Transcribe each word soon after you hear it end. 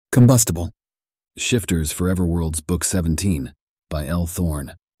Combustible. Shifters Forever Worlds Book 17 by Elle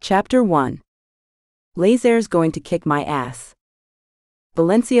Thorne. Chapter 1. Lazer's going to kick my ass.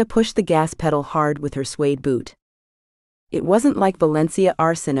 Valencia pushed the gas pedal hard with her suede boot. It wasn't like Valencia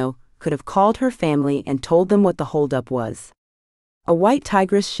Arceneaux could have called her family and told them what the holdup was. A white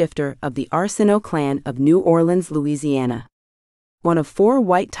tigress shifter of the Arceneaux clan of New Orleans, Louisiana. One of 4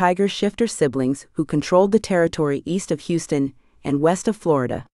 white tiger shifter siblings who controlled the territory east of Houston and west of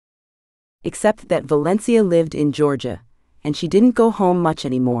Florida. Except that Valencia lived in Georgia, and she didn't go home much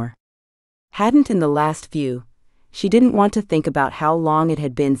anymore. Hadn't in the last few. She didn't want to think about how long it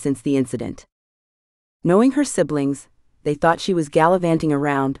had been since the incident. Knowing her siblings, they thought she was gallivanting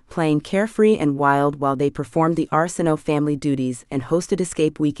around, playing carefree and wild while they performed the Arceneaux family duties and hosted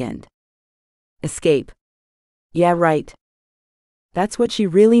Escape Weekend. Escape. Yeah, right. That's what she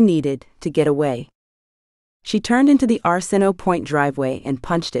really needed, to get away. She turned into the Arceneaux Point driveway and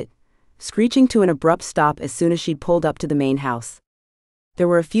punched it, screeching to an abrupt stop as soon as she'd pulled up to the main house. There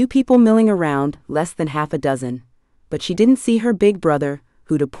were a few people milling around, less than half a dozen, but she didn't see her big brother,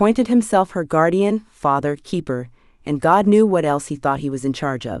 who'd appointed himself her guardian, father, keeper, and God knew what else he thought he was in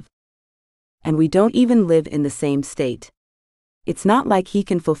charge of. And we don't even live in the same state. It's not like he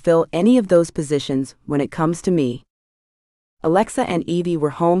can fulfill any of those positions when it comes to me. Alexa and Evie were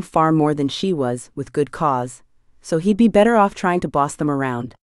home far more than she was, with good cause, so he'd be better off trying to boss them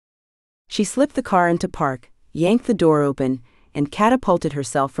around. She slipped the car into park, yanked the door open, and catapulted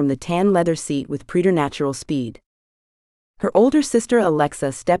herself from the tan leather seat with preternatural speed. Her older sister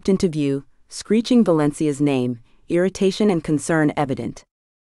Alexa stepped into view, screeching Valencia's name, irritation and concern evident.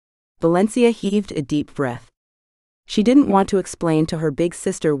 Valencia heaved a deep breath. She didn't want to explain to her big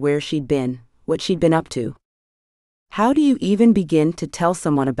sister where she'd been, what she'd been up to. How do you even begin to tell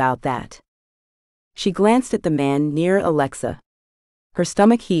someone about that? She glanced at the man near Alexa. Her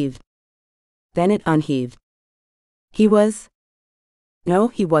stomach heaved. Then it unheaved. He was? No,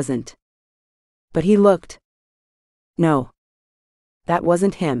 he wasn't. But he looked. No. That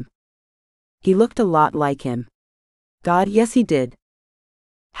wasn't him. He looked a lot like him. God, yes he did.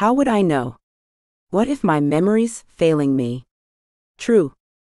 How would I know? What if my memory's failing me? True.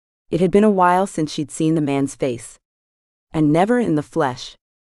 It had been a while since she'd seen the man's face. And never in the flesh.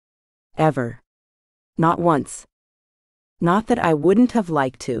 Ever. Not once. Not that I wouldn't have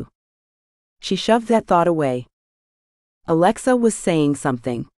liked to. She shoved that thought away. Alexa was saying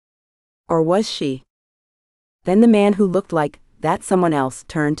something. Or was she? Then the man who looked like that someone else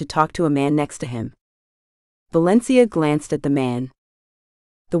turned to talk to a man next to him. Valencia glanced at the man.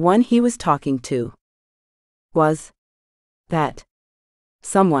 The one he was talking to. Was that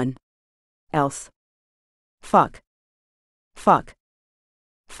someone else? Fuck. Fuck.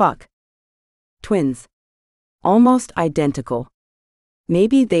 Fuck. Twins. Almost identical.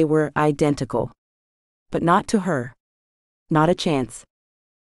 Maybe they were identical. But not to her. Not a chance.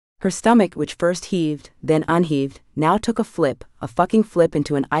 Her stomach, which first heaved, then unheaved, now took a fucking flip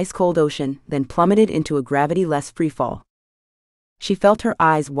into an ice-cold ocean, then plummeted into a gravity-less freefall. She felt her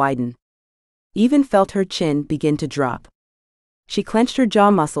eyes widen. Even felt her chin begin to drop. She clenched her jaw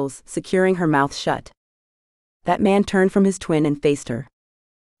muscles, securing her mouth shut. That man turned from his twin and faced her.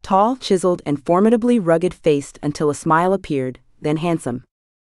 Tall, chiseled, and formidably rugged-faced until a smile appeared, then handsome.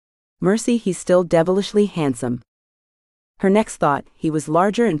 Mercy, he's still devilishly handsome. Her next thought, he was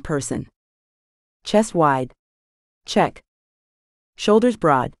larger in person. Chest wide. Check. Shoulders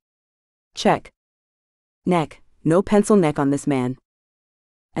broad. Check. Neck, no pencil neck on this man.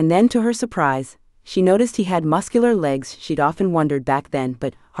 And then to her surprise, she noticed he had muscular legs she'd often wondered back then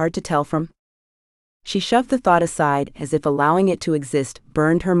but hard to tell from. She shoved the thought aside as if allowing it to exist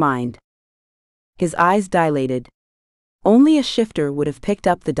burned her mind. His eyes dilated. Only a shifter would have picked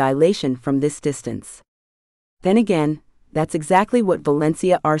up the dilation from this distance. Then again, that's exactly what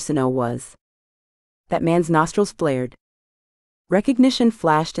Valencia Arceneaux was. That man's nostrils flared. Recognition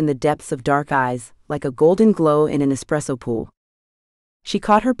flashed in the depths of dark eyes, like a golden glow in an espresso pool. She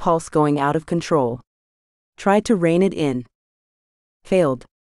caught her pulse going out of control. Tried to rein it in. Failed.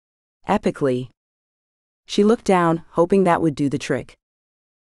 Epically. She looked down, hoping that would do the trick.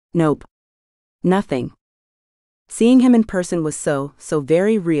 Nope. Nothing. Seeing him in person was so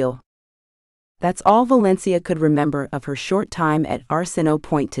very real. That's all Valencia could remember of her short time at Arceneaux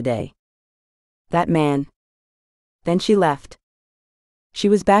Point today. That man. Then she left. She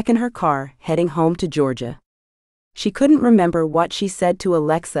was back in her car, heading home to Georgia. She couldn't remember what she said to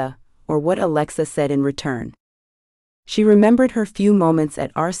Alexa, or what Alexa said in return. She remembered her few moments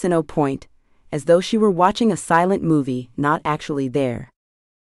at Arceneaux Point, as though she were watching a silent movie, not actually there.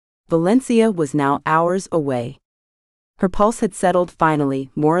 Valencia was now hours away. Her pulse had settled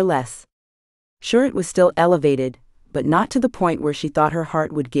finally, more or less. Sure, it was still elevated, but not to the point where she thought her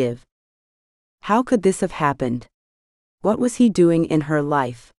heart would give. How could this have happened? What was he doing in her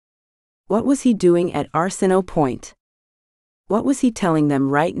life? What was he doing at Arceneaux Point? What was he telling them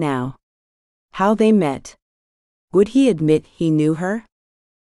right now? How they met? Would he admit he knew her?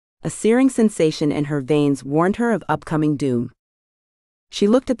 A searing sensation in her veins warned her of upcoming doom. She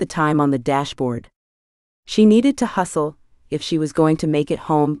looked at the time on the dashboard. She needed to hustle if she was going to make it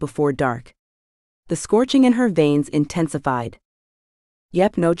home before dark. The scorching in her veins intensified.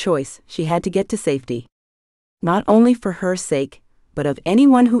 Yep, no choice, she had to get to safety. Not only for her sake, but of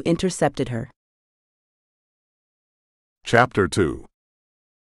anyone who intercepted her. Chapter 2.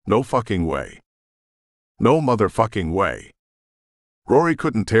 No fucking way. No motherfucking way. Rory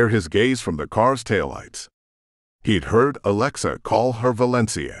couldn't tear his gaze from the car's taillights. He'd heard Alexa call her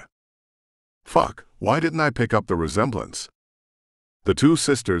Valencia. Fuck, why didn't I pick up the resemblance? The two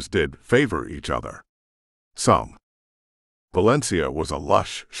sisters did favor each other. Some. Valencia was a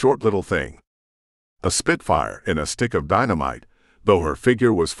lush, short little thing. A spitfire in a stick of dynamite, though her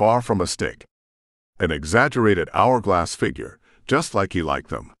figure was far from a stick. An exaggerated hourglass figure, just like he liked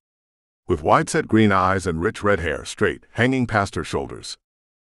them. With wide-set green eyes and rich red hair straight, hanging past her shoulders.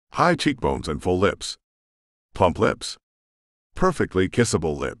 High cheekbones and full lips. Plump lips. Perfectly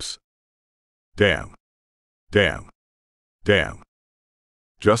kissable lips. Damn. Damn. Damn.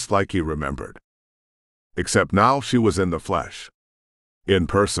 Just like he remembered. Except now she was in the flesh. In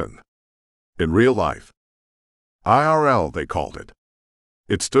person. In real life. IRL, they called it.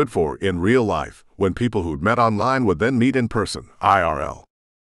 It stood for in real life, when people who'd met online would then meet in person, IRL.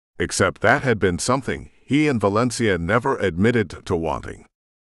 Except that had been something he and Valencia never admitted to wanting.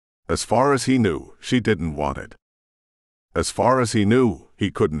 As far as he knew, she didn't want it. As far as he knew,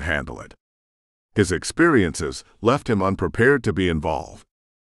 he couldn't handle it. His experiences left him unprepared to be involved.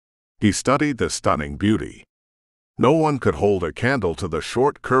 He studied the stunning beauty. No one could hold a candle to the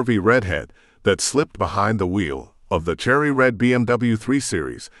short, curvy redhead that slipped behind the wheel of the cherry red BMW 3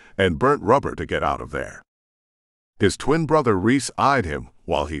 Series and burnt rubber to get out of there. His twin brother Reese eyed him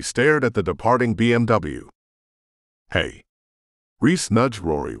while he stared at the departing BMW. Hey. Reese nudged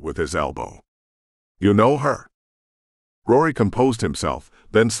Rory with his elbow. You know her? Rory composed himself,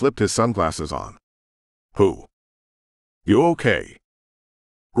 then slipped his sunglasses on. Who? You okay?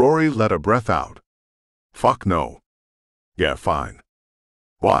 Rory let a breath out. Fuck no. Yeah, fine.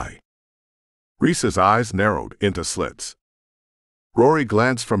 Why? Reese's eyes narrowed into slits. Rory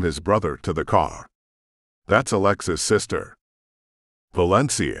glanced from his brother to the car. That's Alexa's sister.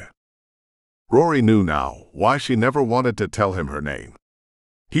 Valencia. Rory knew now why she never wanted to tell him her name.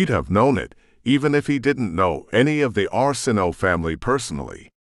 He'd have known it, even if he didn't know any of the Arceneaux family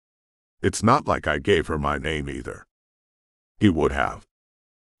personally. It's not like I gave her my name either. He would have.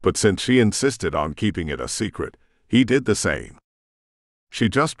 But since she insisted on keeping it a secret, he did the same. She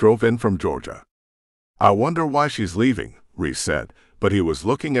just drove in from Georgia. I wonder why she's leaving, Reese said, but he was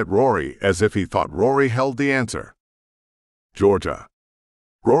looking at Rory as if he thought Rory held the answer. Georgia.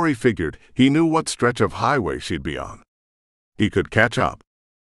 Rory figured he knew what stretch of highway she'd be on. He could catch up.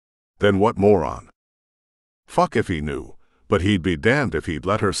 Then what more on? Fuck if he knew, but he'd be damned if he'd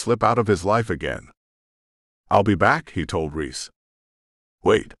let her slip out of his life again. I'll be back, he told Reese.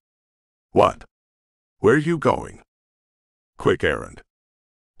 Wait. What? Where you going? Quick errand.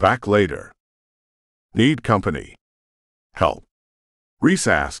 Back later. Need company. Help? Reese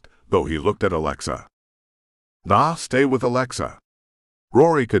asked, though he looked at Alexa. Nah, stay with Alexa.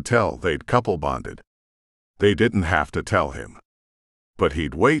 Rory could tell they'd couple bonded. They didn't have to tell him. But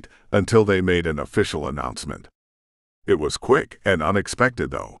he'd wait until they made an official announcement. It was quick and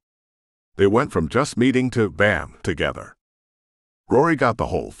unexpected, though. They went from just meeting to bam, together. Rory got the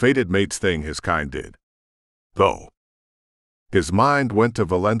whole fated mates thing his kind did. Though. His mind went to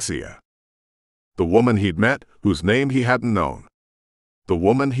Valencia. The woman he'd met, whose name he hadn't known. The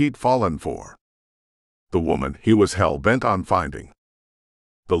woman he'd fallen for. The woman he was hell-bent on finding.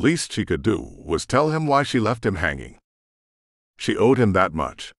 The least she could do was tell him why she left him hanging. She owed him that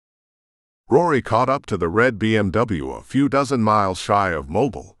much. Rory caught up to the red BMW a few dozen miles shy of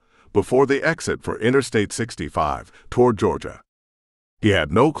Mobile, before the exit for Interstate 65, toward Georgia. He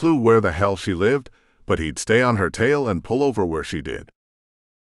had no clue where the hell she lived, but he'd stay on her tail and pull over where she did.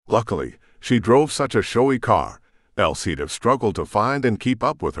 Luckily, she drove such a showy car, else he'd have struggled to find and keep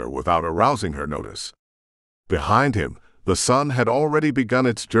up with her without arousing her notice. Behind him, the sun had already begun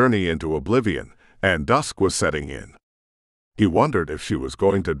its journey into oblivion, and dusk was setting in. He wondered if she was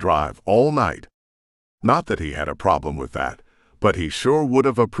going to drive all night. Not that he had a problem with that, but he sure would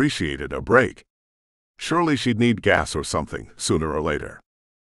have appreciated a break. Surely she'd need gas or something, sooner or later.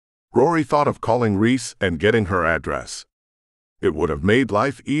 Rory thought of calling Reese and getting her address. It would have made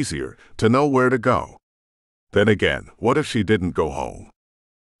life easier to know where to go. Then again, what if she didn't go home?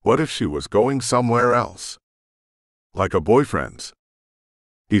 What if she was going somewhere else? Like a boyfriend's?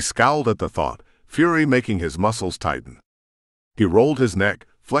 He scowled at the thought, fury making his muscles tighten. He rolled his neck,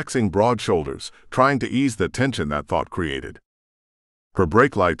 flexing broad shoulders, trying to ease the tension that thought created. Her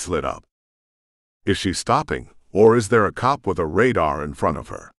brake lights lit up. Is she stopping, or is there a cop with a radar in front of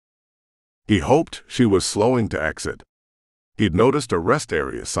her? He hoped she was slowing to exit. He'd noticed a rest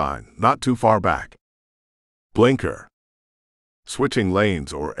area sign not too far back. Blinker. Switching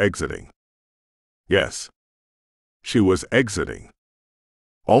lanes or exiting? Yes. She was exiting.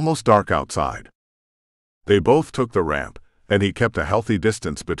 Almost dark outside. They both took the ramp, and he kept a healthy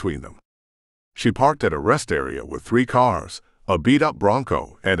distance between them. She parked at a rest area with 3 cars, a beat-up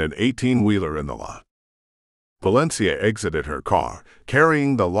Bronco and an 18-wheeler in the lot. Valencia exited her car,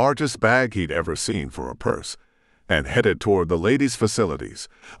 carrying the largest bag he'd ever seen for a purse, and headed toward the ladies' facilities,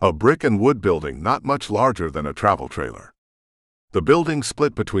 a brick and wood building not much larger than a travel trailer. The building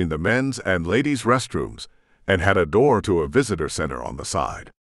split between the men's and ladies' restrooms, and had a door to a visitor center on the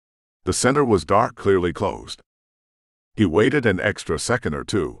side. The center was dark, clearly closed. He waited an extra second or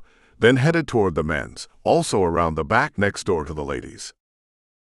two, then headed toward the men's, also around the back next door to the ladies.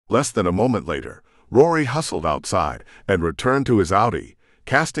 Less than a moment later, Rory hustled outside and returned to his Audi,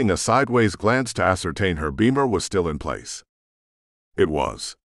 casting a sideways glance to ascertain her Beamer was still in place. It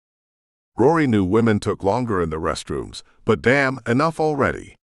was. Rory knew women took longer in the restrooms, but damn, enough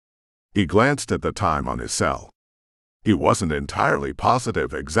already. He glanced at the time on his cell. He wasn't entirely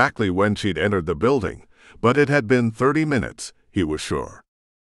positive exactly when she'd entered the building, but it had been 30 minutes, he was sure.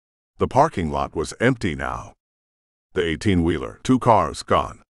 The parking lot was empty now. The 18-wheeler, 2 cars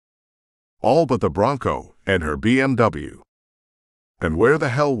gone. All but the Bronco and her BMW. And where the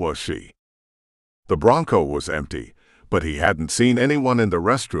hell was she? The Bronco was empty, but he hadn't seen anyone in the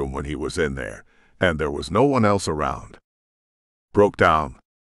restroom when he was in there, and there was no one else around. Broke down.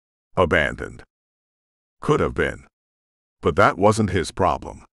 Abandoned. Could have been. But that wasn't his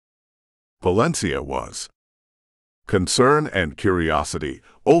problem. Valencia was. Concern and curiosity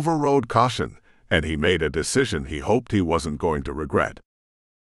overrode caution, and he made a decision he hoped he wasn't going to regret.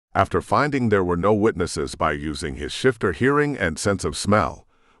 After finding there were no witnesses by using his shifter hearing and sense of smell,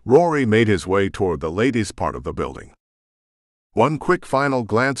 Rory made his way toward the ladies' part of the building. One quick final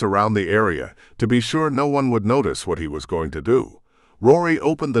glance around the area to be sure no one would notice what he was going to do. Rory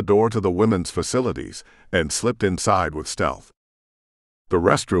opened the door to the women's facilities and slipped inside with stealth. The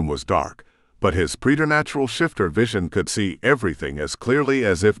restroom was dark, but his preternatural shifter vision could see everything as clearly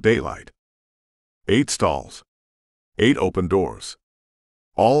as if daylight. 8 stalls. 8 open doors.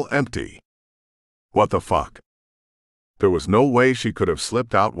 All empty. What the fuck? There was no way she could have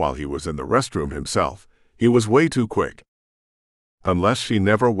slipped out while he was in the restroom himself. He was way too quick. Unless she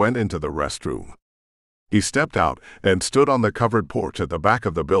never went into the restroom. He stepped out and stood on the covered porch at the back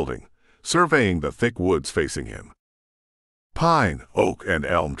of the building, surveying the thick woods facing him. Pine, oak, and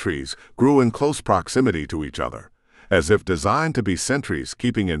elm trees grew in close proximity to each other, as if designed to be sentries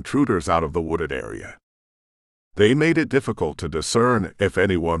keeping intruders out of the wooded area. They made it difficult to discern if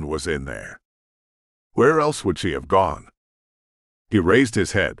anyone was in there. Where else would she have gone? He raised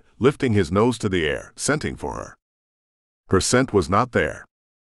his head, lifting his nose to the air, scenting for her. Her scent was not there.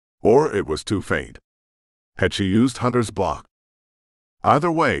 Or it was too faint. Had she used Hunter's block?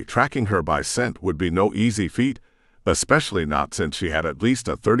 Either way, tracking her by scent would be no easy feat, especially not since she had at least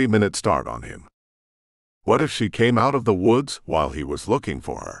a 30-minute start on him. What if she came out of the woods while he was looking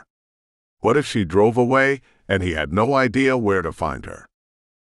for her? What if she drove away and he had no idea where to find her?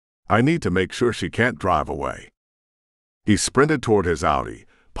 I need to make sure she can't drive away. He sprinted toward his Audi,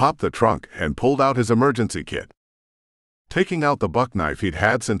 popped the trunk, and pulled out his emergency kit. Taking out the buck knife he'd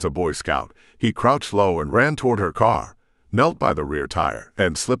had since a Boy Scout, he crouched low and ran toward her car, knelt by the rear tire,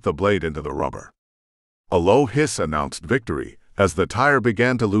 and slipped the blade into the rubber. A low hiss announced victory as the tire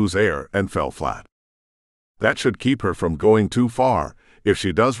began to lose air and fell flat. That should keep her from going too far if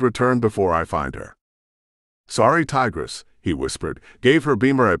she does return before I find her. Sorry, Tigress, he whispered, gave her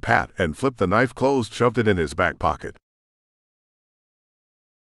Beamer a pat, and flipped the knife closed, shoved it in his back pocket.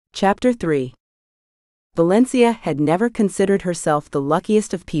 Chapter 3. Valencia had never considered herself the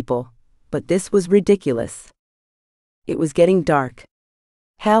luckiest of people, but this was ridiculous. It was getting dark.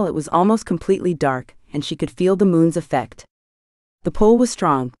 Hell, it was almost completely dark, and she could feel the moon's effect. The pull was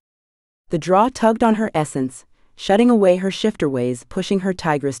strong. The draw tugged on her essence, shutting away her shifter ways, pushing her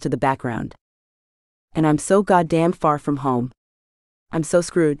Tigress to the background. And I'm so goddamn far from home. I'm so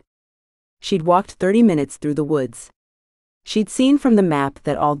screwed. She'd walked 30 minutes through the woods. She'd seen from the map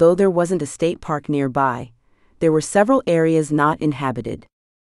that although there wasn't a state park nearby, there were several areas not inhabited.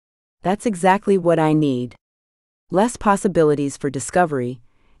 That's exactly what I need. Less possibilities for discovery,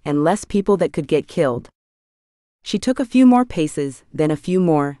 and less people that could get killed. She took a few more paces, then a few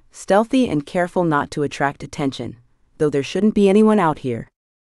more, stealthy and careful not to attract attention, though there shouldn't be anyone out here.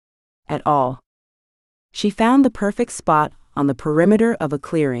 At all. She found the perfect spot on the perimeter of a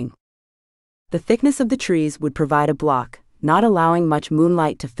clearing. The thickness of the trees would provide a block, not allowing much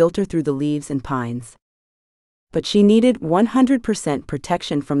moonlight to filter through the leaves and pines. But she needed 100%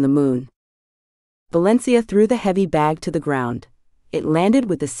 protection from the moon. Valencia threw the heavy bag to the ground. It landed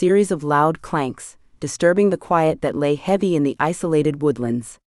with a series of loud clanks, disturbing the quiet that lay heavy in the isolated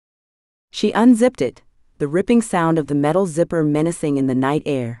woodlands. She unzipped it, the ripping sound of the metal zipper menacing in the night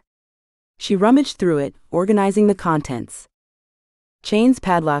air. She rummaged through it, organizing the contents. Chains,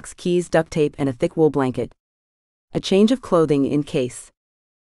 padlocks, keys, duct tape, and a thick wool blanket. A change of clothing in case.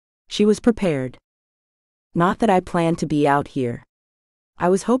 She was prepared. Not that I planned to be out here. I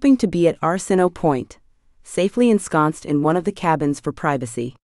was hoping to be at Arceneaux Point, safely ensconced in one of the cabins for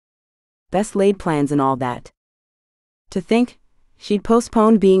privacy. Best laid plans and all that. To think, she'd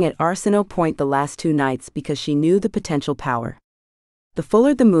postponed being at Arceneaux Point the last 2 nights because she knew the potential power. The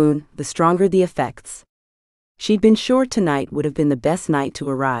fuller the moon, the stronger the effects. She'd been sure tonight would have been the best night to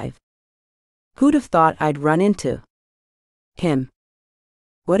arrive. Who'd have thought I'd run into him?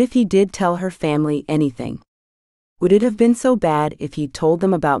 What if he did tell her family anything? Would it have been so bad if he'd told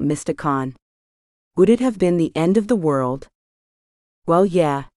them about Mysticon? Would it have been the end of the world? Well,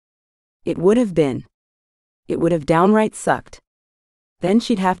 yeah. It would have been. It would have downright sucked. Then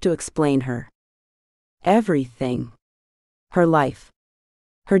she'd have to explain her everything. Her life.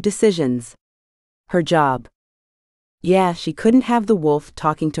 Her decisions. Her job. Yeah, she couldn't have the wolf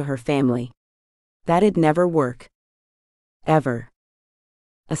talking to her family. That'd never work. Ever.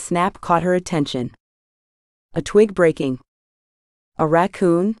 A snap caught her attention. A twig breaking. A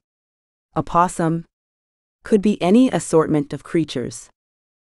raccoon? A possum? Could be any assortment of creatures.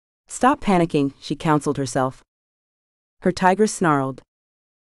 Stop panicking, she counseled herself. Her tigress snarled.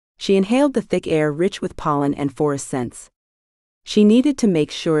 She inhaled the thick air rich with pollen and forest scents. She needed to make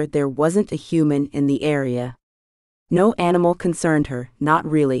sure there wasn't a human in the area. No animal concerned her, not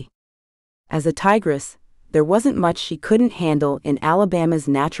really. As a tigress, there wasn't much she couldn't handle in Alabama's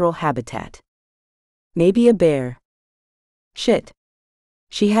natural habitat. Maybe a bear. Shit.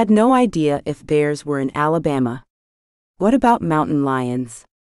 She had no idea if bears were in Alabama. What about mountain lions?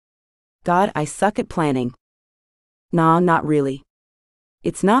 God, I suck at planning. Nah, not really.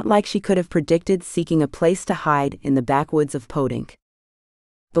 It's not like she could have predicted seeking a place to hide in the backwoods of Podink.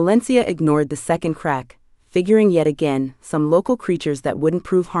 Valencia ignored the second crack, figuring yet again some local creatures that wouldn't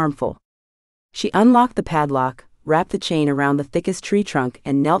prove harmful. She unlocked the padlock, wrapped the chain around the thickest tree trunk,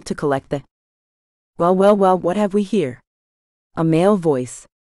 and knelt to collect the... Well, what have we here? A male voice.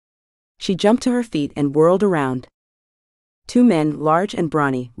 She jumped to her feet and whirled around. 2 men, large and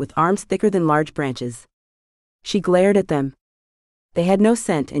brawny, with arms thicker than large branches. She glared at them. They had no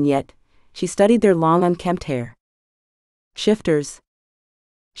scent, and yet, she studied their long unkempt hair. Shifters.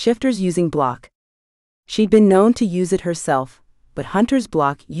 Shifters using block. She'd been known to use it herself, but hunter's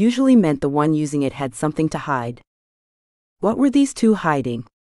block usually meant the one using it had something to hide. What were these 2 hiding?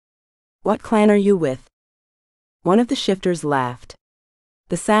 What clan are you with? One of the shifters laughed.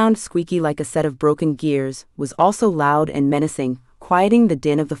 The sound, squeaky like a set of broken gears, was also loud and menacing, quieting the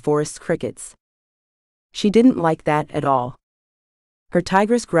din of the forest's crickets. She didn't like that at all. Her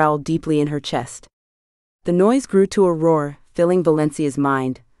tigress growled deeply in her chest. The noise grew to a roar, filling Valencia's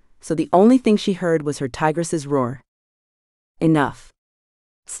mind, so the only thing she heard was her tigress's roar. Enough.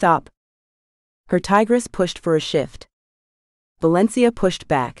 Stop. Her tigress pushed for a shift. Valencia pushed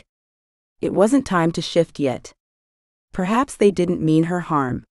back. It wasn't time to shift yet. Perhaps they didn't mean her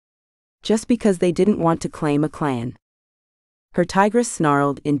harm. Just because they didn't want to claim a clan. Her tigress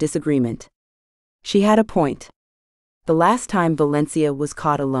snarled in disagreement. She had a point. The last time Valencia was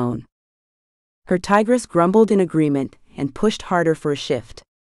caught alone. Her tigress grumbled in agreement and pushed harder for a shift.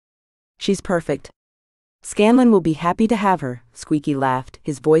 She's perfect. Scanlan will be happy to have her, Squeaky laughed,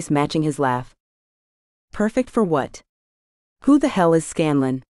 his voice matching his laugh. Perfect for what? Who the hell is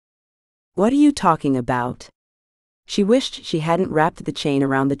Scanlan? What are you talking about? She wished she hadn't wrapped the chain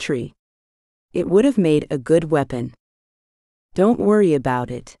around the tree. It would have made a good weapon. Don't worry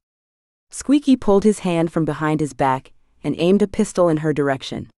about it. Squeaky pulled his hand from behind his back and aimed a pistol in her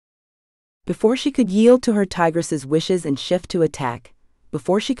direction. Before she could yield to her tigress's wishes and shift to attack,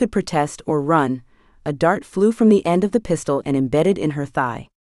 before she could protest or run, a dart flew from the end of the pistol and embedded in her thigh.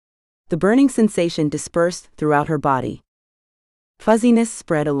 The burning sensation dispersed throughout her body. Fuzziness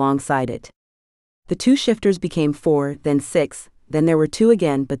spread alongside it. The two shifters became 4, then 6, then there were 2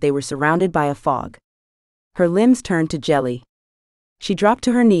 again, but they were surrounded by a fog. Her limbs turned to jelly. She dropped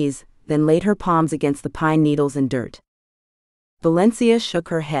to her knees, then laid her palms against the pine needles and dirt. Valencia shook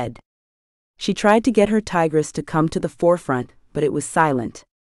her head. She tried to get her tigress to come to the forefront, but it was silent.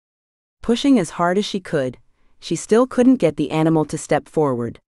 Pushing as hard as she could, she still couldn't get the animal to step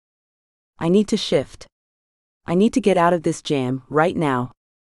forward. I need to shift. I need to get out of this jam, right now.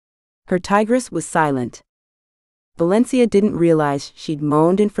 Her tigress was silent. Valencia didn't realize she'd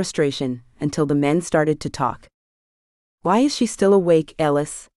moaned in frustration until the men started to talk. Why is she still awake,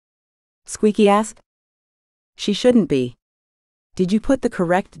 Ellis? Squeaky asked. She shouldn't be. Did you put the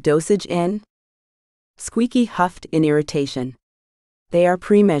correct dosage in? Squeaky huffed in irritation. They are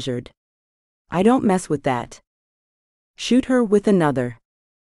pre-measured. I don't mess with that. Shoot her with another.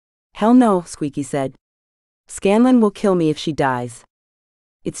 Hell no, Squeaky said. Scanlan will kill me if she dies.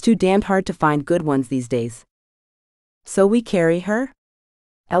 It's too damned hard to find good ones these days. So we carry her?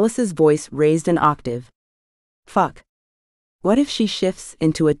 Ellis's voice raised an octave. Fuck. What if she shifts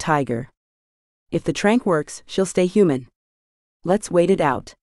into a tiger? If the trank works, she'll stay human. Let's wait it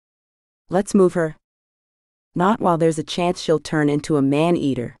out. Let's move her. Not while there's a chance she'll turn into a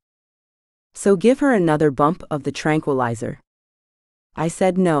man-eater. So give her another bump of the tranquilizer. I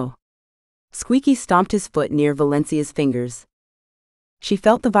said no. Squeaky stomped his foot near Valencia's fingers. She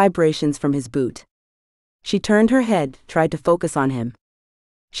felt the vibrations from his boot. She turned her head, tried to focus on him.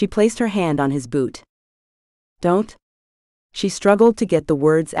 She placed her hand on his boot. Don't. She struggled to get the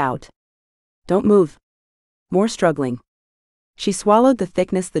words out. Don't move. More struggling. She swallowed the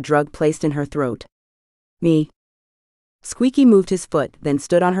thickness the drug placed in her throat. Me. Squeaky moved his foot, then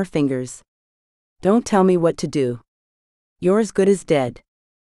stood on her fingers. Don't tell me what to do. You're as good as dead.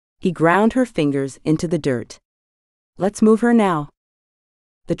 He ground her fingers into the dirt. Let's move her now.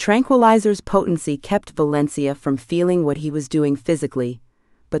 The tranquilizer's potency kept Valencia from feeling what he was doing physically,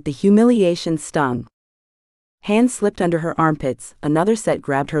 but the humiliation stung. Hands slipped under her armpits, another set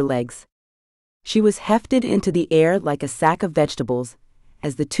grabbed her legs. She was hefted into the air like a sack of vegetables,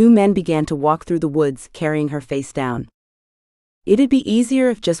 as the two men began to walk through the woods carrying her face down. It'd be easier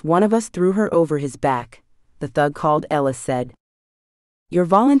if just one of us threw her over his back, the thug called Ellis said. You're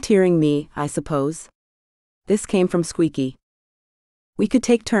volunteering me, I suppose? This came from Squeaky. We could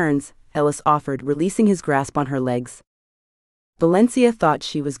take turns, Ellis offered, releasing his grasp on her legs. Valencia thought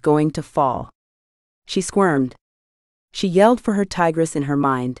she was going to fall. She squirmed. She yelled for her tigress in her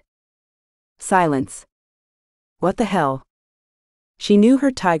mind. Silence. What the hell? She knew her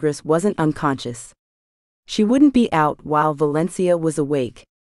tigress wasn't unconscious. She wouldn't be out while Valencia was awake.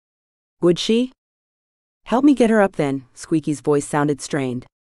 Would she? Help me get her up then, Squeaky's voice sounded strained.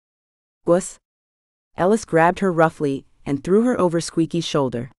 Wuss? Ellis grabbed her roughly and threw her over Squeaky's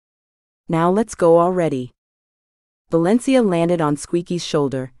shoulder. Now let's go already. Valencia landed on Squeaky's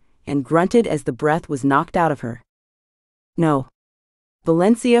shoulder and grunted as the breath was knocked out of her. No.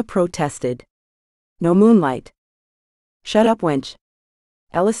 Valencia protested. No moonlight. Shut up, wench.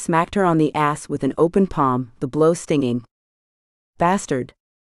 Ellis smacked her on the ass with an open palm, the blow stinging. Bastard.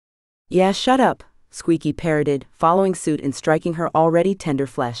 Yeah, shut up, Squeaky parroted, following suit and striking her already tender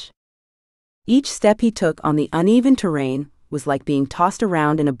flesh. Each step he took on the uneven terrain was like being tossed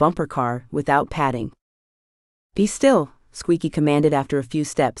around in a bumper car without padding. Be still, Squeaky commanded after a few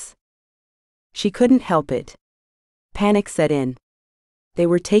steps. She couldn't help it. Panic set in. They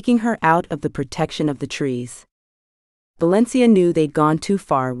were taking her out of the protection of the trees. Valencia knew they'd gone too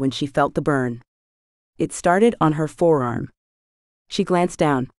far when she felt the burn. It started on her forearm. She glanced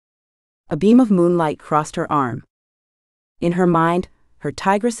down. A beam of moonlight crossed her arm. In her mind, her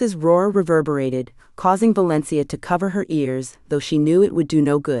tigress's roar reverberated, causing Valencia to cover her ears, though she knew it would do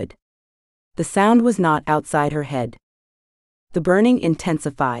no good. The sound was not outside her head. The burning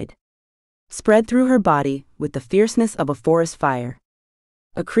intensified. Spread through her body with the fierceness of a forest fire.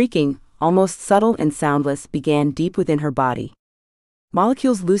 A creaking, almost subtle and soundless, began deep within her body.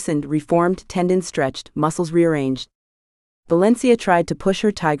 Molecules loosened, reformed, tendons stretched, muscles rearranged. Valencia tried to push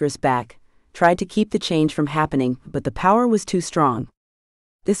her tigress back, tried to keep the change from happening, but the power was too strong.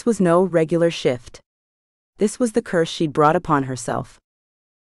 This was no regular shift. This was the curse she'd brought upon herself.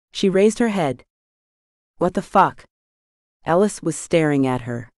 She raised her head. What the fuck? Ellis was staring at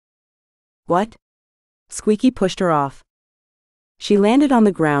her. What? Squeaky pushed her off. She landed on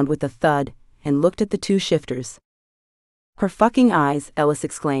the ground with a thud and looked at the two shifters. Her fucking eyes, Ellis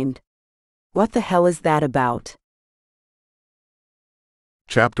exclaimed. What the hell is that about?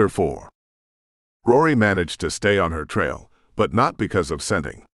 Chapter 4. Rory managed to stay on her trail, but not because of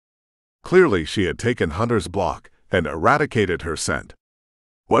scenting. Clearly she had taken Hunter's block and eradicated her scent.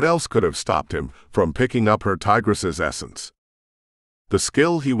 What else could have stopped him from picking up her tigress's essence? The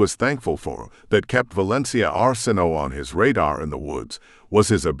skill he was thankful for that kept Valencia Arceneaux on his radar in the woods was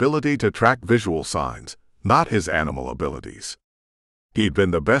his ability to track visual signs, not his animal abilities. He'd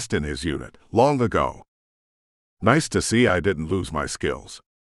been the best in his unit long ago. Nice to see I didn't lose my skills.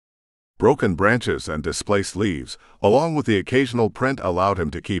 Broken branches and displaced leaves, along with the occasional print, allowed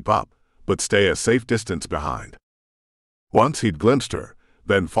him to keep up, but stay a safe distance behind. Once he'd glimpsed her,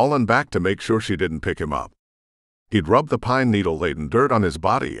 then fallen back to make sure she didn't pick him up. He'd rubbed the pine needle-laden dirt on his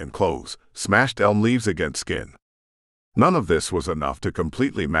body and clothes, smashed elm leaves against skin. None of this was enough to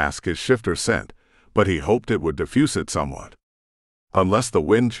completely mask his shifter scent, but he hoped it would diffuse it somewhat. Unless the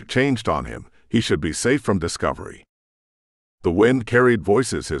wind changed on him, he should be safe from discovery. The wind carried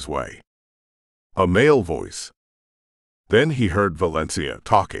voices his way. A male voice. Then he heard Valencia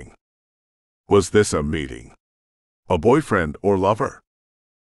talking. Was this a meeting? A boyfriend or lover?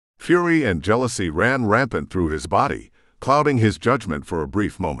 Fury and jealousy ran rampant through his body, clouding his judgment for a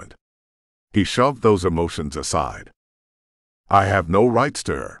brief moment. He shoved those emotions aside. I have no rights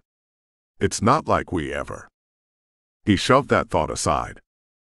to her. It's not like we ever. He shoved that thought aside.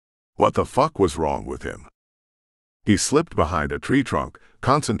 What the fuck was wrong with him? He slipped behind a tree trunk,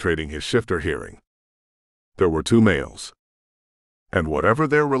 concentrating his shifter hearing. There were two males. And whatever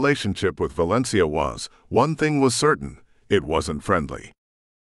their relationship with Valencia was, one thing was certain, it wasn't friendly.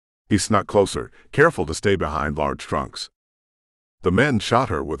 He snuck closer, careful to stay behind large trunks. The men shot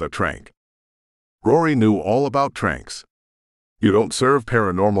her with a trank. Rory knew all about tranks. You don't serve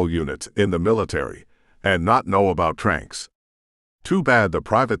paranormal units in the military and not know about tranks. Too bad the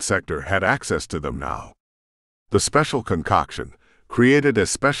private sector had access to them now. The special concoction, created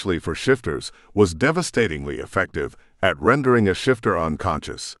especially for shifters, was devastatingly effective at rendering a shifter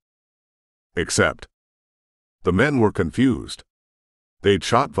unconscious. Except, the men were confused. They'd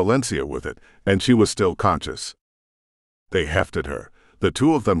shot Valencia with it, and she was still conscious. They hefted her, the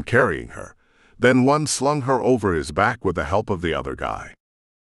two of them carrying her, then one slung her over his back with the help of the other guy.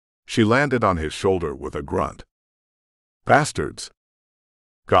 She landed on his shoulder with a grunt. Bastards.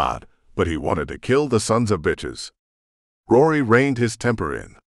 God, but he wanted to kill the sons of bitches. Rory reined his temper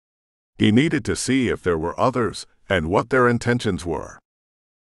in. He needed to see if there were others, and what their intentions were.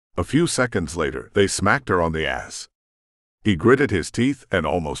 A few seconds later, they smacked her on the ass. He gritted his teeth and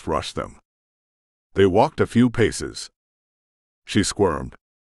almost rushed them. They walked a few paces. She squirmed.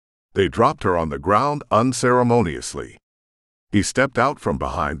 They dropped her on the ground unceremoniously. He stepped out from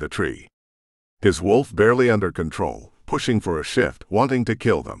behind the tree. His wolf barely under control, pushing for a shift, wanting to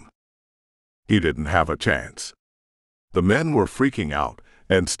kill them. He didn't have a chance. The men were freaking out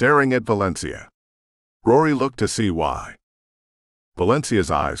and staring at Valencia. Rory looked to see why.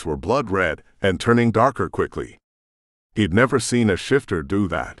 Valencia's eyes were blood red and turning darker quickly. He'd never seen a shifter do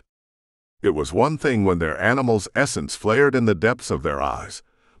that. It was one thing when their animal's essence flared in the depths of their eyes,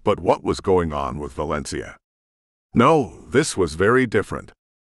 but what was going on with Valencia? No, this was very different.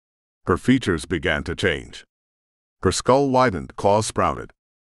 Her features began to change. Her skull widened, claws sprouted.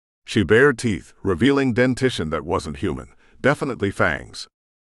 She bared teeth, revealing dentition that wasn't human, definitely fangs.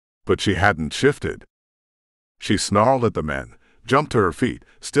 But she hadn't shifted. She snarled at the men, jumped to her feet,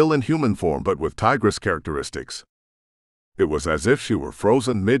 still in human form but with tigress characteristics. It was as if she were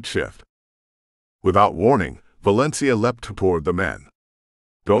frozen mid-shift. Without warning, Valencia leapt toward the men.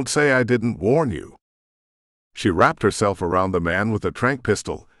 Don't say I didn't warn you. She wrapped herself around the man with a trank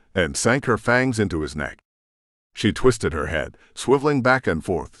pistol and sank her fangs into his neck. She twisted her head, swiveling back and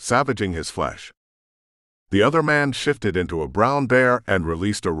forth, savaging his flesh. The other man shifted into a brown bear and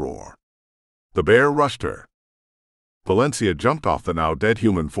released a roar. The bear rushed her. Valencia jumped off the now dead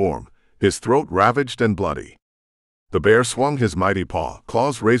human form, his throat ravaged and bloody. The bear swung his mighty paw,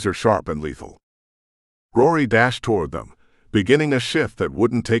 claws razor-sharp and lethal. Rory dashed toward them, beginning a shift that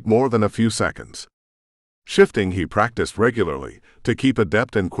wouldn't take more than a few seconds. Shifting he practiced regularly, to keep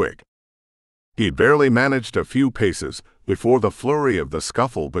adept and quick. He'd barely managed a few paces before the flurry of the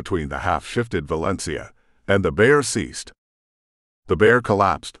scuffle between the half-shifted Valencia and the bear ceased. The bear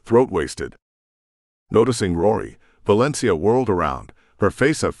collapsed, throat wasted. Noticing Rory, Valencia whirled around, her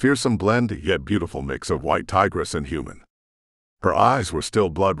face a fearsome blend yet beautiful mix of white tigress and human. Her eyes were still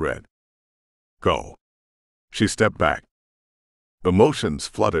blood-red. Go. She stepped back. Emotions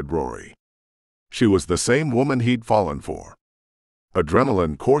flooded Rory. She was the same woman he'd fallen for.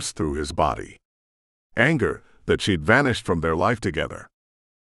 Adrenaline coursed through his body. Anger that she'd vanished from their life together.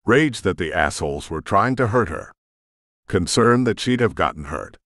 Rage that the assholes were trying to hurt her. Concern that she'd have gotten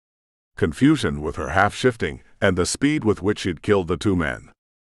hurt. Confusion with her half-shifting and the speed with which she'd killed the two men.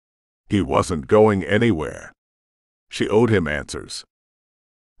 He wasn't going anywhere. She owed him answers.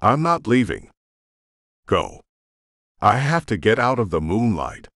 I'm not leaving. Go. I have to get out of the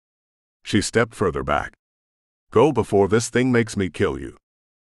moonlight. She stepped further back. Go before this thing makes me kill you.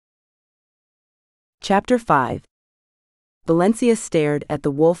 Chapter 5. Valencia stared at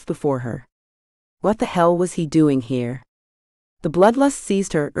the wolf before her. What the hell was he doing here? The bloodlust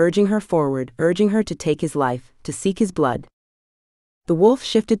seized her, urging her forward, urging her to take his life, to seek his blood. The wolf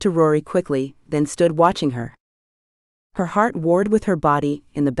shifted to Rory quickly, then stood watching her. Her heart warred with her body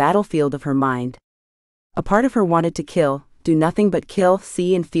in the battlefield of her mind. A part of her wanted to kill, do nothing but kill,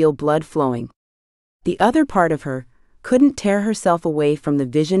 see and feel blood flowing. The other part of her couldn't tear herself away from the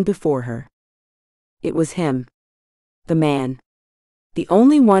vision before her. It was him. The man. The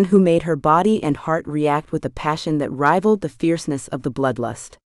only one who made her body and heart react with a passion that rivaled the fierceness of the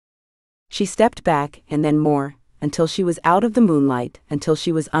bloodlust. She stepped back, and then more, until she was out of the moonlight, until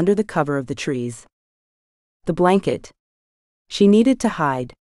she was under the cover of the trees. The blanket. She needed to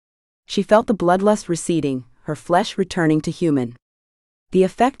hide. She felt the bloodlust receding, her flesh returning to human. The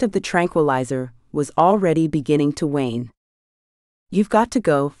effect of the tranquilizer was already beginning to wane. You've got to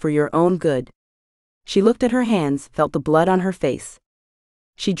go for your own good. She looked at her hands, felt the blood on her face.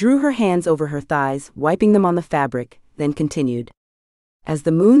 She drew her hands over her thighs, wiping them on the fabric, then continued. As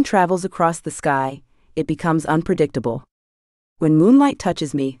the moon travels across the sky, it becomes unpredictable. When moonlight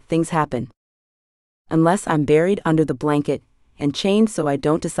touches me, things happen. Unless I'm buried under the blanket and chained so I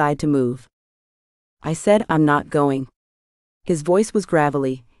don't decide to move. I said I'm not going. His voice was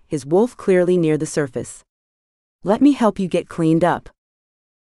gravelly, his wolf clearly near the surface. Let me help you get cleaned up.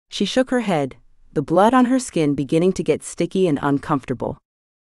 She shook her head, the blood on her skin beginning to get sticky and uncomfortable.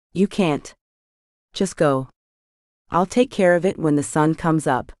 You can't. Just go. I'll take care of it when the sun comes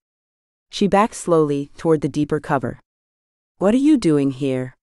up. She backed slowly toward the deeper cover. What are you doing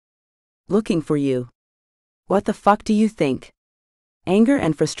here? Looking for you. What the fuck do you think? Anger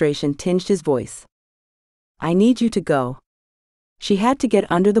and frustration tinged his voice. I need you to go. She had to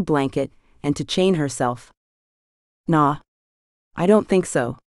get under the blanket and to chain herself. Nah. I don't think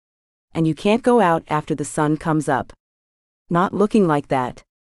so. And you can't go out after the sun comes up. Not looking like that.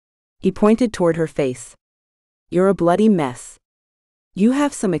 He pointed toward her face. You're a bloody mess. You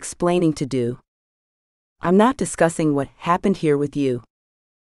have some explaining to do. I'm not discussing what happened here with you.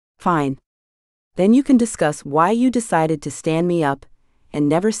 Fine. Then you can discuss why you decided to stand me up and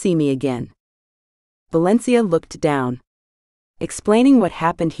never see me again. Valencia looked down. Explaining what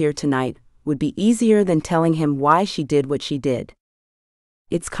happened here tonight would be easier than telling him why she did what she did.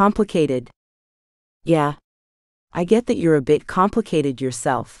 It's complicated. Yeah. I get that you're a bit complicated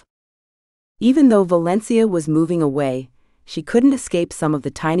yourself. Even though Valencia was moving away, she couldn't escape some of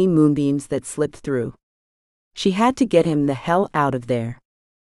the tiny moonbeams that slipped through. She had to get him the hell out of there.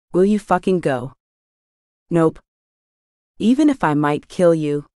 Will you fucking go? Nope. Even if I might kill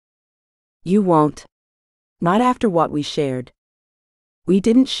you. You won't. Not after what we shared. We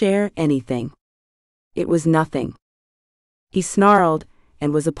didn't share anything. It was nothing. He snarled,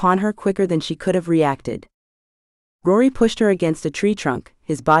 and was upon her quicker than she could have reacted. Rory pushed her against a tree trunk,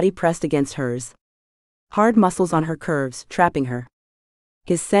 his body pressed against hers. Hard muscles on her curves, trapping her.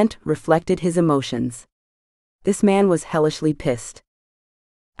 His scent reflected his emotions. This man was hellishly pissed.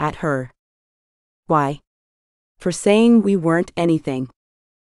 At her. Why? For saying we weren't anything.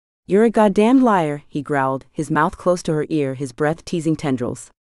 You're a goddamn liar, he growled, his mouth close to her ear, his breath teasing tendrils.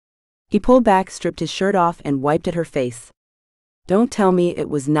 He pulled back, stripped his shirt off, and wiped at her face. Don't tell me it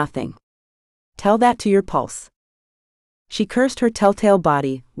was nothing. Tell that to your pulse. She cursed her telltale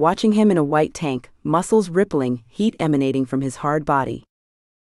body, watching him in a white tank, muscles rippling, heat emanating from his hard body.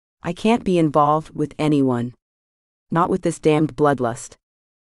 I can't be involved with anyone. Not with this damned bloodlust.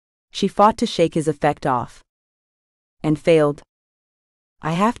 She fought to shake his effect off. And failed.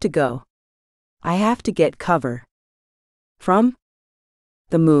 I have to go. I have to get cover. From?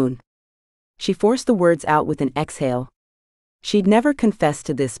 The moon. She forced the words out with an exhale. She'd never confessed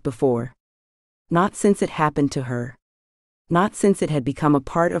to this before. Not since it happened to her. Not since it had become a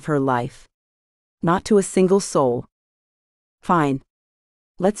part of her life. Not to a single soul. Fine.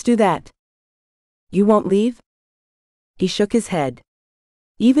 Let's do that. You won't leave? He shook his head.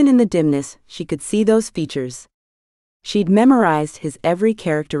 Even in the dimness, she could see those features. She'd memorized his every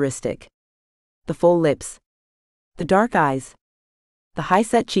characteristic. The full lips. The dark eyes. The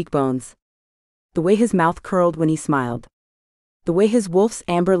high-set cheekbones. The way his mouth curled when he smiled. The way his wolf's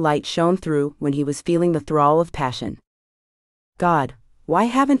amber light shone through when he was feeling the thrall of passion. God, why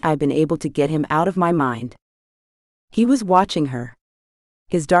haven't I been able to get him out of my mind? He was watching her.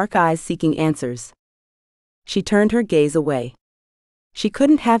 His dark eyes seeking answers. She turned her gaze away. She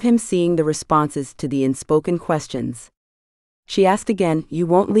couldn't have him seeing the responses to the unspoken questions. She asked again, "You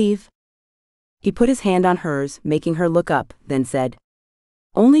won't leave?" He put his hand on hers, making her look up, then said,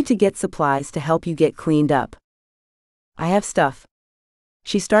 "Only to get supplies to help you get cleaned up. I have stuff."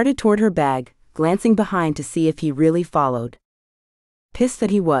 She started toward her bag, glancing behind to see if he really followed. Pissed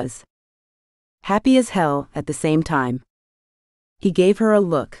that he was. Happy as hell at the same time. He gave her a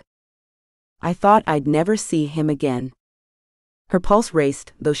look. "I thought I'd never see him again." Her pulse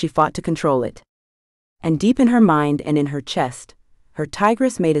raced, though she fought to control it. And deep in her mind and in her chest, her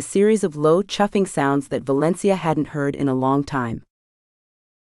tigress made a series of low, chuffing sounds that Valencia hadn't heard in a long time.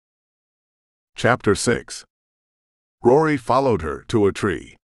 Chapter 6. Rory followed her to a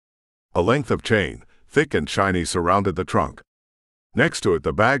tree. A length of chain, thick and shiny, surrounded the trunk. Next to it,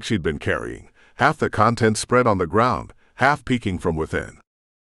 the bag she'd been carrying, half the contents spread on the ground, half peeking from within.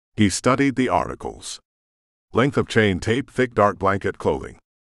 He studied the articles. Length of chain, tape, thick dark blanket, clothing.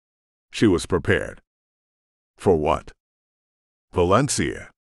 She was prepared. For what? Valencia.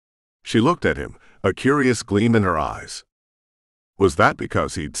 She looked at him, a curious gleam in her eyes. Was that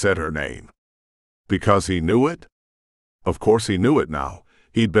because he'd said her name? Because he knew it? Of course he knew it now.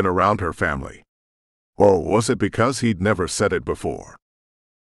 He'd been around her family. Or was it because he'd never said it before?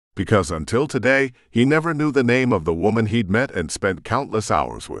 Because until today, he never knew the name of the woman he'd met and spent countless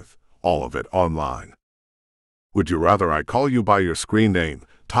hours with, all of it online. Would you rather I call you by your screen name,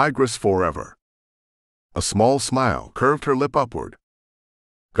 Tigress Forever? A small smile curved her lip upward.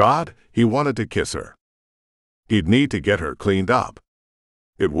 God, he wanted to kiss her. He'd need to get her cleaned up.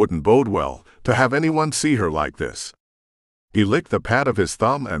 It wouldn't bode well to have anyone see her like this. He licked the pad of his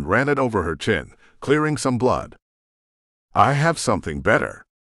thumb and ran it over her chin, clearing some blood. I have something better.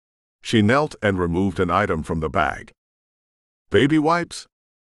 She knelt and removed an item from the bag. Baby wipes?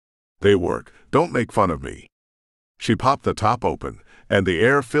 They work, don't make fun of me. She popped the top open, and the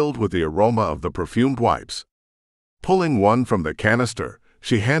air filled with the aroma of the perfumed wipes. Pulling one from the canister,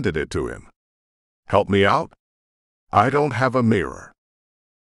 she handed it to him. Help me out? I don't have a mirror.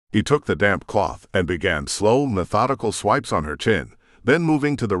 He took the damp cloth and began slow, methodical swipes on her chin, then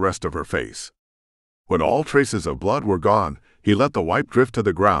moving to the rest of her face. When all traces of blood were gone, he let the wipe drift to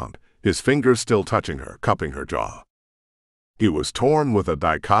the ground, his fingers still touching her, cupping her jaw. He was torn with a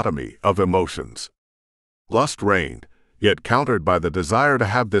dichotomy of emotions. Lust reigned, yet countered by the desire to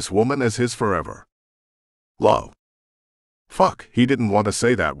have this woman as his forever. Love. Fuck, he didn't want to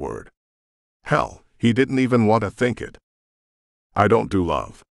say that word. Hell, he didn't even want to think it. I don't do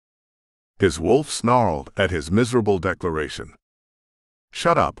love. His wolf snarled at his miserable declaration.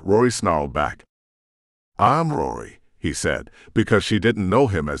 Shut up, Rory snarled back. I'm Rory, he said, because she didn't know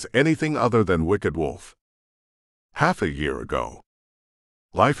him as anything other than Wicked Wolf. Half a year ago.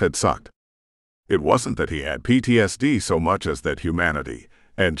 Life had sucked. It wasn't that he had PTSD so much as that humanity,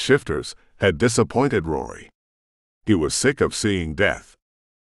 and shifters, had disappointed Rory. He was sick of seeing death.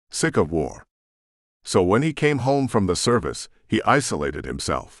 Sick of war. So when he came home from the service, he isolated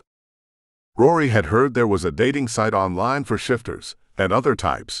himself. Rory had heard there was a dating site online for shifters, and other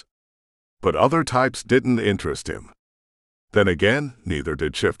types. But other types didn't interest him. Then again, neither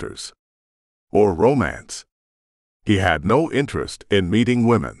did shifters. Or romance. He had no interest in meeting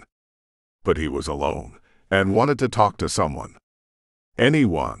women. But he was alone, and wanted to talk to someone.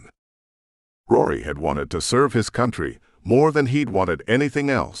 Anyone. Rory had wanted to serve his country more than he'd wanted anything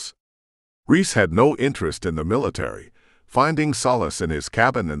else. Reese had no interest in the military, finding solace in his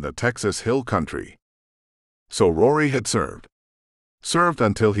cabin in the Texas Hill Country. So Rory had served. Served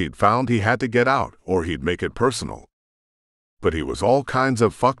until he'd found he had to get out or he'd make it personal. But he was all kinds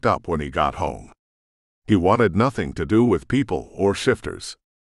of fucked up when he got home. He wanted nothing to do with people or shifters.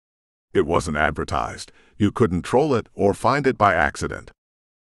 It wasn't advertised, you couldn't troll it or find it by accident.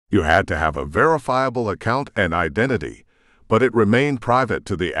 You had to have a verifiable account and identity, but it remained private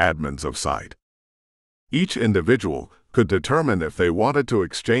to the admins of site. Each individual could determine if they wanted to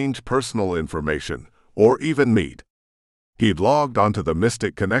exchange personal information or even meet. He'd logged onto the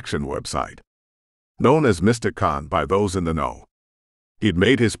Mystic Connection website, known as MysticCon by those in the know. He'd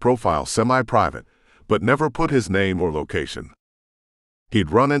made his profile semi-private, but never put his name or location.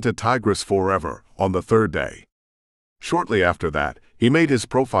 He'd run into Tigress Forever on the third day. Shortly after that, he made his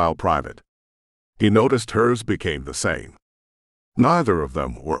profile private. He noticed hers became the same. Neither of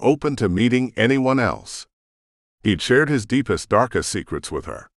them were open to meeting anyone else. He'd shared his deepest, darkest secrets with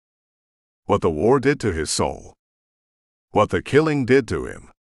her. What the war did to his soul. What the killing did to him.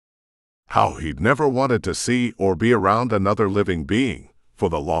 How he'd never wanted to see or be around another living being for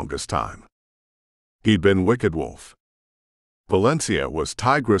the longest time. He'd been Wicked Wolf. Valencia was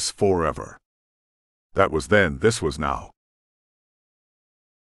Tigress Forever. That was then, this was now.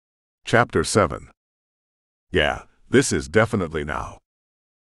 Chapter 7. Yeah, this is definitely now.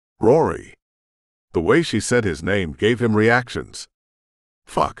 Rory. The way she said his name gave him reactions.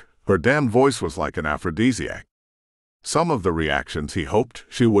 Fuck, her damn voice was like an aphrodisiac. Some of the reactions he hoped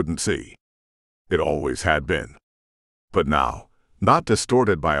she wouldn't see. It always had been. But now, not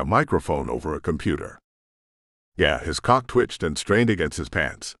distorted by a microphone over a computer. Yeah, his cock twitched and strained against his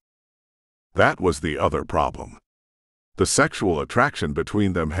pants. That was the other problem. The sexual attraction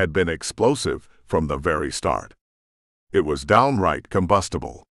between them had been explosive from the very start. It was downright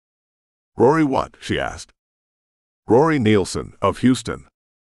combustible. Rory what? She asked. Rory Nielsen, of Houston.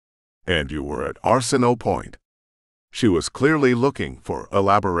 And you were at Arceneaux Point. She was clearly looking for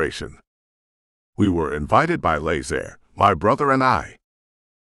elaboration. We were invited by Laser, my brother and I.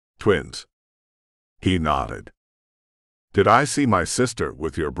 Twins. He nodded. Did I see my sister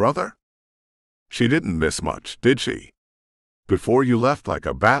with your brother? She didn't miss much, did she? Before you left like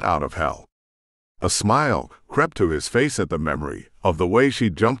a bat out of hell. A smile crept to his face at the memory of the way she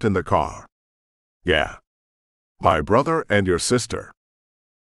jumped in the car. Yeah. My brother and your sister.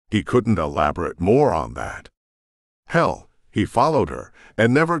 He couldn't elaborate more on that. Hell, he followed her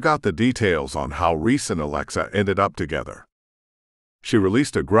and never got the details on how Reese and Alexa ended up together. She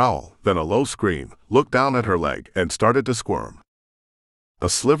released a growl, then a low scream, looked down at her leg, and started to squirm. A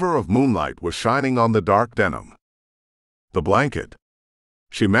sliver of moonlight was shining on the dark denim. The blanket.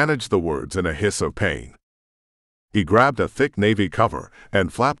 She managed the words in a hiss of pain. He grabbed a thick navy cover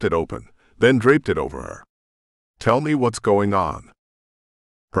and flapped it open, then draped it over her. Tell me what's going on.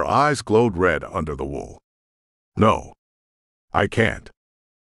 Her eyes glowed red under the wool. No. I can't.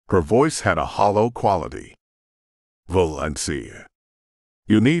 Her voice had a hollow quality. Valencia.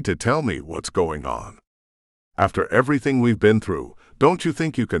 You need to tell me what's going on. After everything we've been through, don't you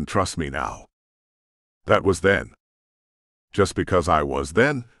think you can trust me now? That was then. Just because I was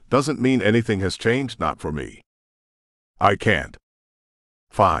then, doesn't mean anything has changed, not for me. I can't.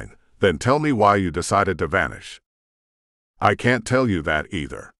 Fine, then tell me why you decided to vanish. I can't tell you that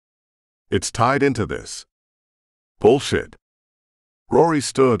either. It's tied into this. Bullshit. Rory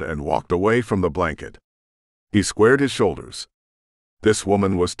stood and walked away from the blanket. He squared his shoulders. This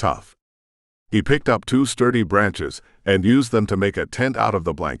woman was tough. He picked up 2 sturdy branches and used them to make a tent out of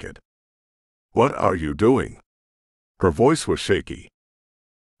the blanket. What are you doing? Her voice was shaky.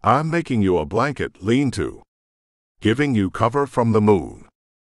 I'm making you a blanket lean-to. Giving you cover from the moon.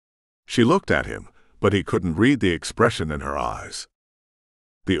 She looked at him, but he couldn't read the expression in her eyes.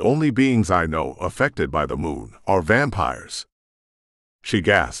 The only beings I know affected by the moon are vampires. She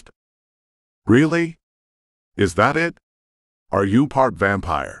gasped. Really? Is that it? Are you part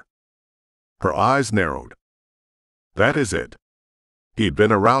vampire? Her eyes narrowed. That is it. He'd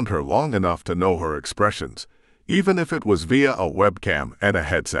been around her long enough to know her expressions, even if it was via a webcam and a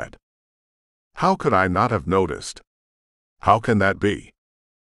headset. How could I not have noticed? How can that be?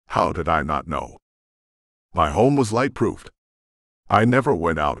 How did I not know? My home was light-proofed. I never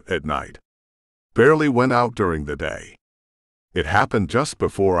went out at night. Barely went out during the day. It happened just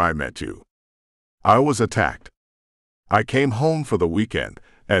before I met you. I was attacked. I came home for the weekend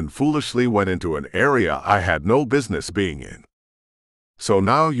and foolishly went into an area I had no business being in. So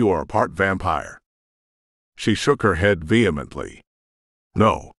now you are part vampire. She shook her head vehemently.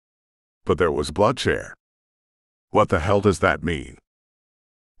 No. But there was bloodshed. What the hell does that mean?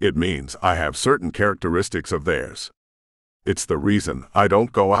 It means I have certain characteristics of theirs. It's the reason I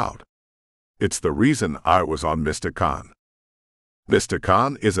don't go out. It's the reason I was on Mysticon.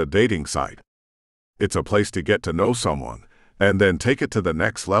 Mysticon is a dating site. It's a place to get to know someone, and then take it to the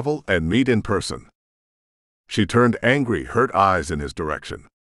next level and meet in person. She turned angry, hurt eyes in his direction.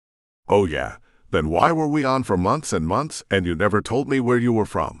 Oh yeah, then why were we on for months and months and you never told me where you were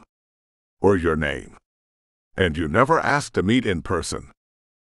from? Or your name? And you never asked to meet in person.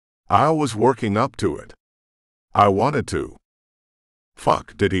 I was working up to it. I wanted to.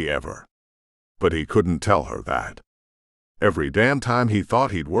 Fuck, did he ever? But he couldn't tell her that. Every damn time he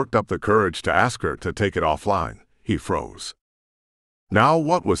thought he'd worked up the courage to ask her to take it offline, he froze. Now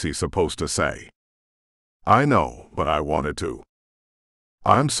what was he supposed to say? I know, but I wanted to.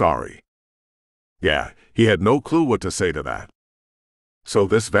 I'm sorry. Yeah, he had no clue what to say to that. So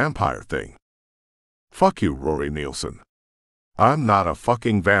this vampire thing. Fuck you, Rory Nielsen. I'm not a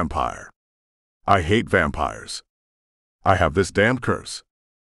fucking vampire. I hate vampires. I have this damn curse.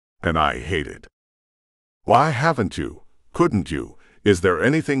 And I hate it. Why haven't you? Couldn't you? Is there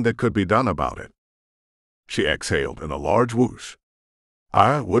anything that could be done about it? She exhaled in a large whoosh.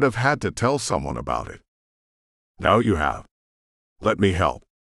 I would have had to tell someone about it. Now you have. Let me help.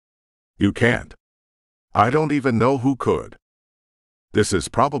 You can't. I don't even know who could. This is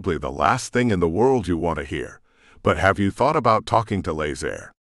probably the last thing in the world you want to hear, but have you thought about talking to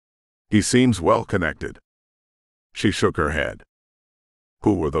Laser? He seems well connected. She shook her head.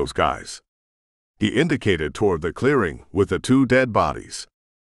 Who were those guys? He indicated toward the clearing with the 2 dead bodies.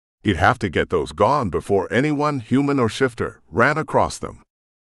 He'd have to get those gone before anyone, human or shifter, ran across them.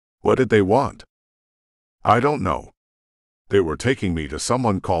 What did they want? I don't know. They were taking me to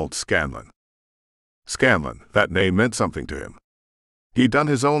someone called Scanlan. Scanlan, that name meant something to him. He'd done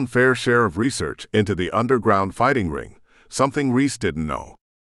his own fair share of research into the underground fighting ring, something Reese didn't know.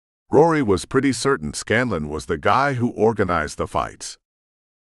 Rory was pretty certain Scanlan was the guy who organized the fights.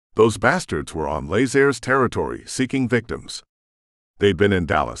 Those bastards were on Laser's territory seeking victims. They'd been in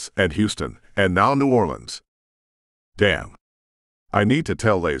Dallas and Houston, and now New Orleans. Damn. I need to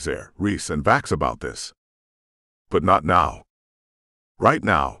tell Laser, Reese, and Vax about this. But not now. Right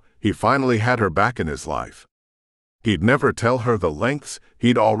now, he finally had her back in his life. He'd never tell her the lengths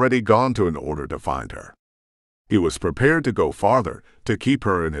he'd already gone to in order to find her. He was prepared to go farther to keep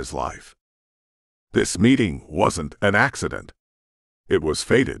her in his life. This meeting wasn't an accident. It was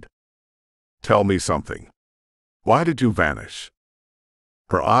fated. Tell me something. Why did you vanish?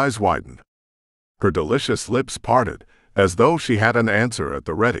 Her eyes widened. Her delicious lips parted, as though she had an answer at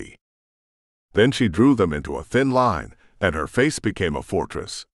the ready. Then she drew them into a thin line, and her face became a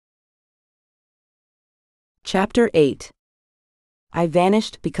fortress. Chapter 8. I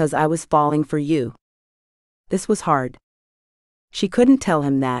vanished because I was falling for you. This was hard. She couldn't tell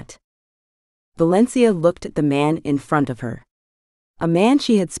him that. Valencia looked at the man in front of her. A man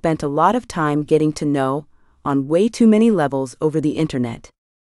she had spent a lot of time getting to know, on way too many levels over the internet.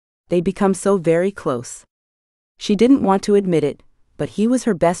 They'd become so very close. She didn't want to admit it, but he was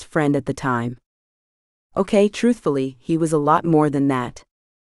her best friend at the time. Okay, truthfully, he was a lot more than that.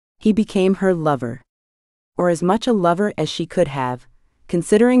 He became her lover. Or as much a lover as she could have,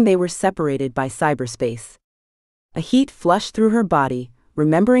 considering they were separated by cyberspace. A heat flushed through her body,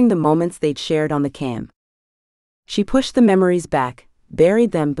 remembering the moments they'd shared on the cam. She pushed the memories back,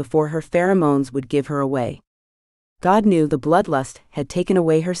 buried them before her pheromones would give her away. God knew the bloodlust had taken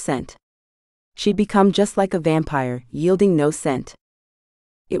away her scent. She'd become just like a vampire, yielding no scent.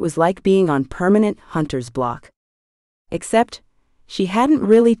 It was like being on permanent hunter's block. Except, she hadn't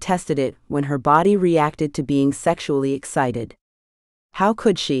really tested it when her body reacted to being sexually excited. How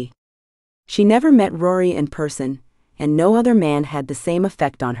could she? She never met Rory in person, and no other man had the same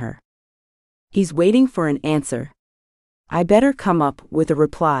effect on her. He's waiting for an answer. I better come up with a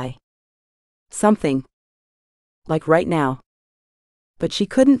reply. Something. Like right now. But she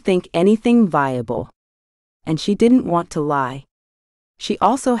couldn't think anything viable. And she didn't want to lie. She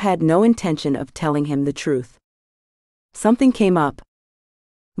also had no intention of telling him the truth. Something came up.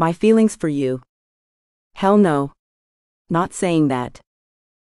 My feelings for you. Hell no. Not saying that.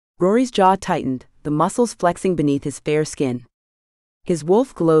 Rory's jaw tightened, the muscles flexing beneath his fair skin. His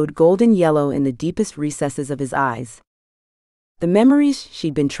wolf glowed golden yellow in the deepest recesses of his eyes. The memories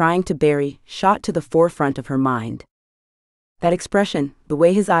she'd been trying to bury shot to the forefront of her mind. That expression, the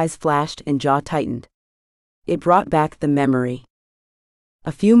way his eyes flashed and jaw tightened. It brought back the memory.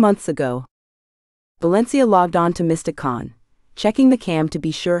 A few months ago. Valencia logged on to Mysticon, checking the cam to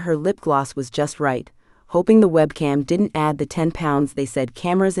be sure her lip gloss was just right, hoping the webcam didn't add the 10 pounds they said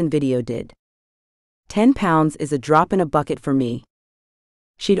cameras and video did. 10 pounds is a drop in a bucket for me.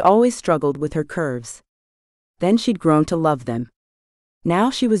 She'd always struggled with her curves. Then she'd grown to love them. Now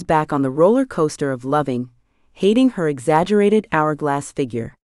she was back on the roller coaster of loving, hating her exaggerated hourglass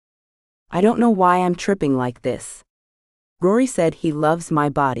figure. I don't know why I'm tripping like this. Rory said he loves my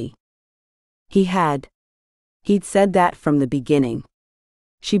body. He had. He'd said that from the beginning.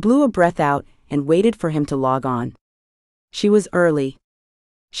 She blew a breath out and waited for him to log on. She was early.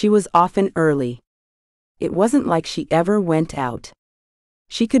 She was often early. It wasn't like she ever went out.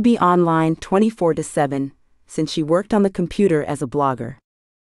 She could be online 24/7, since she worked on the computer as a blogger.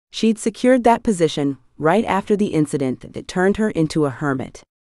 She'd secured that position right after the incident that turned her into a hermit.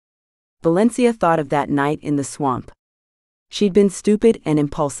 Valencia thought of that night in the swamp. She'd been stupid and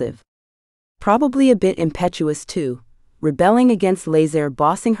impulsive. Probably a bit impetuous too, rebelling against Laser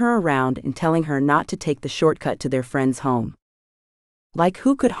bossing her around and telling her not to take the shortcut to their friend's home. Like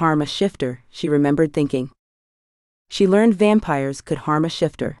who could harm a shifter, she remembered thinking. She learned vampires could harm a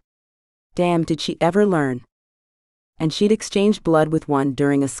shifter. Damn, did she ever learn. And she'd exchanged blood with one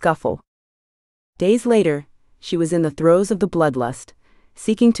during a scuffle. Days later, she was in the throes of the bloodlust,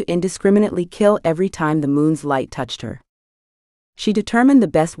 seeking to indiscriminately kill every time the moon's light touched her. She determined the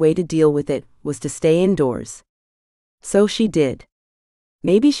best way to deal with it was to stay indoors. So she did.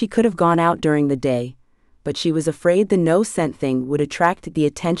 Maybe she could have gone out during the day, but she was afraid the no-scent thing would attract the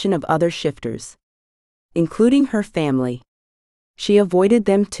attention of other shifters, including her family. She avoided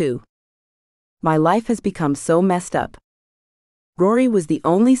them too. My life has become so messed up. Rory was the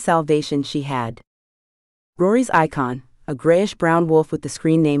only salvation she had. Rory's icon, a grayish-brown wolf with the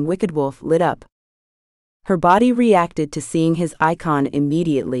screen name Wicked Wolf, lit up. Her body reacted to seeing his icon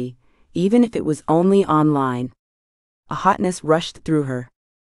immediately, even if it was only online. A hotness rushed through her.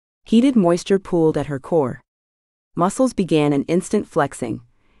 Heated moisture pooled at her core. Muscles began an instant flexing,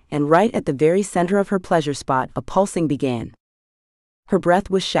 and right at the very center of her pleasure spot a pulsing began. Her breath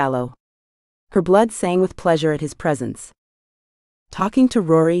was shallow. Her blood sang with pleasure at his presence. Talking to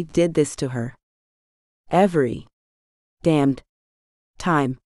Rory did this to her. Every damned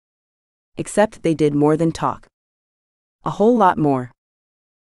time. Except they did more than talk. A whole lot more.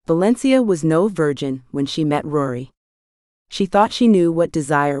 Valencia was no virgin when she met Rory. She thought she knew what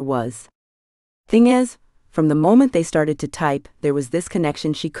desire was. Thing is, from the moment they started to type, there was this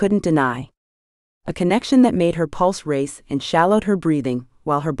connection she couldn't deny. A connection that made her pulse race and shallowed her breathing,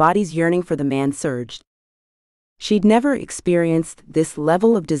 while her body's yearning for the man surged. She'd never experienced this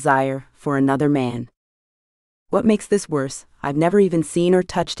level of desire for another man. What makes this worse, I've never even seen or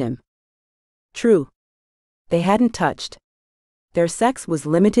touched him. True. They hadn't touched. Their sex was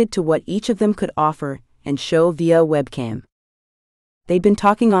limited to what each of them could offer and show via webcam. They'd been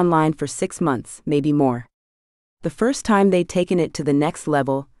talking online for 6 months, maybe more. The first time they'd taken it to the next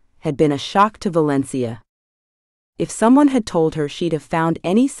level had been a shock to Valencia. If someone had told her she'd have found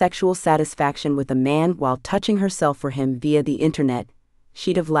any sexual satisfaction with a man while touching herself for him via the internet,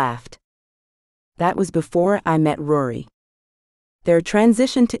 she'd have laughed. That was before I met Rory. Their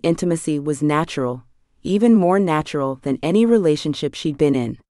transition to intimacy was natural, even more natural than any relationship she'd been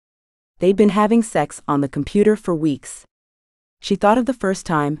in. They'd been having sex on the computer for weeks. She thought of the first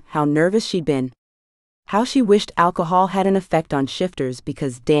time, how nervous she'd been. How she wished alcohol had an effect on shifters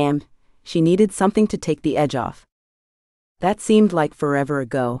because, damn, she needed something to take the edge off. That seemed like forever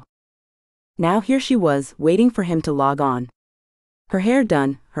ago. Now here she was, waiting for him to log on. Her hair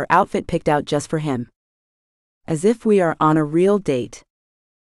done, her outfit picked out just for him. As if we are on a real date.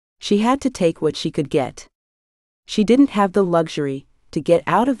 She had to take what she could get. She didn't have the luxury to get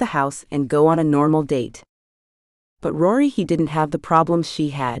out of the house and go on a normal date. But Rory, he didn't have the problems she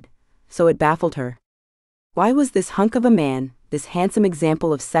had, so it baffled her. Why was this hunk of a man, this handsome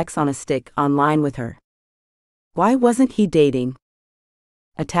example of sex on a stick, online with her? Why wasn't he dating?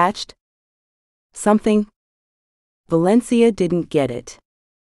 Attached? Something? Valencia didn't get it.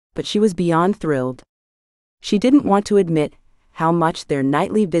 But she was beyond thrilled. She didn't want to admit how much their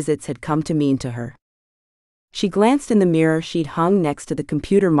nightly visits had come to mean to her. She glanced in the mirror she'd hung next to the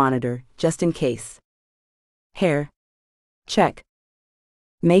computer monitor, just in case. Hair. Check.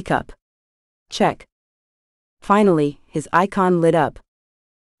 Makeup. Check. Finally, his icon lit up.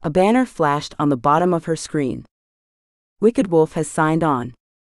 A banner flashed on the bottom of her screen. Wicked Wolf has signed on.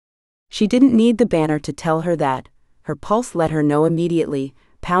 She didn't need the banner to tell her that. Her pulse let her know immediately,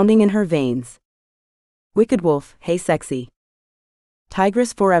 pounding in her veins. Wicked Wolf, hey sexy.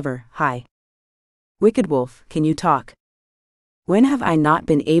 Tigress forever, hi. Wicked Wolf, can you talk? When have I not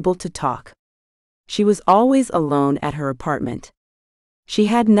been able to talk? She was always alone at her apartment. She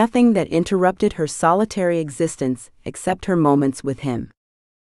had nothing that interrupted her solitary existence except her moments with him.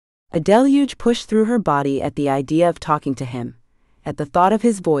 A deluge pushed through her body at the idea of talking to him, at the thought of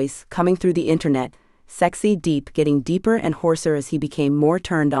his voice coming through the internet, sexy, deep, getting deeper and hoarser as he became more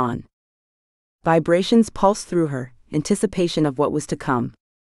turned on. Vibrations pulsed through her, anticipation of what was to come.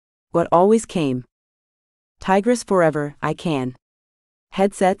 What always came. Tigress forever, I can.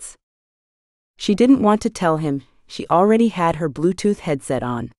 Headsets? She didn't want to tell him she already had her Bluetooth headset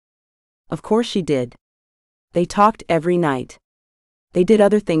on. Of course she did. They talked every night. They did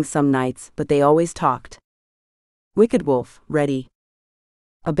other things some nights, but they always talked. Wicked Wolf, ready.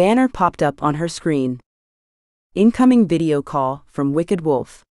 A banner popped up on her screen. Incoming video call from Wicked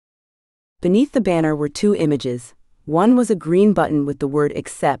Wolf. Beneath the banner were 2 images. One was a green button with the word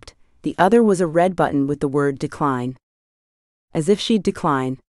accept, the other was a red button with the word decline. As if she'd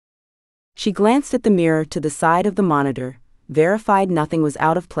decline. She glanced at the mirror to the side of the monitor, verified nothing was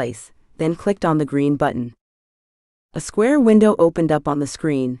out of place, then clicked on the green button. A square window opened up on the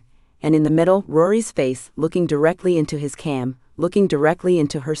screen, and in the middle, Rory's face looking directly into his cam, looking directly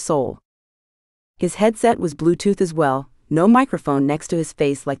into her soul. His headset was Bluetooth as well, no microphone next to his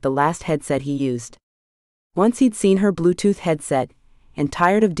face like the last headset he used. Once he'd seen her Bluetooth headset, and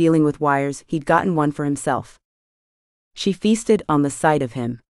tired of dealing with wires, he'd gotten one for himself. She feasted on the sight of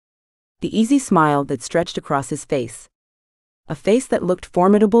him. The easy smile that stretched across his face. A face that looked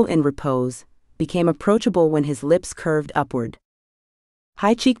formidable in repose, became approachable when his lips curved upward.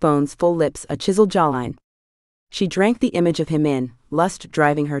 High cheekbones, full lips, a chiseled jawline. She drank the image of him in, lust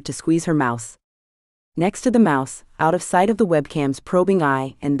driving her to squeeze her mouse. Next to the mouse, out of sight of the webcam's probing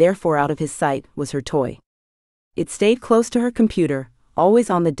eye and therefore out of his sight, was her toy. It stayed close to her computer, always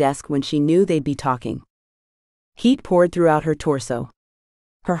on the desk when she knew they'd be talking. Heat poured throughout her torso.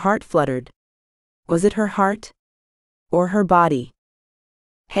 Her heart fluttered. Was it her heart? Or her body?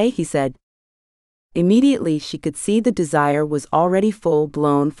 "Hey," he said. Immediately she could see the desire was already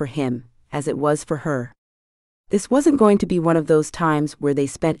full-blown for him, as it was for her. This wasn't going to be one of those times where they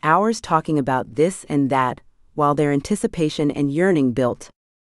spent hours talking about this and that, while their anticipation and yearning built.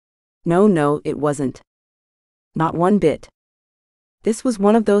 No, it wasn't. Not one bit. This was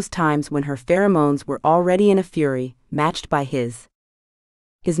one of those times when her pheromones were already in a fury, matched by his.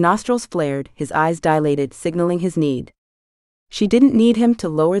 His nostrils flared, his eyes dilated, signaling his need. She didn't need him to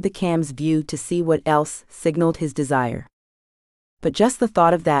lower the cam's view to see what else signaled his desire. But just the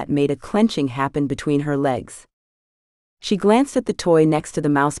thought of that made a clenching happen between her legs. She glanced at the toy next to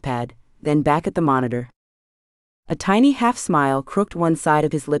the mousepad, then back at the monitor. A tiny half-smile crooked one side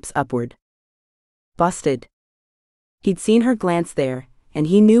of his lips upward. Busted. He'd seen her glance there, and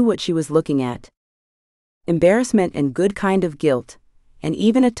he knew what she was looking at. Embarrassment and good kind of guilt, and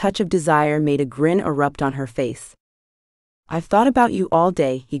even a touch of desire made a grin erupt on her face. "I've thought about you all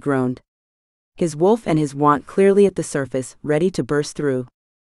day," he groaned. His wolf and his want clearly at the surface, ready to burst through.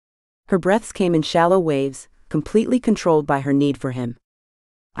 Her breaths came in shallow waves, completely controlled by her need for him.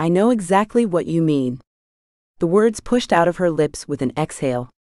 "I know exactly what you mean." The words pushed out of her lips with an exhale.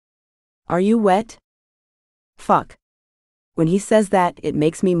 "Are you wet?" "Fuck. When he says that, it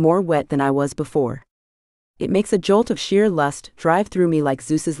makes me more wet than I was before. It makes a jolt of sheer lust drive through me like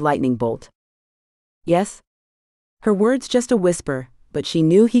Zeus's lightning bolt." "Yes?" Her words just a whisper, but she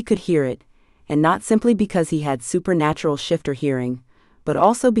knew he could hear it, and not simply because he had supernatural shifter hearing, but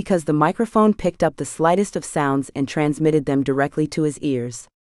also because the microphone picked up the slightest of sounds and transmitted them directly to his ears.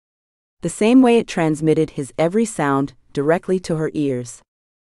 The same way it transmitted his every sound directly to her ears.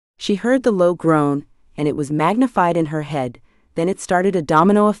 She heard the low groan, and it was magnified in her head, then it started a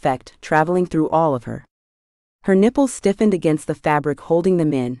domino effect traveling through all of her. Her nipples stiffened against the fabric holding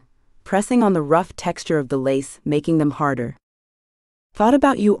them in, pressing on the rough texture of the lace, making them harder. "Thought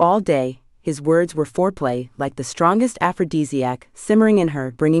about you all day," his words were foreplay, like the strongest aphrodisiac, simmering in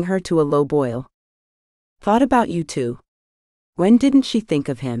her, bringing her to a low boil. "Thought about you too." When didn't she think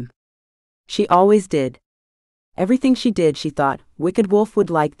of him? She always did. Everything she did, she thought, Wicked Wolf would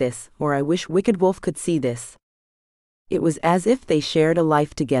like this, or I wish Wicked Wolf could see this. It was as if they shared a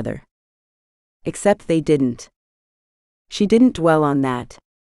life together. Except they didn't. She didn't dwell on that.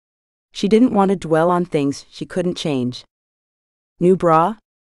 She didn't want to dwell on things she couldn't change. "New bra?"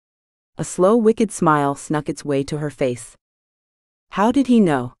 A slow, wicked smile snuck its way to her face. How did he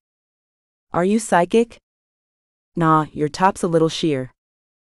know? "Are you psychic?" "Nah, your top's a little sheer.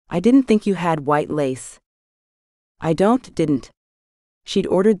 I didn't think you had white lace." Didn't. She'd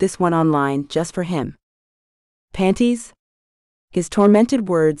ordered this one online just for him. "Panties?" His tormented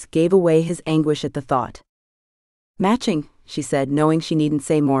words gave away his anguish at the thought. "Matching," she said, knowing she needn't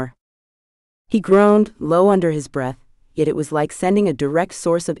say more. He groaned, low under his breath, yet it was like sending a direct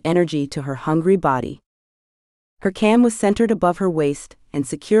source of energy to her hungry body. Her cam was centered above her waist, and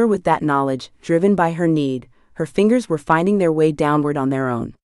secure with that knowledge, driven by her need, her fingers were finding their way downward on their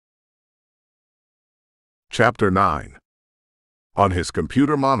own. Chapter 9. On his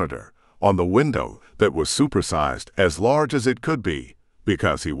computer monitor, on the window that was supersized as large as it could be,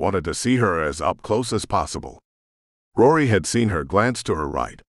 because he wanted to see her as up close as possible. Rory had seen her glance to her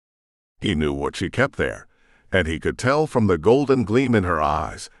right. He knew what she kept there, and he could tell from the golden gleam in her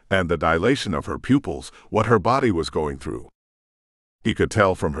eyes and the dilation of her pupils what her body was going through. He could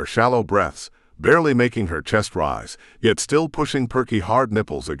tell from her shallow breaths, barely making her chest rise, yet still pushing perky hard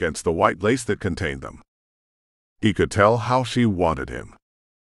nipples against the white lace that contained them. He could tell how she wanted him.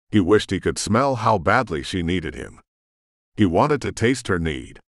 He wished he could smell how badly she needed him. He wanted to taste her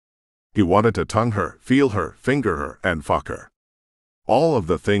need. He wanted to tongue her, feel her, finger her, and fuck her. All of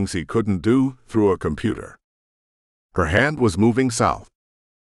the things he couldn't do through a computer. Her hand was moving south.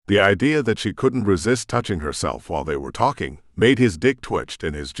 The idea that she couldn't resist touching herself while they were talking made his dick twitched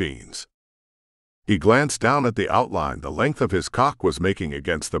in his jeans. He glanced down at the outline the length of his cock was making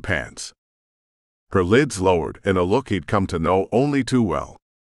against the pants. Her lids lowered in a look he'd come to know only too well.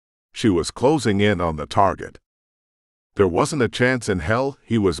 She was closing in on the target. There wasn't a chance in hell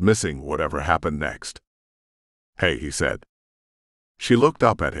he was missing whatever happened next. "Hey," he said. She looked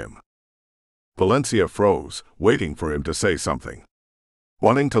up at him. Valencia froze, waiting for him to say something.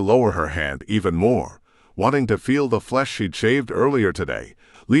 wanting to lower her hand even more, wanting to feel the flesh she'd shaved earlier today,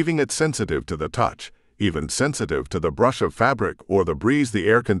 leaving it sensitive to the touch, even sensitive to the brush of fabric or the breeze the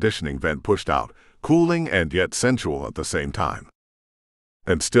air conditioning vent pushed out, cooling and yet sensual at the same time.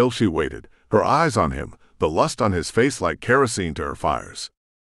 And still she waited, her eyes on him, the lust on his face like kerosene to her fires.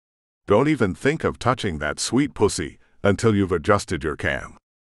 Don't even think of touching that sweet pussy until you've adjusted your cam.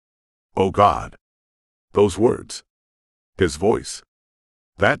 Oh God. Those words. His voice.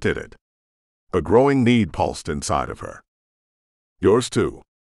 That did it. A growing need pulsed inside of her. Yours too.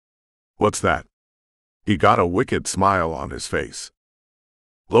 What's that? He got a wicked smile on his face.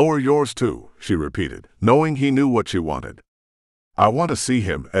 Lower yours too, she repeated, knowing he knew what she wanted. I want to see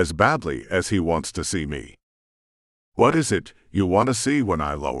him as badly as he wants to see me. What is it you want to see when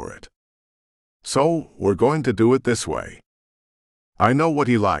I lower it? So, we're going to do it this way. I know what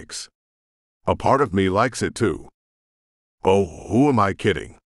he likes. A part of me likes it too. Oh, who am I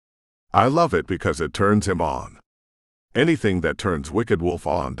kidding? I love it because it turns him on. Anything that turns Wicked Wolf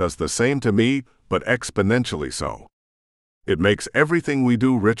on does the same to me, but exponentially so. It makes everything we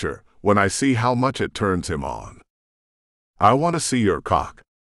do richer when I see how much it turns him on. I want to see your cock.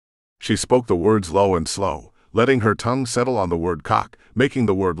 She spoke the words low and slow, letting her tongue settle on the word cock, making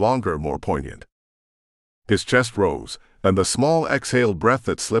the word longer more poignant. His chest rose, and the small exhaled breath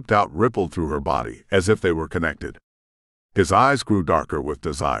that slipped out rippled through her body as if they were connected. His eyes grew darker with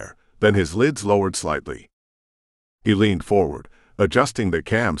desire, then his lids lowered slightly. He leaned forward, adjusting the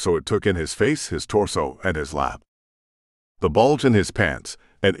cam so it took in his face, his torso, and his lap. The bulge in his pants,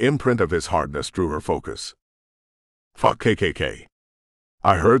 an imprint of his hardness, drew her focus. Fuck KKK.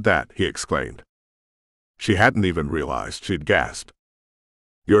 I heard that, he exclaimed. She hadn't even realized she'd gasped.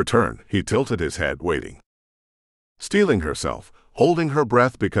 Your turn, he tilted his head, waiting. Steeling herself, holding her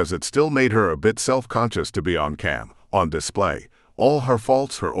breath because it still made her a bit self-conscious to be on cam, on display, all her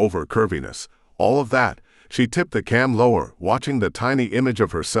faults, her over-curviness, all of that. She tipped the cam lower, watching the tiny image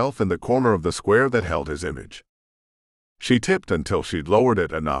of herself in the corner of the square that held his image. She tipped until she'd lowered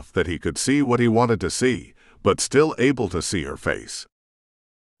it enough that he could see what he wanted to see, but still able to see her face.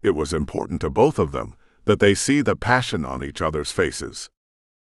 It was important to both of them that they see the passion on each other's faces.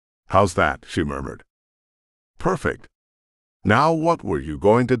 How's that? She murmured. Perfect. Now what were you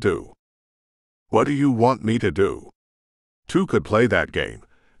going to do? What do you want me to do? Two could play that game,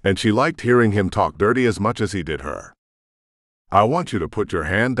 and she liked hearing him talk dirty as much as he did her. I want you to put your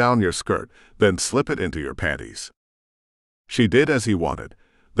hand down your skirt, then slip it into your panties. She did as he wanted,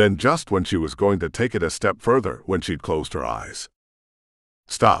 then just when she was going to take it a step further when she'd closed her eyes.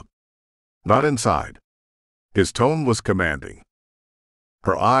 Stop. Not inside. His tone was commanding.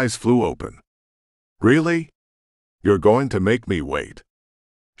 Her eyes flew open. Really? You're going to make me wait.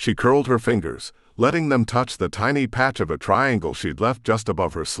 She curled her fingers, letting them touch the tiny patch of a triangle she'd left just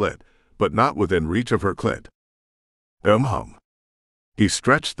above her slit, but not within reach of her clit. Hum. He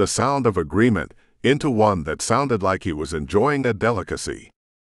stretched the sound of agreement into one that sounded like he was enjoying a delicacy.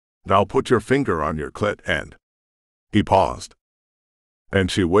 Now put your finger on your clit and... He paused. And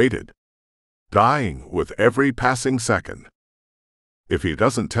she waited, dying with every passing second. If he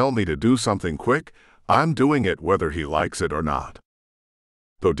doesn't tell me to do something quick, I'm doing it whether he likes it or not.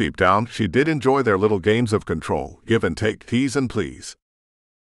 Though deep down she did enjoy their little games of control, give and take, tease and please.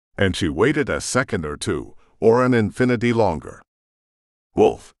 And she waited a second or two, or an infinity longer.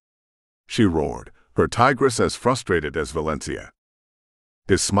 Wolf! She roared, her tigress as frustrated as Valencia.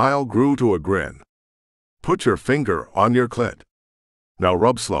 His smile grew to a grin. Put your finger on your clit. Now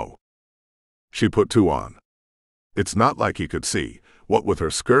rub slow. She put two on. It's not like he could see, what with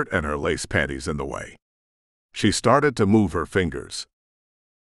her skirt and her lace panties in the way. She started to move her fingers.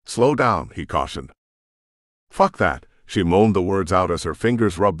 Slow down, he cautioned. Fuck that, she moaned the words out as her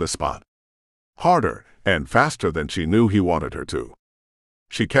fingers rubbed the spot. Harder and faster than she knew he wanted her to.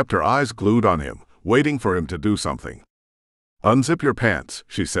 She kept her eyes glued on him, waiting for him to do something. Unzip your pants,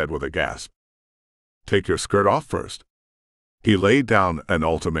 she said with a gasp. Take your skirt off first. He laid down an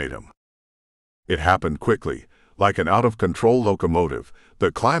ultimatum. It happened quickly, like an out-of-control locomotive.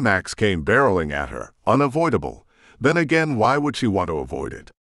 The climax came barreling at her, unavoidable. Then again, why would she want to avoid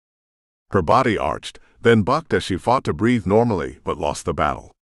it? Her body arched, then bucked as she fought to breathe normally but lost the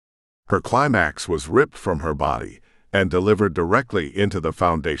battle. Her climax was ripped from her body and delivered directly into the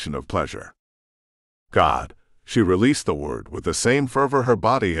foundation of pleasure. God, she released the word with the same fervor her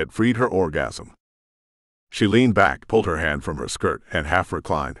body had freed her orgasm. She leaned back, pulled her hand from her skirt, and half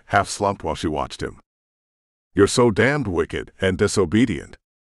reclined, half slumped while she watched him. You're so damned wicked and disobedient.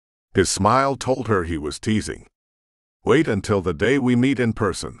 His smile told her he was teasing. Wait until the day we meet in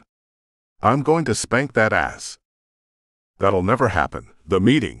person. I'm going to spank that ass. That'll never happen, the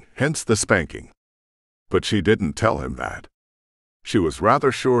meeting, hence the spanking. But she didn't tell him that. She was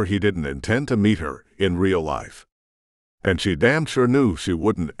rather sure he didn't intend to meet her in real life. And she damn sure knew she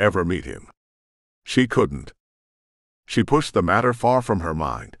wouldn't ever meet him. She couldn't. She pushed the matter far from her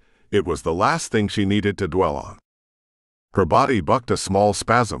mind. It was the last thing she needed to dwell on. Her body bucked a small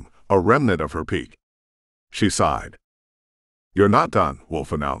spasm, a remnant of her peak. She sighed. "You're not done,"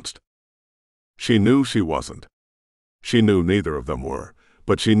 Wolf announced. She knew she wasn't. She knew neither of them were,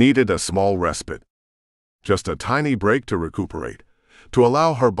 but she needed a small respite. Just a tiny break to recuperate, to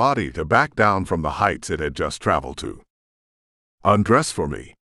allow her body to back down from the heights it had just traveled to. "Undress for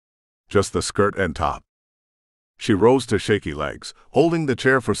me. Just the skirt and top." She rose to shaky legs, holding the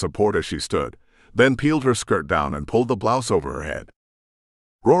chair for support as she stood, then peeled her skirt down and pulled the blouse over her head.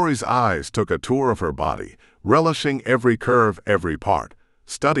 Rory's eyes took a tour of her body, relishing every curve, every part,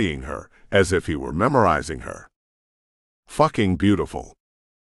 studying her as if he were memorizing her. Fucking beautiful.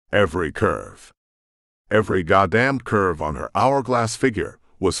 Every curve. Every goddamned curve on her hourglass figure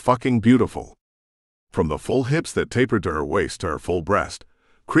was fucking beautiful. From the full hips that tapered to her waist to her full breast,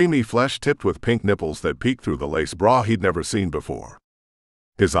 creamy flesh tipped with pink nipples that peeked through the lace bra he'd never seen before.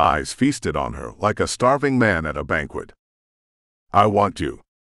 His eyes feasted on her like a starving man at a banquet. "I want you.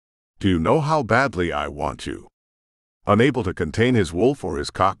 Do you know how badly I want you?" Unable to contain his wolf or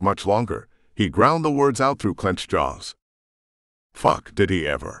his cock much longer, he ground the words out through clenched jaws. Fuck, did he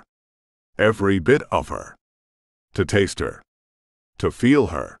ever. Every bit of her. To taste her. To feel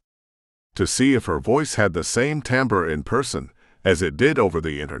her. To see if her voice had the same timbre in person as it did over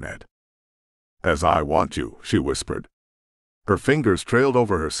the internet. "As I want you," she whispered. Her fingers trailed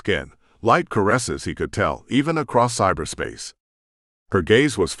over her skin, light caresses he could tell, even across cyberspace. Her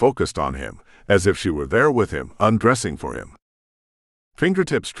gaze was focused on him, as if she were there with him, undressing for him.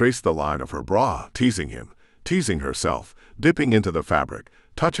 Fingertips traced the line of her bra, teasing him, teasing herself, dipping into the fabric,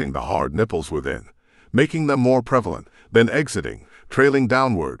 touching the hard nipples within, making them more prevalent, then exiting, trailing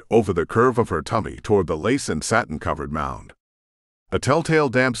downward over the curve of her tummy toward the lace and satin-covered mound. A telltale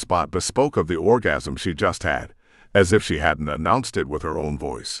damp spot bespoke of the orgasm she just had, as if she hadn't announced it with her own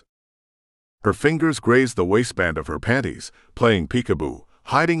voice. Her fingers grazed the waistband of her panties, playing peekaboo,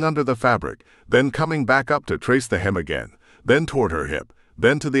 hiding under the fabric, then coming back up to trace the hem again, then toward her hip,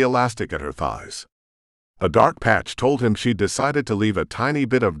 then to the elastic at her thighs. A dark patch told him she'd decided to leave a tiny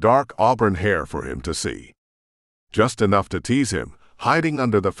bit of dark auburn hair for him to see. Just enough to tease him, hiding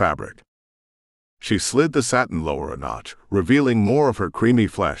under the fabric. She slid the satin lower a notch, revealing more of her creamy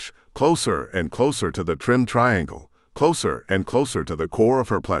flesh, closer and closer to the trim triangle, closer and closer to the core of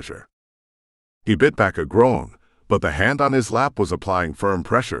her pleasure. He bit back a groan, but the hand on his lap was applying firm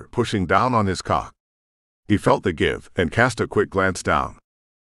pressure, pushing down on his cock. He felt the give and cast a quick glance down.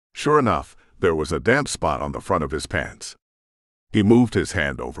 Sure enough, there was a damp spot on the front of his pants. He moved his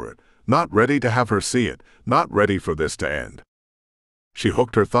hand over it, not ready to have her see it, not ready for this to end. She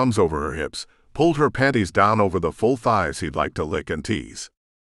hooked her thumbs over her hips, pulled her panties down over the full thighs he'd like to lick and tease.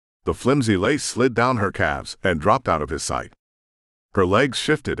 The flimsy lace slid down her calves and dropped out of his sight. Her legs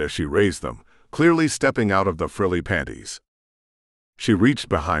shifted as she raised them, clearly stepping out of the frilly panties. She reached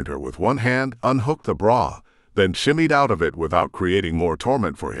behind her with one hand, unhooked the bra, then shimmied out of it without creating more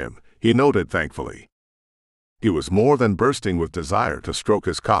torment for him, he noted thankfully. He was more than bursting with desire to stroke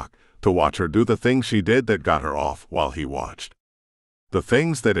his cock, to watch her do the things she did that got her off while he watched. The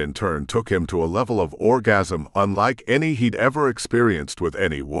things that in turn took him to a level of orgasm unlike any he'd ever experienced with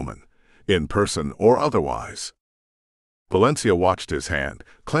any woman, in person or otherwise. Valencia watched his hand,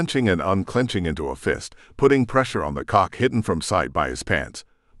 clenching and unclenching into a fist, putting pressure on the cock hidden from sight by his pants,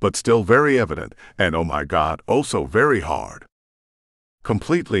 but still very evident, and oh my God, oh so very hard.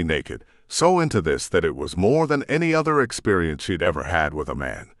 Completely naked, so into this that it was more than any other experience she'd ever had with a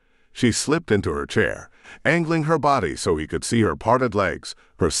man. She slipped into her chair, angling her body so he could see her parted legs,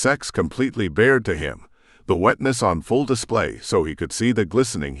 her sex completely bared to him, the wetness on full display so he could see the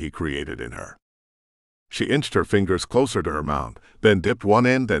glistening he created in her. She inched her fingers closer to her mound, then dipped one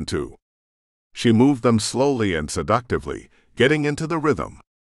end then two. She moved them slowly and seductively, getting into the rhythm.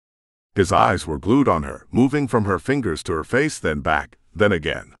 His eyes were glued on her, moving from her fingers to her face, then back, then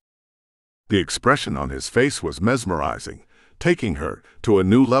again. The expression on his face was mesmerizing, taking her to a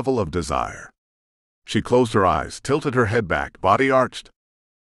new level of desire. She closed her eyes, tilted her head back, body arched.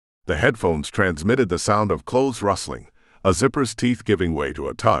 The headphones transmitted the sound of clothes rustling, a zipper's teeth giving way to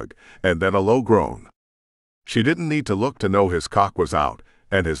a tug, and then a low groan. She didn't need to look to know his cock was out,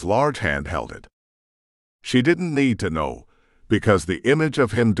 and his large hand held it. She didn't need to know, because the image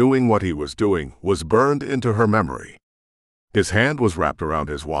of him doing what he was doing was burned into her memory. His hand was wrapped around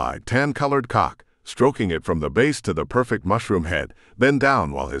his wide, tan-colored cock, stroking it from the base to the perfect mushroom head, then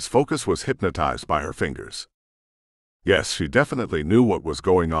down while his focus was hypnotized by her fingers. Yes, she definitely knew what was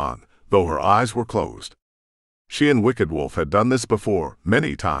going on, though her eyes were closed. She and Wicked Wolf had done this before,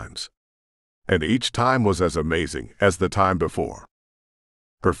 many times. And each time was as amazing as the time before.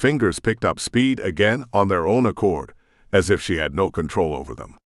 Her fingers picked up speed again on their own accord, as if she had no control over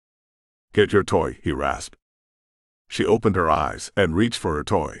them. "Get your toy," he rasped. She opened her eyes and reached for her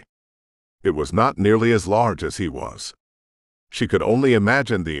toy. It was not nearly as large as he was. She could only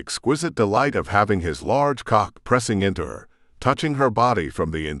imagine the exquisite delight of having his large cock pressing into her, touching her body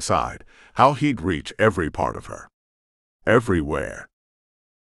from the inside, how he'd reach every part of her. Everywhere.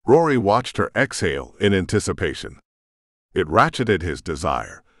 Rory watched her exhale in anticipation. It ratcheted his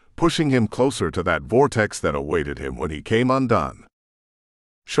desire, pushing him closer to that vortex that awaited him when he came undone.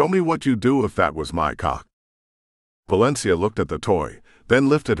 "Show me what you'd do if that was my cock." Valencia looked at the toy, then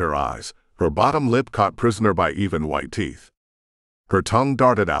lifted her eyes, her bottom lip caught prisoner by even white teeth. Her tongue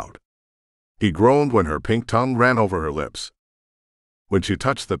darted out. He groaned when her pink tongue ran over her lips. When she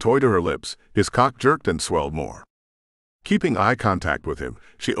touched the toy to her lips, his cock jerked and swelled more. Keeping eye contact with him,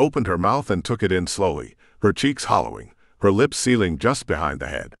 she opened her mouth and took it in slowly, her cheeks hollowing, her lips sealing just behind the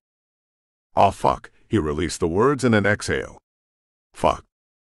head. "Aw fuck," he released the words in an exhale. "Fuck.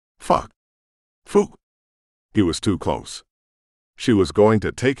 Fuck. Fook." He was too close. She was going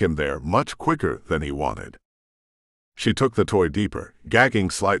to take him there much quicker than he wanted. She took the toy deeper, gagging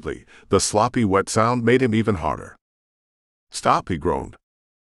slightly. The sloppy wet sound made him even harder. "Stop," he groaned.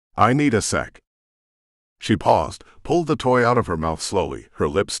 "I need a sec." She paused, pulled the toy out of her mouth slowly, her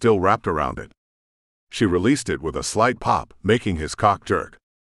lips still wrapped around it. She released it with a slight pop, making his cock jerk.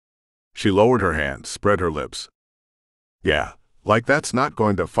 She lowered her hand, spread her lips. "Yeah, like that's not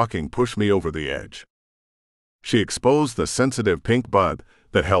going to fucking push me over the edge." She exposed the sensitive pink bud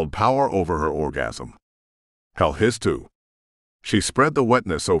that held power over her orgasm. Hell, his too. She spread the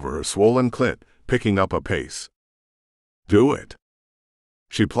wetness over her swollen clit, picking up a pace. "Do it."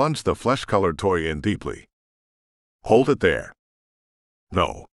 She plunged the flesh-colored toy in deeply. "Hold it there."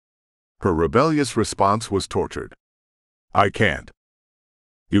 "No." Her rebellious response was tortured. "I can't."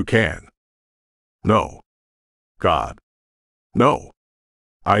 "You can." "No." "God. No.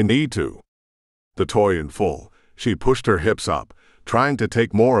 I need to." The toy in full, she pushed her hips up, trying to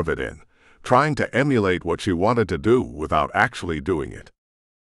take more of it in, trying to emulate what she wanted to do without actually doing it.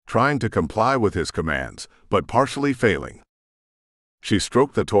 Trying to comply with his commands, but partially failing. She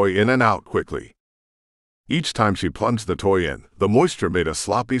stroked the toy in and out quickly. Each time she plunged the toy in, the moisture made a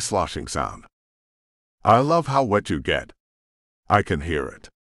sloppy sloshing sound. "I love how wet you get. I can hear it."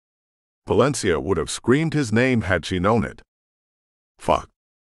 Valencia would have screamed his name had she known it. "Fuck.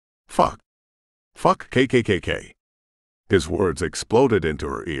 Fuck. Fuck KKKK." His words exploded into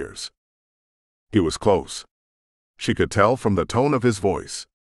her ears. He was close. She could tell from the tone of his voice.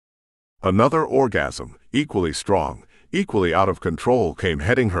 Another orgasm, equally strong, equally out of control, came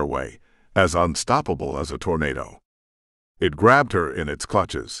heading her way, as unstoppable as a tornado. It grabbed her in its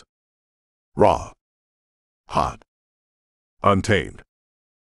clutches. Raw. Hot. Untamed.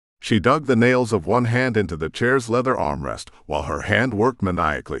 She dug the nails of one hand into the chair's leather armrest while her hand worked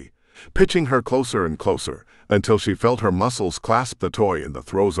maniacally, pitching her closer and closer until she felt her muscles clasp the toy in the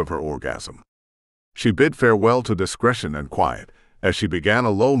throes of her orgasm. She bid farewell to discretion and quiet as she began a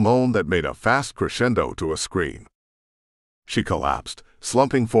low moan that made a fast crescendo to a scream. She collapsed,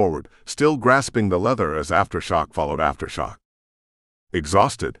 slumping forward, still grasping the leather as aftershock followed aftershock.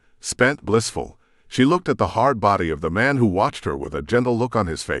 Exhausted, spent, blissful, she looked at the hard body of the man who watched her with a gentle look on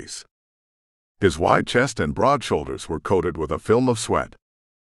his face. His wide chest and broad shoulders were coated with a film of sweat.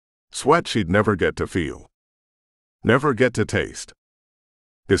 Sweat she'd never get to feel. Never get to taste.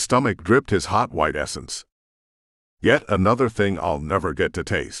 His stomach dripped his hot white essence. Yet another thing I'll never get to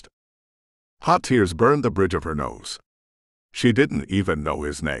taste. Hot tears burned the bridge of her nose. She didn't even know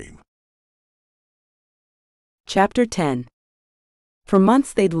his name. Chapter 10. For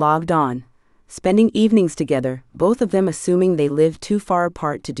months they'd logged on, spending evenings together, both of them assuming they lived too far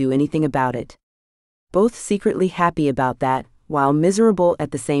apart to do anything about it. Both secretly happy about that, while miserable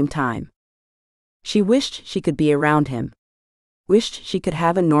at the same time. She wished she could be around him. Wished she could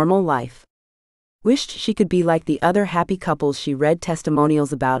have a normal life. Wished she could be like the other happy couples she read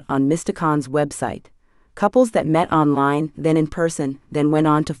testimonials about on Mysticon's website. Couples that met online, then in person, then went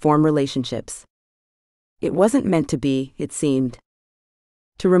on to form relationships. It wasn't meant to be, it seemed.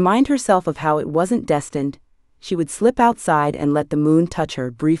 To remind herself of how it wasn't destined, she would slip outside and let the moon touch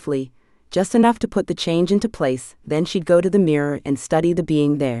her briefly, just enough to put the change into place, then she'd go to the mirror and study the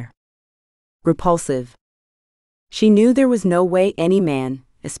being there. Repulsive. She knew there was no way any man,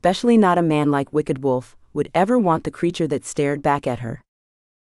 especially not a man like Wicked Wolf, would ever want the creature that stared back at her.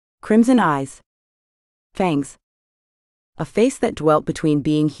 Crimson eyes. Fangs. A face that dwelt between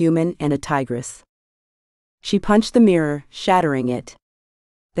being human and a tigress. She punched the mirror, shattering it,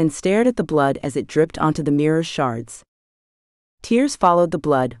 then stared at the blood as it dripped onto the mirror's shards. Tears followed the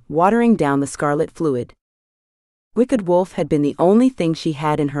blood, watering down the scarlet fluid. Wicked Wolf had been the only thing she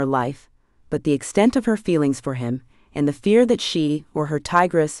had in her life, but the extent of her feelings for him, and the fear that she, or her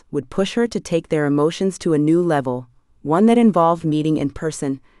tigress, would push her to take their emotions to a new level, one that involved meeting in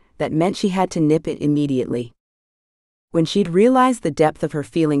person, that meant she had to nip it immediately. When she'd realized the depth of her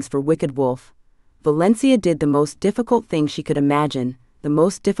feelings for Wicked Wolf, Valencia did the most difficult thing she could imagine, the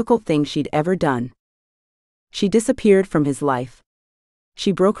most difficult thing she'd ever done. She disappeared from his life.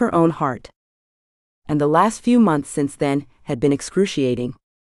 She broke her own heart. And the last few months since then had been excruciating.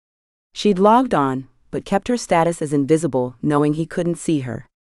 She'd logged on, but kept her status as invisible, knowing he couldn't see her.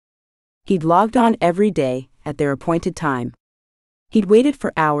 He'd logged on every day, at their appointed time. He'd waited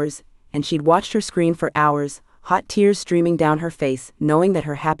for hours, and she'd watched her screen for hours, hot tears streaming down her face, knowing that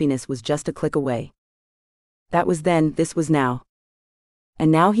her happiness was just a click away. That was then, this was now.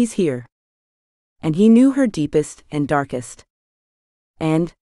 And now he's here. And he knew her deepest and darkest.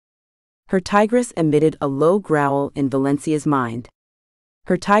 And her tigress emitted a low growl in Valencia's mind.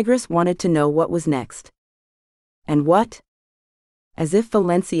 Her tigress wanted to know what was next. And what? As if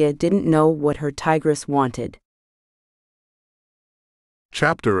Valencia didn't know what her tigress wanted.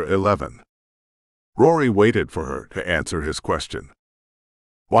 Chapter 11. Rory waited for her to answer his question.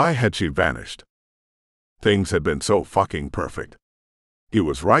 Why had she vanished? Things had been so fucking perfect. He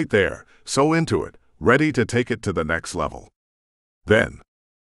was right there, so into it, ready to take it to the next level. Then,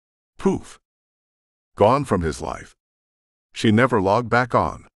 poof. Gone from his life. She never logged back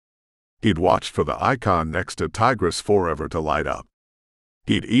on. He'd watched for the icon next to Tigress forever to light up.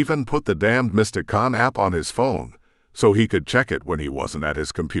 He'd even put the damned Mysticon app on his phone, so he could check it when he wasn't at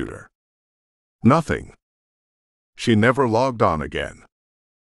his computer. Nothing. She never logged on again.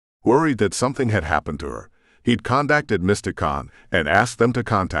 Worried that something had happened to her, he'd contacted Mysticon and asked them to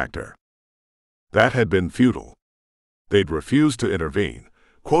contact her. That had been futile. They'd refused to intervene,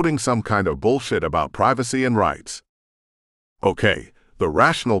 quoting some kind of bullshit about privacy and rights. Okay, the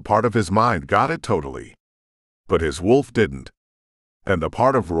rational part of his mind got it totally. But his wolf didn't. And the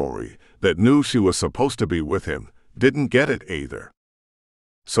part of Rory that knew she was supposed to be with him didn't get it either.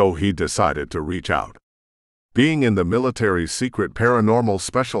 So he decided to reach out. Being in the military's secret paranormal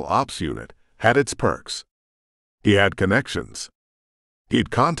special ops unit had its perks. He had connections.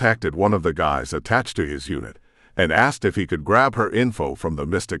 He'd contacted one of the guys attached to his unit and asked if he could grab her info from the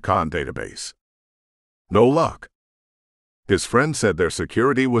Mysticon database. No luck. His friend said their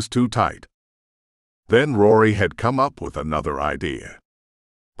security was too tight. Then Rory had come up with another idea.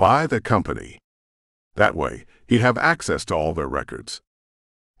 Buy the company. That way, he'd have access to all their records.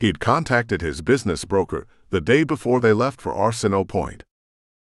 He'd contacted his business broker the day before they left for Arceneaux Point.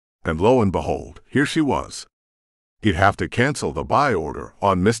 And lo and behold, here she was. He'd have to cancel the buy order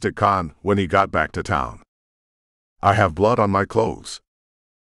on Mysticon when he got back to town. I have blood on my clothes.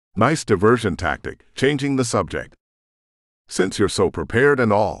 Nice diversion tactic, changing the subject. Since you're so prepared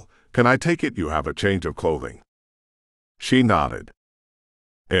and all, can I take it you have a change of clothing? She nodded.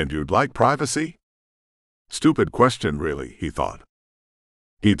 And you'd like privacy? Stupid question really, he thought.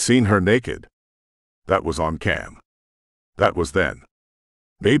 He'd seen her naked. That was on cam. That was then.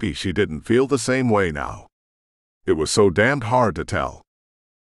 Maybe she didn't feel the same way now. It was so damned hard to tell.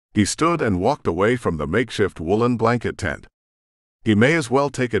 He stood and walked away from the makeshift woolen blanket tent. He may as well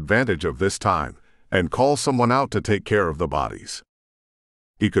take advantage of this time and call someone out to take care of the bodies.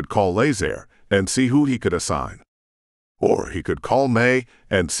 He could call Laser and see who he could assign. Or he could call May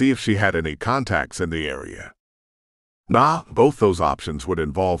and see if she had any contacts in the area. Nah, both those options would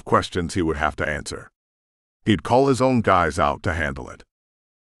involve questions he would have to answer. He'd call his own guys out to handle it.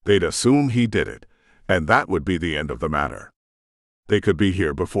 They'd assume he did it, and that would be the end of the matter. They could be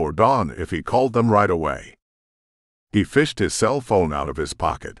here before dawn if he called them right away. He fished his cell phone out of his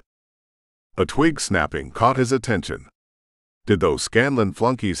pocket. A twig snapping caught his attention. Did those Scanlan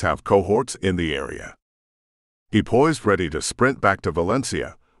flunkies have cohorts in the area? He poised ready to sprint back to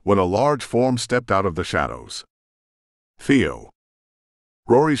Valencia when a large form stepped out of the shadows. Theo.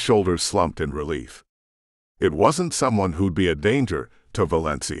 Rory's shoulders slumped in relief. It wasn't someone who'd be a danger to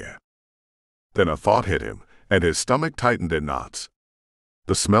Valencia. Then a thought hit him, and his stomach tightened in knots.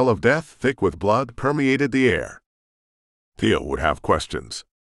 The smell of death, thick with blood, permeated the air. Theo would have questions.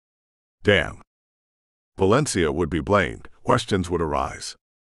 Damn. Valencia would be blamed, questions would arise.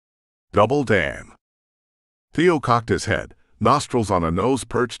 Double damn. Theo cocked his head, nostrils on a nose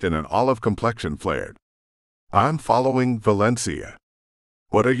perched in an olive complexion flared. I'm following Valencia.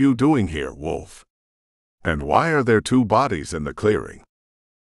 What are you doing here, Wolf? And why are there two bodies in the clearing?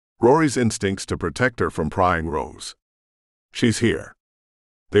 Rory's instincts to protect her from prying rose. She's here.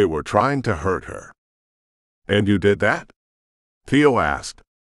 They were trying to hurt her. And you did that? Theo asked.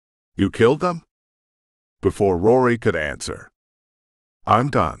 You killed them? Before Rory could answer. I'm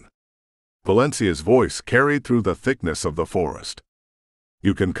done. Valencia's voice carried through the thickness of the forest.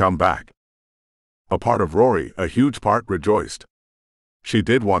 You can come back. A part of Rory, a huge part, rejoiced. She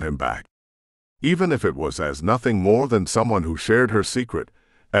did want him back. Even if it was as nothing more than someone who shared her secret,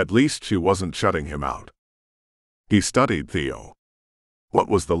 at least she wasn't shutting him out. He studied Theo. What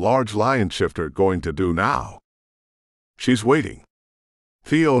was the large lion shifter going to do now? She's waiting.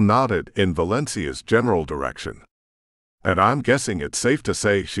 Theo nodded in Valencia's general direction. And I'm guessing it's safe to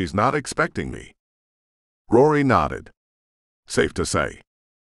say she's not expecting me. Rory nodded. Safe to say.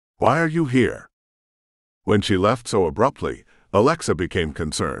 Why are you here? When she left so abruptly, Alexa became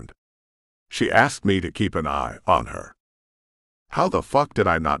concerned. She asked me to keep an eye on her. How the fuck did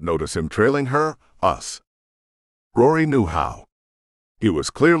I not notice him trailing her, us? Rory knew how. He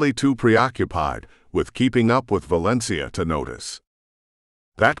was clearly too preoccupied with keeping up with Valencia to notice.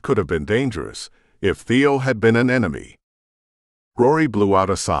 That could have been dangerous if Theo had been an enemy. Rory blew out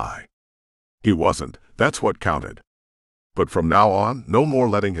a sigh. He wasn't, that's what counted. But from now on, no more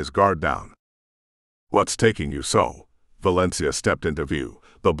letting his guard down. What's taking you so? Valencia stepped into view,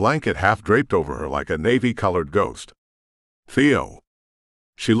 the blanket half draped over her like a navy-colored ghost. Theo.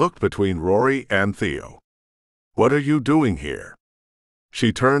 She looked between Rory and Theo. What are you doing here?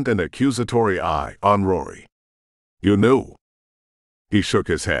 She turned an accusatory eye on Rory. You knew. He shook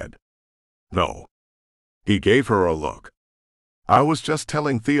his head. No. He gave her a look. I was just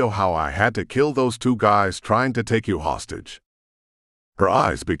telling Theo how I had to kill those two guys trying to take you hostage. Her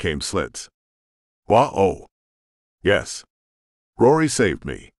eyes became slits. Wah-oh. Yes. Rory saved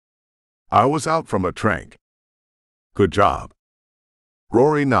me. I was out from a trank. Good job.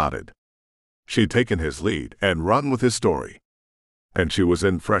 Rory nodded. She'd taken his lead and run with his story. And she was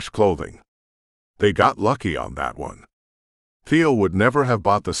in fresh clothing. They got lucky on that one. Theo would never have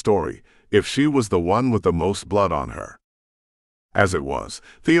bought the story if she was the one with the most blood on her. As it was,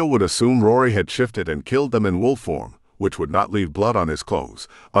 Theo would assume Rory had shifted and killed them in wolf form, which would not leave blood on his clothes,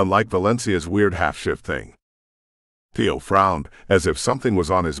 unlike Valencia's weird half-shift thing. Theo frowned, as if something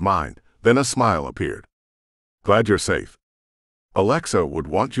was on his mind, then a smile appeared. Glad you're safe. Alexa would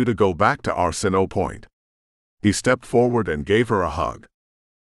want you to go back to Arceneaux Point. He stepped forward and gave her a hug.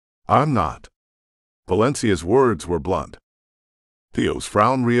 I'm not. Valencia's words were blunt. Theo's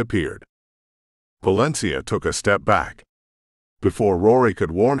frown reappeared. Valencia took a step back. Before Rory could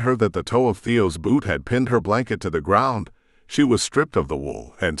warn her that the toe of Theo's boot had pinned her blanket to the ground, she was stripped of the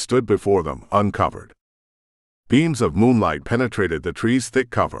wool and stood before them, uncovered. Beams of moonlight penetrated the tree's thick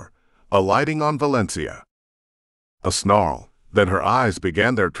cover, alighting on Valencia. A snarl, then her eyes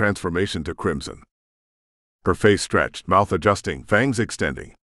began their transformation to crimson. Her face stretched, mouth adjusting, fangs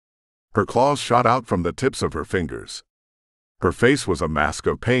extending. Her claws shot out from the tips of her fingers. Her face was a mask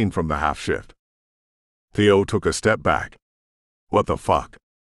of pain from the half-shift. Theo took a step back. What the fuck?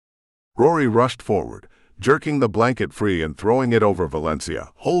 Rory rushed forward, jerking the blanket free and throwing it over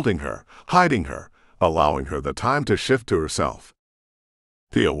Valencia, holding her, hiding her, allowing her the time to shift to herself.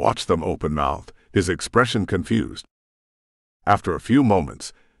 Theo watched them open-mouthed, his expression confused. After a few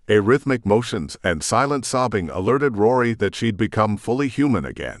moments, arrhythmic motions and silent sobbing alerted Rory that she'd become fully human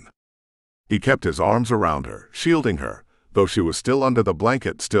again. He kept his arms around her, shielding her, though she was still under the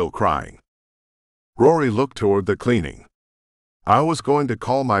blanket, still crying. Rory looked toward the cleaning. I was going to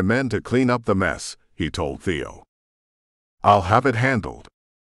call my men to clean up the mess, he told Theo. I'll have it handled.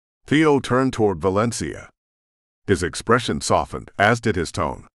 Theo turned toward Valencia. His expression softened, as did his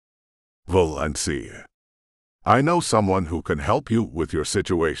tone. Valencia. I know someone who can help you with your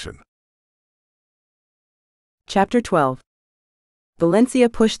situation. Chapter 12. Valencia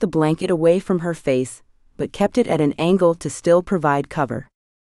pushed the blanket away from her face, but kept it at an angle to still provide cover.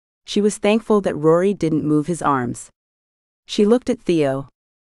 She was thankful that Rory didn't move his arms. She looked at Theo.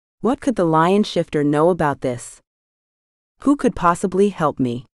 What could the lion shifter know about this? Who could possibly help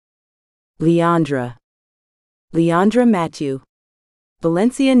me? Leandra. Leandra Mathieu.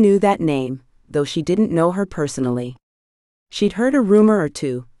 Valencia knew that name, though she didn't know her personally. She'd heard a rumor or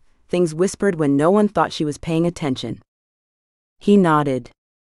two, things whispered when no one thought she was paying attention. He nodded.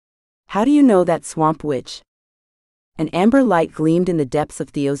 How do you know that swamp witch? An amber light gleamed in the depths of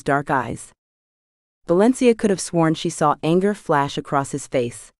Theo's dark eyes. Valencia could have sworn she saw anger flash across his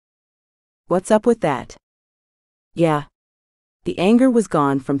face. What's up with that? Yeah. The anger was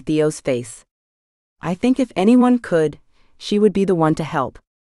gone from Theo's face. I think if anyone could, she would be the one to help.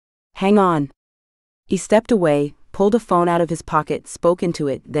 Hang on. He stepped away, pulled a phone out of his pocket, spoke into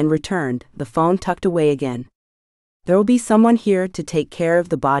it, then returned, the phone tucked away again. There'll be someone here to take care of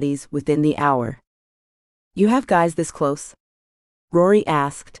the bodies within the hour. You have guys this close? Rory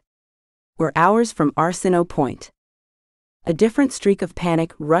asked. We're hours from Arceneaux Point. A different streak of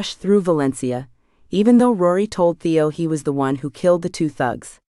panic rushed through Valencia, even though Rory told Theo he was the one who killed the two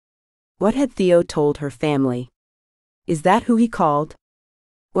thugs. What had Theo told her family? Is that who he called?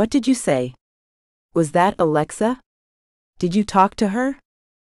 What did you say? Was that Alexa? Did you talk to her?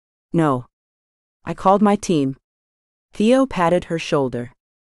 No. I called my team. Theo patted her shoulder.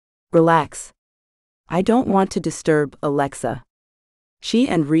 Relax. I don't want to disturb Alexa. She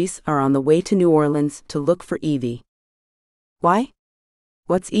and Reese are on the way to New Orleans to look for Evie. Why?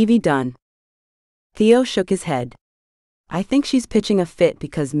 What's Evie done? Theo shook his head. I think she's pitching a fit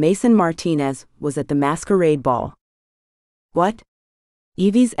because Mason Martinez was at the Masquerade Ball. What?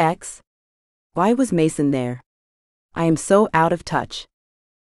 Evie's ex? Why was Mason there? I am so out of touch.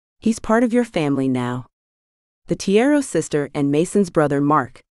 He's part of your family now. The Tiero sister and Mason's brother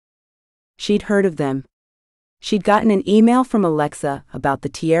Mark. She'd heard of them. She'd gotten an email from Alexa about the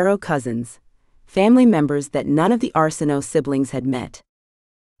Tiero cousins, family members that none of the Arceneaux siblings had met.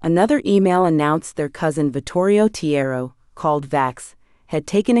 Another email announced their cousin Vittorio Tiero, called Vax, had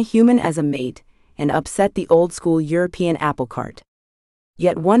taken a human as a mate and upset the old-school European apple cart.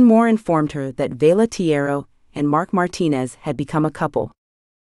 Yet one more informed her that Vela Tiero and Mark Martinez had become a couple.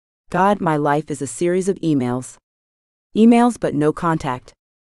 God, my life is a series of emails. Emails but no contact.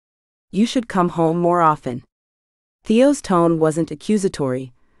 You should come home more often. Theo's tone wasn't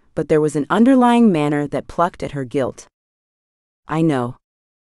accusatory, but there was an underlying manner that plucked at her guilt. I know.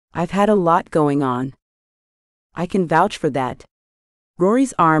 I've had a lot going on. I can vouch for that.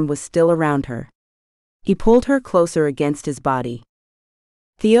 Rory's arm was still around her. He pulled her closer against his body.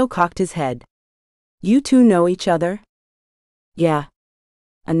 Theo cocked his head. You two know each other? Yeah.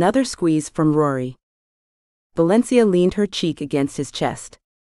 Another squeeze from Rory. Valencia leaned her cheek against his chest.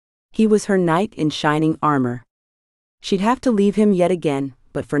 He was her knight in shining armor. She'd have to leave him yet again,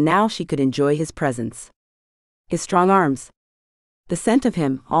 but for now she could enjoy his presence. His strong arms. The scent of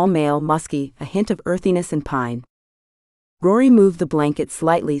him, all male, musky, a hint of earthiness and pine. Rory moved the blanket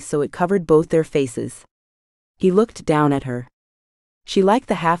slightly so it covered both their faces. He looked down at her. She liked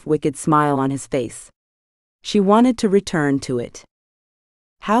the half-wicked smile on his face. She wanted to return to it.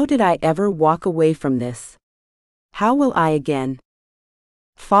 How did I ever walk away from this? How will I again?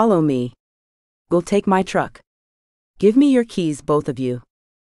 Follow me. We'll take my truck. Give me your keys, both of you.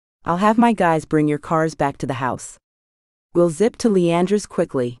 I'll have my guys bring your cars back to the house. We'll zip to Leandra's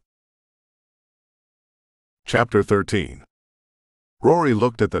quickly. Chapter 13. Rory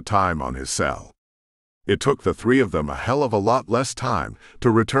looked at the time on his cell. It took the three of them a hell of a lot less time to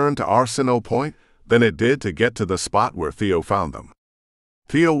return to Arceneaux Point than it did to get to the spot where Theo found them.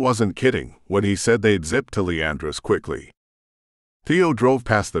 Theo wasn't kidding when he said they'd zip to Leandra's quickly. Theo drove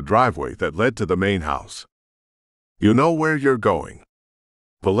past the driveway that led to the main house. You know where you're going?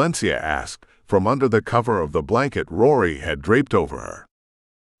 Valencia asked, from under the cover of the blanket Rory had draped over her.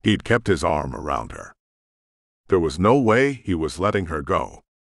 He'd kept his arm around her. There was no way he was letting her go.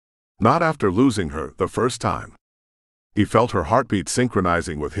 Not after losing her the first time. He felt her heartbeat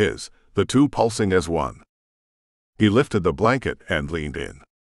synchronizing with his, the two pulsing as one. He lifted the blanket and leaned in.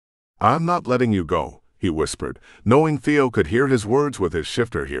 I'm not letting you go, he whispered, knowing Theo could hear his words with his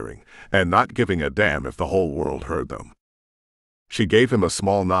shifter hearing, and not giving a damn if the whole world heard them. She gave him a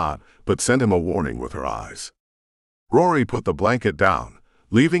small nod, but sent him a warning with her eyes. Rory put the blanket down,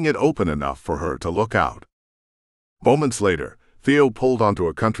 leaving it open enough for her to look out. Moments later, Theo pulled onto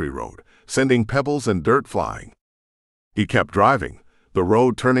a country road, sending pebbles and dirt flying. He kept driving, the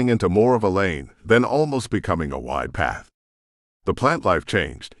road turning into more of a lane, then almost becoming a wide path. The plant life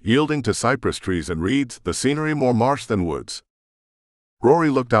changed, yielding to cypress trees and reeds, the scenery more marsh than woods. Rory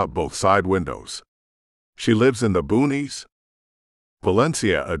looked out both side windows. She lives in the boonies?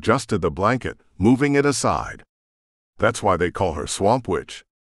 Valencia adjusted the blanket, moving it aside. That's why they call her Swamp Witch.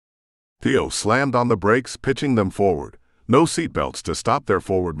 Theo slammed on the brakes, pitching them forward, no seatbelts to stop their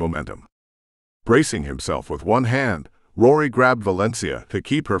forward momentum. Bracing himself with one hand, Rory grabbed Valencia to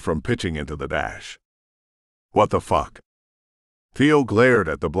keep her from pitching into the dash. What the fuck? Theo glared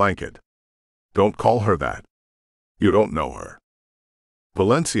at the blanket. Don't call her that. You don't know her.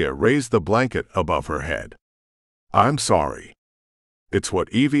 Valencia raised the blanket above her head. I'm sorry. It's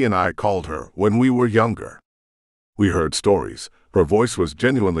what Evie and I called her when we were younger. We heard stories. Her voice was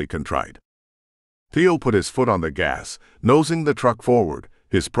genuinely contrite. Theo put his foot on the gas, nosing the truck forward,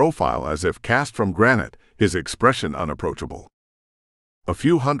 his profile as if cast from granite, his expression unapproachable. A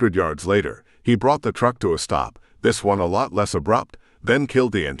few hundred yards later, he brought the truck to a stop, this one a lot less abrupt, then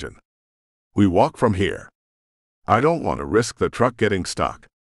killed the engine. We walk from here. I don't want to risk the truck getting stuck.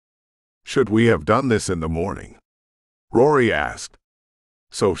 Should we have done this in the morning? Rory asked.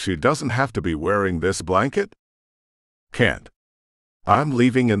 So she doesn't have to be wearing this blanket? Can't. I'm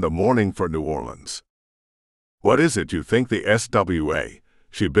leaving in the morning for New Orleans. What is it you think the SWA,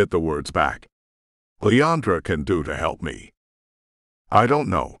 she bit the words back, Leandra can do to help me? I don't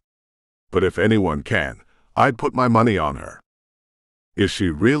know. But if anyone can, I'd put my money on her. Is she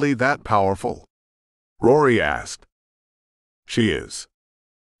really that powerful? Rory asked. She is.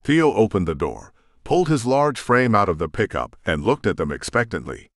 Theo opened the door, pulled his large frame out of the pickup, and looked at them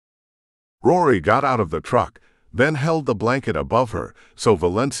expectantly. Rory got out of the truck, then held the blanket above her so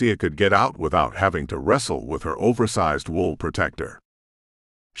Valencia could get out without having to wrestle with her oversized wool protector.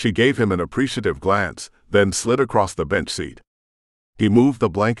 She gave him an appreciative glance, then slid across the bench seat. He moved the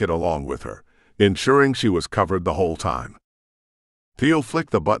blanket along with her, ensuring she was covered the whole time. Theo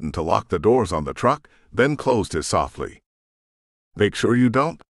flicked the button to lock the doors on the truck, then closed his softly. Make sure you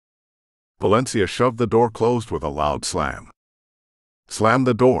don't? Valencia shoved the door closed with a loud slam. Slam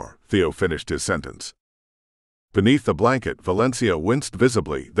the door, Theo finished his sentence. Beneath the blanket, Valencia winced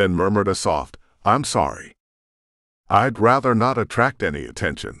visibly, then murmured a soft, I'm sorry. I'd rather not attract any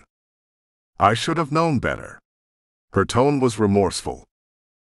attention. I should have known better. Her tone was remorseful.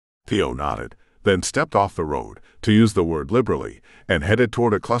 Theo nodded, then stepped off the road, to use the word liberally, and headed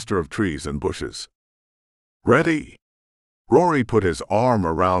toward a cluster of trees and bushes. Ready? Rory put his arm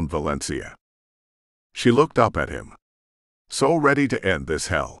around Valencia. She looked up at him. So ready to end this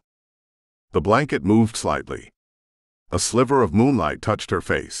hell. The blanket moved slightly. A sliver of moonlight touched her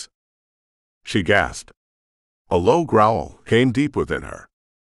face. She gasped. A low growl came deep within her.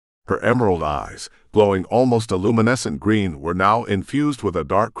 Her emerald eyes, glowing almost a luminescent green, were now infused with a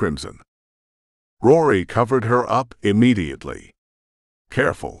dark crimson. Rory covered her up immediately.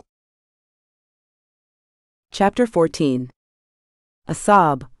 Careful. Chapter 14. A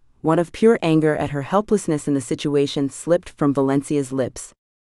sob, one of pure anger at her helplessness in the situation, slipped from Valencia's lips.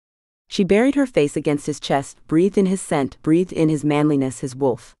 She buried her face against his chest, breathed in his scent, breathed in his manliness, his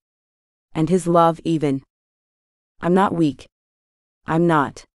wolf. And his love even. I'm not weak. I'm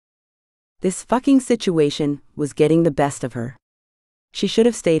not. This fucking situation was getting the best of her. She should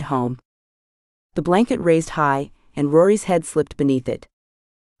have stayed home. The blanket raised high, and Rory's head slipped beneath it.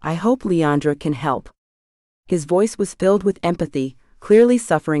 I hope Leandra can help. His voice was filled with empathy, clearly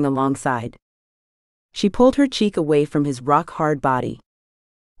suffering alongside. She pulled her cheek away from his rock-hard body.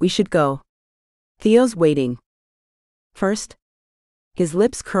 We should go. Theo's waiting. First. His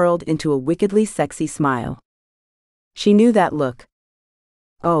lips curled into a wickedly sexy smile. She knew that look.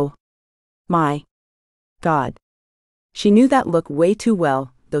 Oh. My. God. She knew that look way too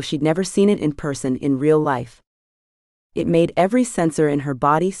well, though she'd never seen it in person in real life. It made every sensor in her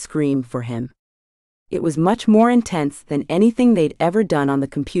body scream for him. It was much more intense than anything they'd ever done on the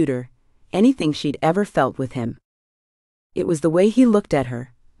computer, anything she'd ever felt with him. It was the way he looked at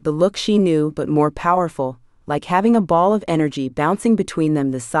her, the look she knew but more powerful, like having a ball of energy bouncing between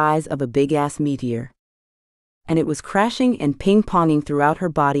them the size of a big-ass meteor. And it was crashing and ping-ponging throughout her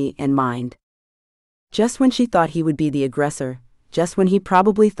body and mind. Just when she thought he would be the aggressor, just when he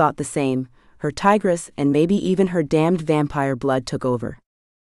probably thought the same, her tigress and maybe even her damned vampire blood took over.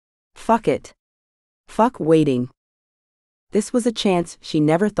 Fuck it. Fuck waiting. This was a chance she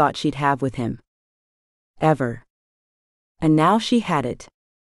never thought she'd have with him. Ever. And now she had it.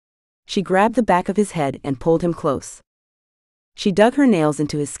 She grabbed the back of his head and pulled him close. She dug her nails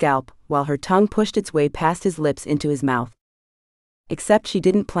into his scalp, while her tongue pushed its way past his lips into his mouth. Except she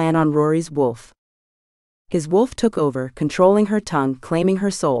didn't plan on Rory's wolf. His wolf took over, controlling her tongue, claiming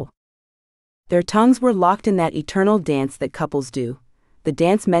her soul. Their tongues were locked in that eternal dance that couples do, the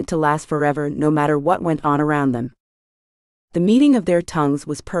dance meant to last forever no matter what went on around them. The meeting of their tongues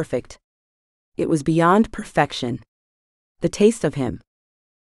was perfect. It was beyond perfection. The taste of him.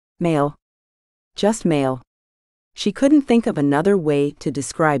 Male. Just male. She couldn't think of another way to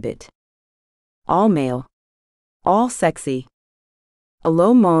describe it. All male. All sexy. A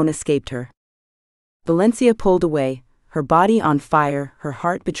low moan escaped her. Valencia pulled away, her body on fire, her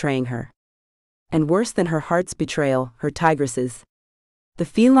heart betraying her. And worse than her heart's betrayal, her tigress's. The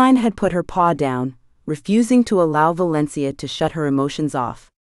feline had put her paw down, refusing to allow Valencia to shut her emotions off.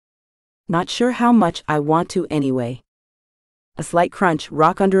 Not sure how much I want to anyway. A slight crunch,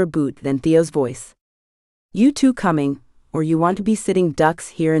 rock under a boot, then Theo's voice. You two coming, or you want to be sitting ducks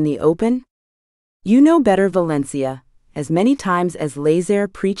here in the open? You know better, Valencia, as many times as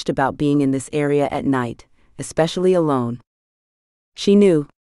Lazer preached about being in this area at night, especially alone. She knew.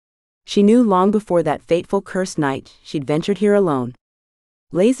 She knew long before that fateful cursed night she'd ventured here alone.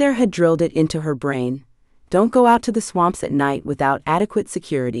 Lazer had drilled it into her brain. Don't go out to the swamps at night without adequate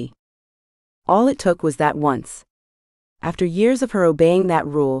security. All it took was that once. After years of her obeying that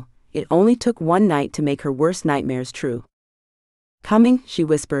rule, it only took one night to make her worst nightmares true. Coming, she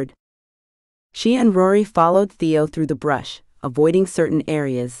whispered. She and Rory followed Theo through the brush, avoiding certain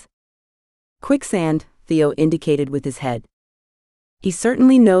areas. Quicksand, Theo indicated with his head. He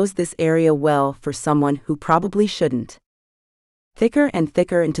certainly knows this area well for someone who probably shouldn't. Thicker and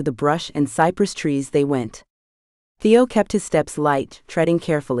thicker into the brush and cypress trees they went. Theo kept his steps light, treading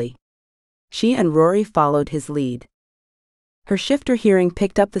carefully. She and Rory followed his lead. Her shifter hearing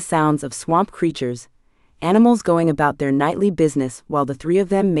picked up the sounds of swamp creatures, animals going about their nightly business while the three of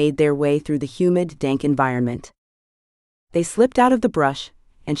them made their way through the humid, dank environment. They slipped out of the brush,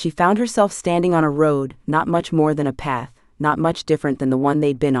 and she found herself standing on a road, not much more than a path, not much different than the one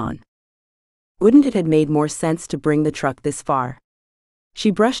they'd been on. Wouldn't it have made more sense to bring the truck this far? She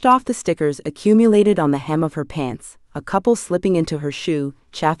brushed off the stickers accumulated on the hem of her pants, a couple slipping into her shoe,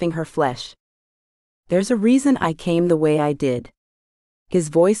 chafing her flesh. There's a reason I came the way I did. His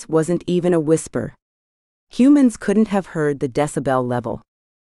voice wasn't even a whisper. Humans couldn't have heard the decibel level.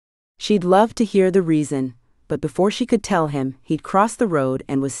 She'd love to hear the reason, but before she could tell him, he'd crossed the road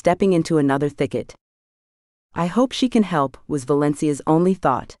and was stepping into another thicket. I hope she can help, was Valencia's only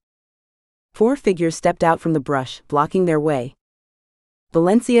thought. 4 figures stepped out from the brush, blocking their way.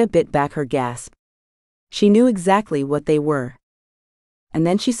 Valencia bit back her gasp. She knew exactly what they were. And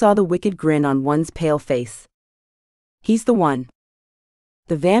then she saw the wicked grin on one's pale face. He's the one.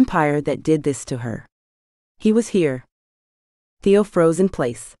 The vampire that did this to her. He was here. Theo froze in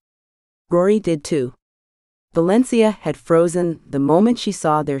place. Rory did too. Valencia had frozen the moment she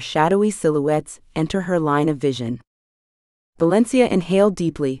saw their shadowy silhouettes enter her line of vision. Valencia inhaled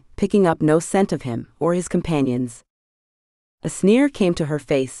deeply, picking up no scent of him or his companions. A sneer came to her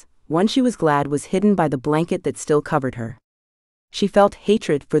face, one she was glad was hidden by the blanket that still covered her. She felt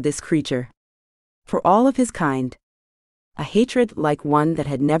hatred for this creature. For all of his kind. A hatred like one that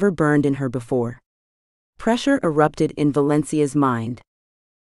had never burned in her before. Pressure erupted in Valencia's mind.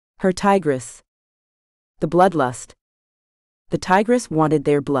 Her tigress. The bloodlust. The tigress wanted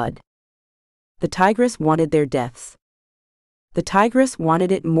their blood. The tigress wanted their deaths. The tigress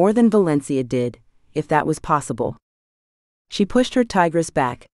wanted it more than Valencia did, if that was possible. She pushed her tigress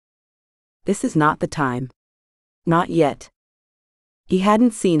back. This is not the time. Not yet. He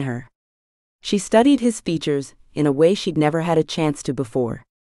hadn't seen her. She studied his features in a way she'd never had a chance to before.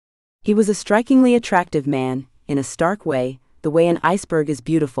 He was a strikingly attractive man, in a stark way, the way an iceberg is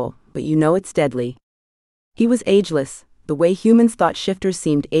beautiful, but you know it's deadly. He was ageless, the way humans thought shifters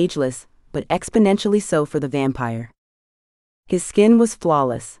seemed ageless, but exponentially so for the vampire. His skin was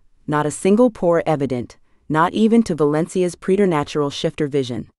flawless, not a single pore evident, not even to Valencia's preternatural shifter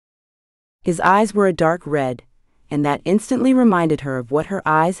vision. His eyes were a dark red, and that instantly reminded her of what her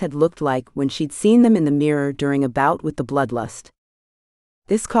eyes had looked like when she'd seen them in the mirror during a bout with the bloodlust.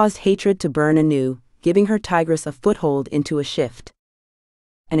 This caused hatred to burn anew, giving her tigress a foothold into a shift.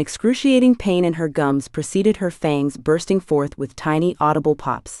 An excruciating pain in her gums preceded her fangs bursting forth with tiny audible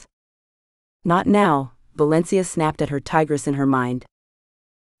pops. Not now, Valencia snapped at her tigress in her mind.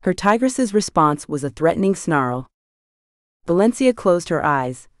 Her tigress's response was a threatening snarl. Valencia closed her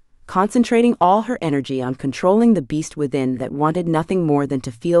eyes, concentrating all her energy on controlling the beast within that wanted nothing more than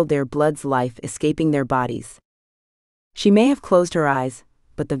to feel their blood's life escaping their bodies. She may have closed her eyes,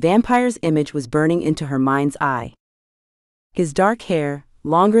 but the vampire's image was burning into her mind's eye. His dark hair,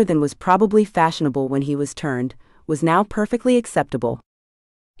 longer than was probably fashionable when he was turned, was now perfectly acceptable.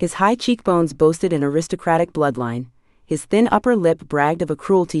 His high cheekbones boasted an aristocratic bloodline. His thin upper lip bragged of a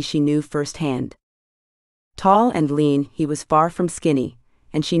cruelty she knew firsthand. Tall and lean, he was far from skinny,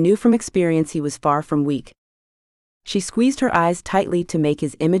 and she knew from experience he was far from weak. She squeezed her eyes tightly to make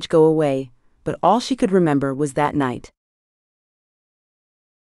his image go away, but all she could remember was that night.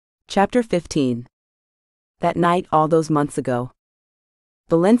 Chapter 15. That night all those months ago.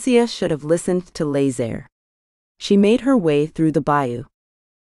 Valencia should have listened to Lazer. She made her way through the bayou.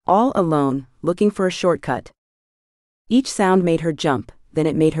 All alone, looking for a shortcut. Each sound made her jump, then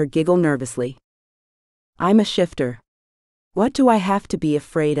it made her giggle nervously. I'm a shifter. What do I have to be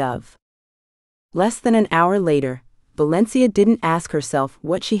afraid of? Less than an hour later, Valencia didn't ask herself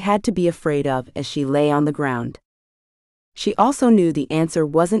what she had to be afraid of as she lay on the ground. She also knew the answer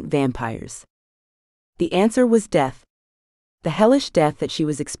wasn't vampires. The answer was death. The hellish death that she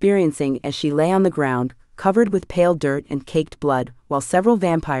was experiencing as she lay on the ground, covered with pale dirt and caked blood, while several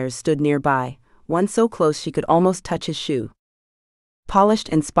vampires stood nearby, one so close she could almost touch his shoe. Polished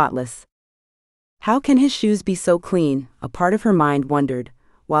and spotless. How can his shoes be so clean? A part of her mind wondered,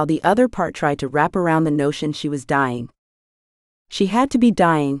 while the other part tried to wrap around the notion she was dying. She had to be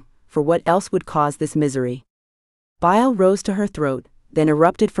dying, for what else would cause this misery? Bile rose to her throat, then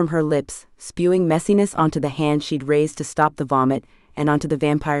erupted from her lips, spewing messiness onto the hand she'd raised to stop the vomit, and onto the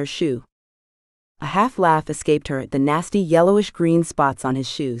vampire's shoe. A half laugh escaped her at the nasty yellowish-green spots on his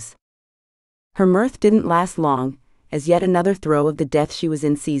shoes. Her mirth didn't last long, as yet another throe of the death she was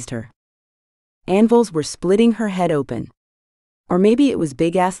in seized her. Anvils were splitting her head open. Or maybe it was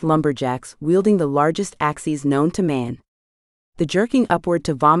big-ass lumberjacks wielding the largest axes known to man. The jerking upward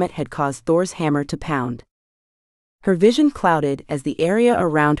to vomit had caused Thor's hammer to pound. Her vision clouded as the area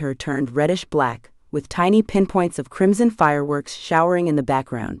around her turned reddish-black, with tiny pinpoints of crimson fireworks showering in the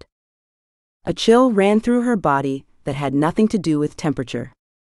background. A chill ran through her body that had nothing to do with temperature.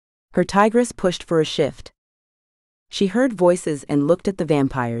 Her tigress pushed for a shift. She heard voices and looked at the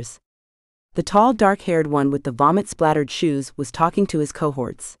vampires. The tall dark-haired one with the vomit-splattered shoes was talking to his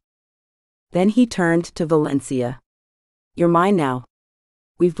cohorts. Then he turned to Valencia. "You're mine now.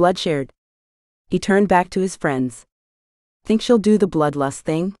 We've bloodshared." He turned back to his friends. "Think she'll do the bloodlust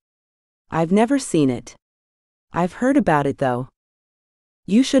thing? I've never seen it. I've heard about it though."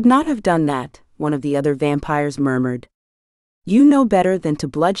 "You should not have done that," one of the other vampires murmured. "You know better than to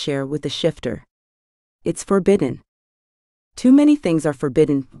bloodshare with a shifter. It's forbidden." "Too many things are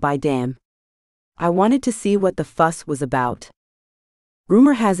forbidden, by damn. I wanted to see what the fuss was about.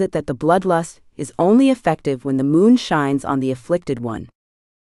 Rumor has it that the bloodlust is only effective when the moon shines on the afflicted one.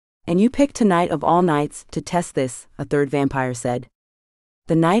 And you picked tonight of all nights to test this," a third vampire said.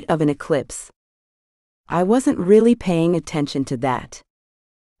 "The night of an eclipse. I wasn't really paying attention to that.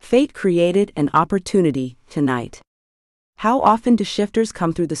 Fate created an opportunity tonight." "How often do shifters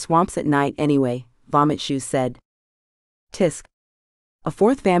come through the swamps at night anyway?" Vomit Shoes said. "Tisk." A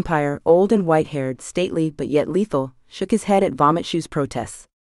fourth vampire, old and white-haired, stately but yet lethal, shook his head at Vomit Shoes' protests.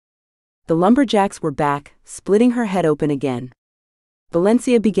 The lumberjacks were back, splitting her head open again.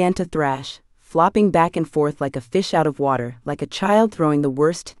 Valencia began to thrash, flopping back and forth like a fish out of water, like a child throwing the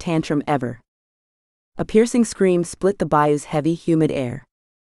worst tantrum ever. A piercing scream split the bayou's heavy, humid air.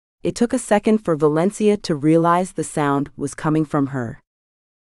 It took a second for Valencia to realize the sound was coming from her.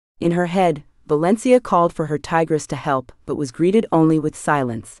 In her head, Valencia called for her tigress to help, but was greeted only with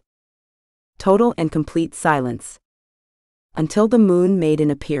silence. Total and complete silence. Until the moon made an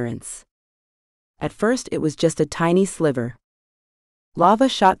appearance. At first it was just a tiny sliver. Lava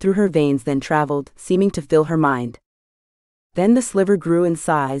shot through her veins, then traveled, seeming to fill her mind. Then the sliver grew in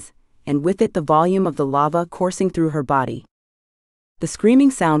size, and with it the volume of the lava coursing through her body. The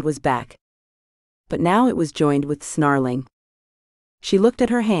screaming sound was back. But now it was joined with snarling. She looked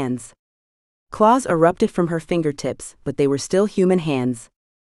at her hands. Claws erupted from her fingertips, but they were still human hands.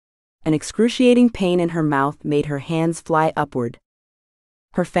 An excruciating pain in her mouth made her hands fly upward.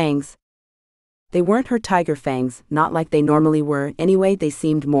 Her fangs. They weren't her tiger fangs, not like they normally were, anyway they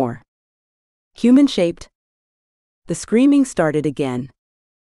seemed more human-shaped. The screaming started again.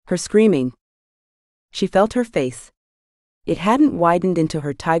 Her screaming. She felt her face. It hadn't widened into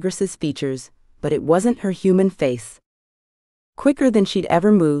her tigress's features, but it wasn't her human face. Quicker than she'd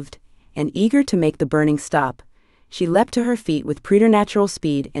ever moved, and eager to make the burning stop, she leapt to her feet with preternatural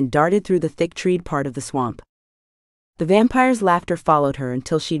speed and darted through the thick-treed part of the swamp. The vampire's laughter followed her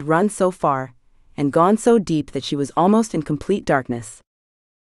until she'd run so far, and gone so deep that she was almost in complete darkness.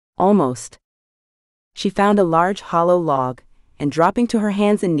 Almost. She found a large hollow log, and dropping to her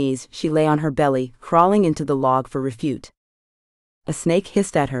hands and knees, she lay on her belly, crawling into the log for refuge. A snake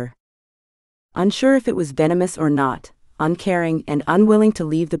hissed at her. Unsure if it was venomous or not, uncaring and unwilling to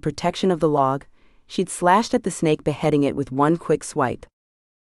leave the protection of the log, she'd slashed at the snake, beheading it with one quick swipe.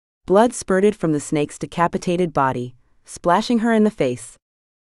 Blood spurted from the snake's decapitated body, splashing her in the face.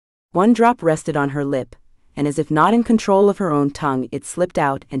 One drop rested on her lip, and as if not in control of her own tongue, it slipped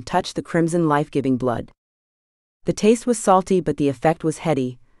out and touched the crimson life-giving blood. The taste was salty, but the effect was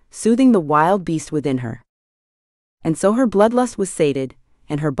heady, soothing the wild beast within her. And so her bloodlust was sated,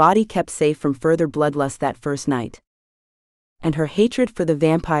 and her body kept safe from further bloodlust that first night. And her hatred for the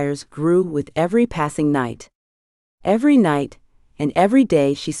vampires grew with every passing night. Every night, and every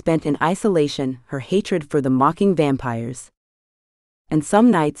day she spent in isolation, her hatred for the mocking vampires. And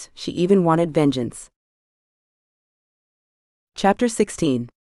some nights she even wanted vengeance. Chapter 16.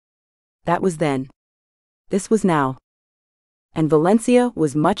 That was then. This was now. And Valencia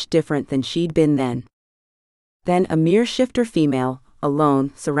was much different than she'd been then. Then a mere shifter female,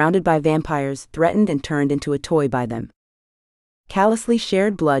 alone, surrounded by vampires, threatened and turned into a toy by them. Callously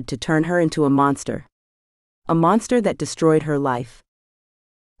shared blood to turn her into a monster. A monster that destroyed her life.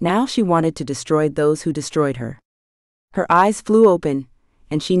 Now she wanted to destroy those who destroyed her. Her eyes flew open,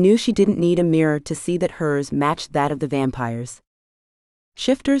 and she knew she didn't need a mirror to see that hers matched that of the vampires.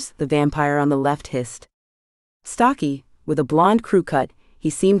 Shifters, the vampire on the left hissed. Stocky, with a blonde crew cut, he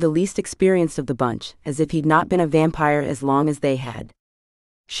seemed the least experienced of the bunch, as if he'd not been a vampire as long as they had.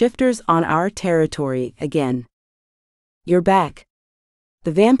 Shifters on our territory again. You're back.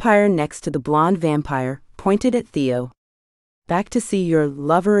 The vampire next to the blonde vampire pointed at Theo. Back to see your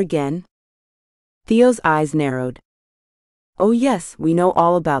lover again? Theo's eyes narrowed. Oh yes, we know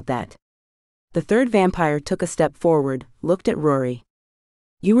all about that. The third vampire took a step forward, looked at Rory.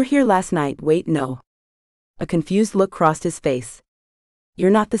 You were here last night, wait no. A confused look crossed his face. You're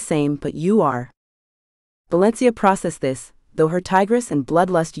not the same, but you are. Valencia processed this, though her tigress and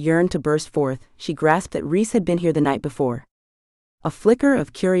bloodlust yearned to burst forth, she grasped that Reese had been here the night before. A flicker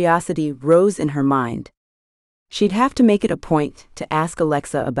of curiosity rose in her mind. She'd have to make it a point to ask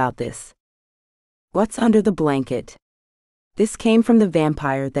Alexa about this. What's under the blanket? This came from the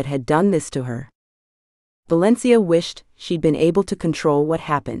vampire that had done this to her. Valencia wished she'd been able to control what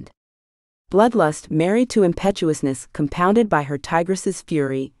happened. Bloodlust married to impetuousness compounded by her tigress's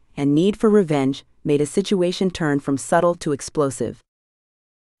fury and need for revenge made a situation turn from subtle to explosive.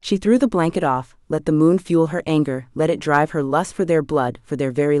 She threw the blanket off, let the moon fuel her anger, let it drive her lust for their blood, for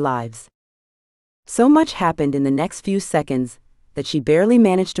their very lives. So much happened in the next few seconds that she barely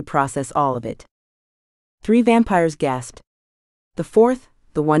managed to process all of it. 3 vampires gasped. The fourth,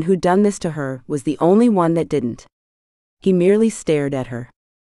 the one who'd done this to her, was the only one that didn't. He merely stared at her.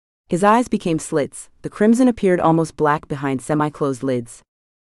 His eyes became slits, the crimson appeared almost black behind semi-closed lids.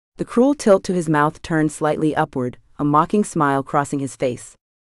 The cruel tilt to his mouth turned slightly upward, a mocking smile crossing his face.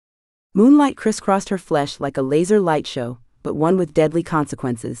 Moonlight crisscrossed her flesh like a laser light show, but one with deadly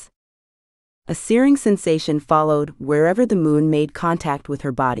consequences. A searing sensation followed wherever the moon made contact with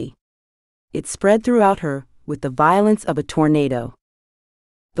her body. It spread throughout her with the violence of a tornado.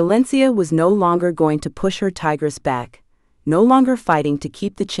 Valencia was no longer going to push her tigress back, no longer fighting to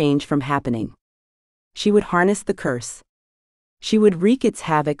keep the change from happening. She would harness the curse. She would wreak its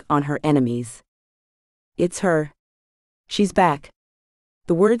havoc on her enemies. It's her. She's back.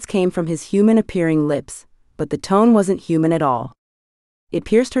 The words came from his human-appearing lips, but the tone wasn't human at all. It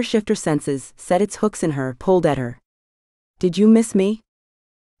pierced her shifter senses, set its hooks in her, pulled at her. Did you miss me?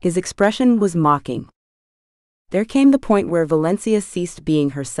 His expression was mocking. There came the point where Valencia ceased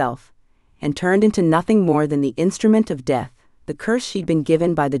being herself, and turned into nothing more than the instrument of death, the curse she'd been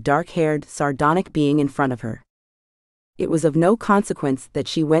given by the dark-haired, sardonic being in front of her. It was of no consequence that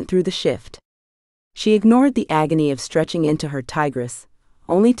she went through the shift. She ignored the agony of stretching into her tigress,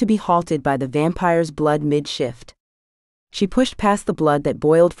 only to be halted by the vampire's blood mid-shift. She pushed past the blood that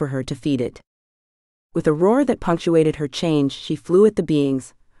boiled for her to feed it. With a roar that punctuated her change, she flew at the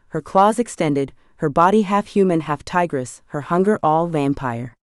beings, her claws extended, her body half human, half tigress, her hunger all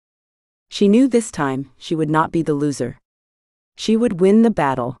vampire. She knew this time she would not be the loser. She would win the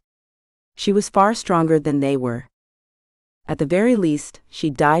battle. She was far stronger than they were. At the very least,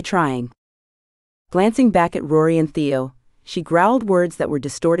 she'd die trying. Glancing back at Rory and Theo, she growled words that were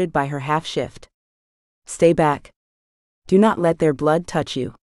distorted by her half-shift. Stay back. Do not let their blood touch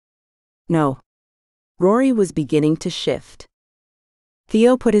you. No. Rory was beginning to shift.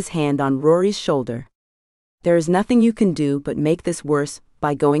 Theo put his hand on Rory's shoulder. There is nothing you can do but make this worse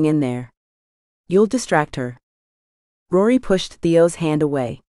by going in there. You'll distract her. Rory pushed Theo's hand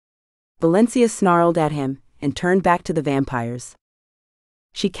away. Valencia snarled at him and turned back to the vampires.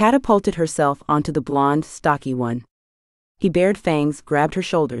 She catapulted herself onto the blonde, stocky one. He bared fangs, grabbed her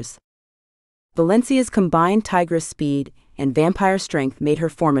shoulders. Valencia's combined tigress speed and vampire strength made her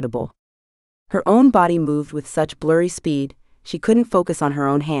formidable. Her own body moved with such blurry speed, she couldn't focus on her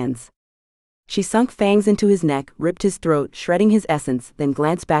own hands. She sunk fangs into his neck, ripped his throat, shredding his essence, then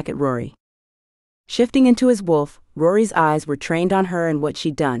glanced back at Rory. Shifting into his wolf, Rory's eyes were trained on her and what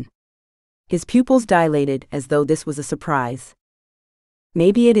she'd done. His pupils dilated as though this was a surprise.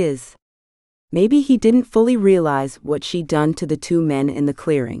 Maybe it is. Maybe he didn't fully realize what she'd done to the 2 men in the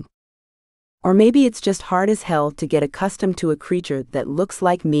clearing. Or maybe it's just hard as hell to get accustomed to a creature that looks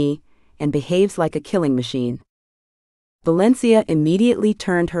like me and behaves like a killing machine. Valencia immediately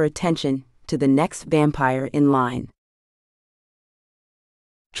turned her attention to the next vampire in line.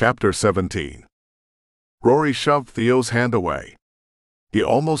 Chapter 17. Rory shoved Theo's hand away. He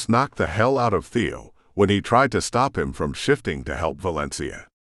almost knocked the hell out of Theo when he tried to stop him from shifting to help Valencia.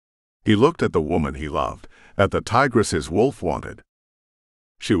 He looked at the woman he loved, at the tigress his wolf wanted.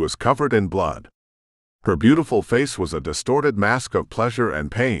 She was covered in blood. Her beautiful face was a distorted mask of pleasure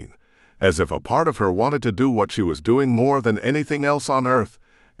and pain, as if a part of her wanted to do what she was doing more than anything else on earth,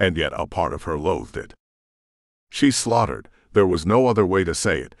 and yet a part of her loathed it. She slaughtered, there was no other way to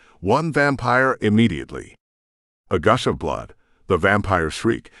say it, one vampire immediately. A gush of blood, the vampire's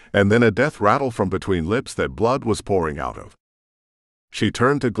shriek, and then a death rattle from between lips that blood was pouring out of. She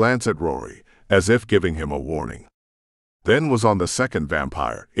turned to glance at Rory, as if giving him a warning. Then was on the second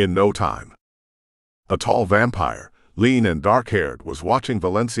vampire, in no time. A tall vampire, lean and dark-haired, was watching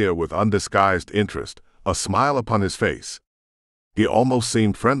Valencia with undisguised interest, a smile upon his face. He almost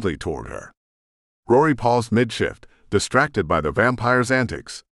seemed friendly toward her. Rory paused mid-shift, distracted by the vampire's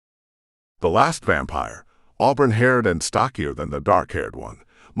antics. The last vampire, auburn-haired and stockier than the dark-haired one,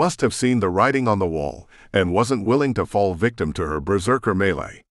 must have seen the writing on the wall and wasn't willing to fall victim to her berserker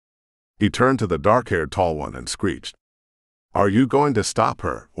melee. He turned to the dark-haired tall one and screeched, "Are you going to stop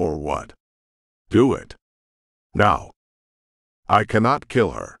her, or what? Do it. Now." "I cannot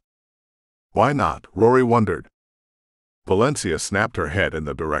kill her." "Why not?" Rory wondered. Valencia snapped her head in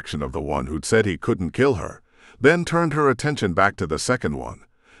the direction of the one who'd said he couldn't kill her, then turned her attention back to the second one,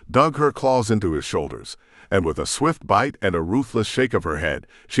 dug her claws into his shoulders, and with a swift bite and a ruthless shake of her head,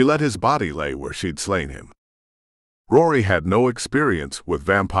 she let his body lay where she'd slain him. Rory had no experience with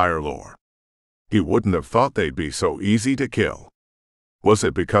vampire lore. He wouldn't have thought they'd be so easy to kill. Was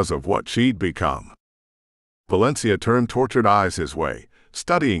it because of what she'd become? Valencia turned tortured eyes his way,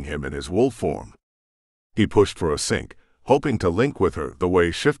 studying him in his wolf form. He pushed for a sync, hoping to link with her the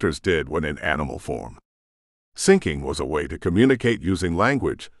way shifters did when in animal form. Syncing was a way to communicate using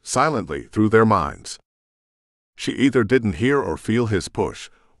language, silently, through their minds. She either didn't hear or feel his push,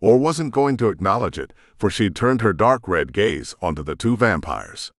 or wasn't going to acknowledge it, for she'd turned her dark red gaze onto the two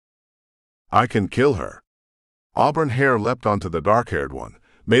vampires. "I can kill her." Auburn hair leapt onto the dark-haired one,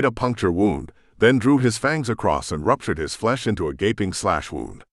 made a puncture wound, then drew his fangs across and ruptured his flesh into a gaping slash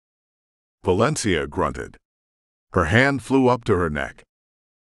wound. Valencia grunted. Her hand flew up to her neck.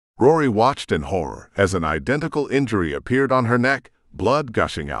 Rory watched in horror as an identical injury appeared on her neck, blood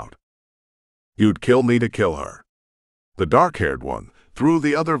gushing out. "You'd kill me to kill her." The dark-haired one threw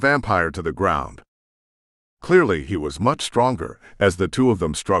the other vampire to the ground. Clearly he was much stronger, as the two of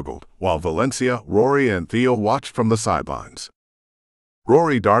them struggled, while Valencia, Rory and Theo watched from the sidelines.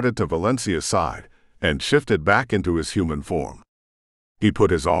 Rory darted to Valencia's side and shifted back into his human form. He put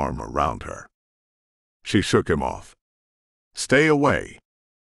his arm around her. She shook him off. "Stay away.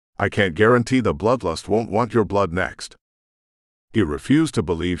 I can't guarantee the bloodlust won't want your blood next." He refused to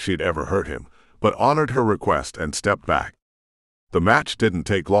believe she'd ever hurt him, but honored her request and stepped back. The match didn't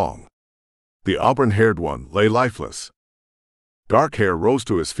take long. The auburn-haired one lay lifeless. Dark hair rose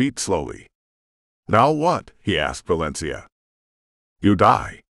to his feet slowly. "Now what?" he asked Valencia. "You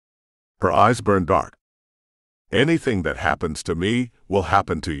die." Her eyes burned dark. "Anything that happens to me will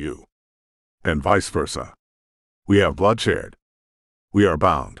happen to you. And vice versa. We have blood shared. We are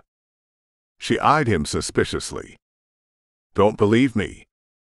bound." She eyed him suspiciously. "Don't believe me."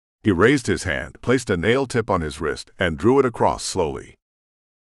 He raised his hand, placed a nail tip on his wrist, and drew it across slowly.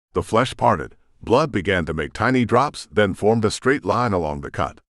 The flesh parted, blood began to make tiny drops, then formed a straight line along the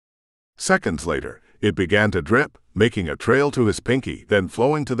cut. Seconds later, it began to drip, making a trail to his pinky, then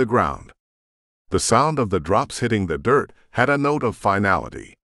flowing to the ground. The sound of the drops hitting the dirt had a note of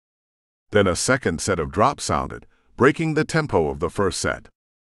finality. Then a second set of drops sounded, breaking the tempo of the first set.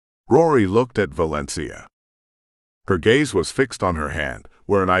 Rory looked at Valencia. Her gaze was fixed on her hand,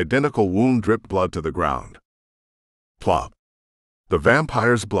 where an identical wound dripped blood to the ground. Plop. The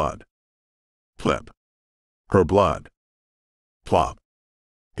vampire's blood. Plip. Her blood. Plop.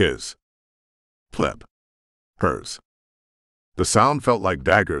 His. Plip. Hers. The sound felt like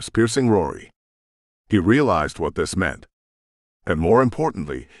daggers piercing Rory. He realized what this meant. And more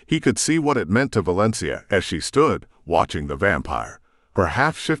importantly, he could see what it meant to Valencia as she stood, watching the vampire, her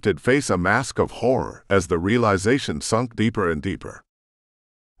half-shifted face a mask of horror as the realization sunk deeper and deeper.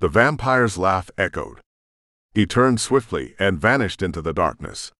 The vampire's laugh echoed. He turned swiftly and vanished into the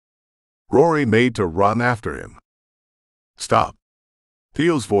darkness. Rory made to run after him. "Stop."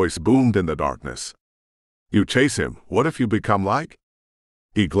 Theo's voice boomed in the darkness. "You chase him, what if you become like?"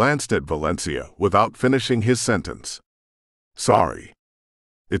 He glanced at Valencia without finishing his sentence. "Sorry.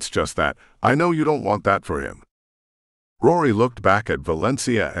 It's just that, I know you don't want that for him." Rory looked back at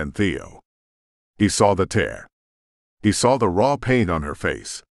Valencia and Theo. He saw the tear. He saw the raw pain on her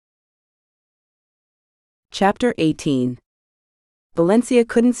face. Chapter 18. Valencia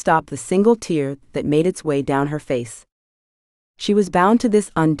couldn't stop the single tear that made its way down her face. She was bound to this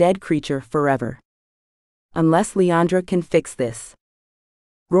undead creature forever. Unless Leandra can fix this.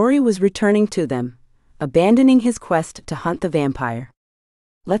 Rory was returning to them, abandoning his quest to hunt the vampire.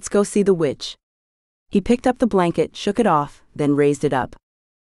 Let's go see the witch. He picked up the blanket, shook it off, then raised it up.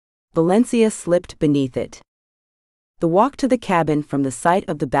 Valencia slipped beneath it. The walk to the cabin from the site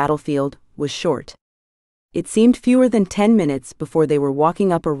of the battlefield was short. It seemed fewer than 10 minutes before they were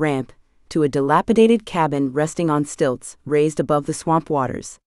walking up a ramp to a dilapidated cabin resting on stilts raised above the swamp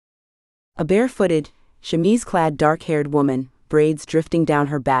waters. A barefooted, chemise-clad dark-haired woman, braids drifting down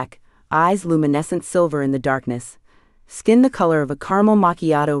her back, eyes luminescent silver in the darkness, skin the color of a caramel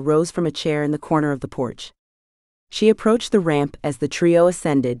macchiato, rose from a chair in the corner of the porch. She approached the ramp as the trio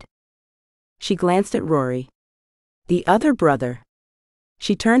ascended. She glanced at Rory. The other brother.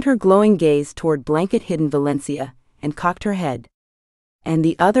 She turned her glowing gaze toward blanket-hidden Valencia and cocked her head. And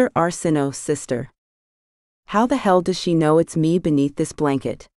the other Arceneaux sister. How the hell does she know it's me beneath this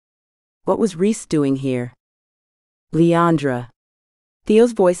blanket? What was Reese doing here? Leandra.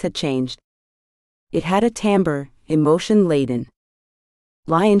 Theo's voice had changed. It had a timbre, emotion-laden.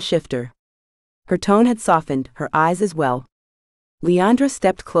 Lion shifter. Her tone had softened, her eyes as well. Leandra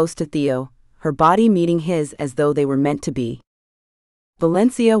stepped close to Theo, her body meeting his as though they were meant to be.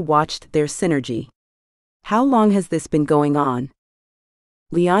 Valencia watched their synergy. How long has this been going on?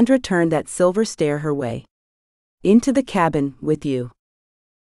 Leandra turned that silver stare her way. Into the cabin with you.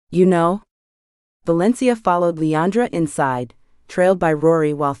 You know? Valencia followed Leandra inside, trailed by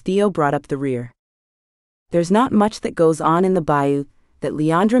Rory while Theo brought up the rear. There's not much that goes on in the bayou that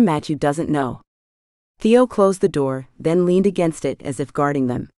Leandra Matthew doesn't know. Theo closed the door, then leaned against it as if guarding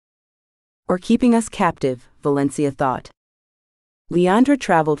them. Or keeping us captive, Valencia thought. Leandra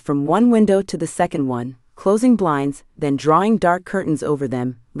traveled from one window to the second one, closing blinds, then drawing dark curtains over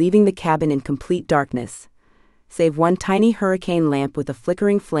them, leaving the cabin in complete darkness, save one tiny hurricane lamp with a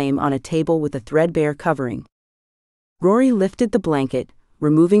flickering flame on a table with a threadbare covering. Rory lifted the blanket,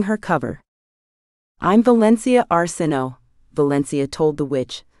 removing her cover. I'm Valencia Arceneaux, Valencia told the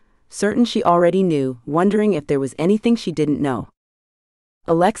witch, certain she already knew, wondering if there was anything she didn't know.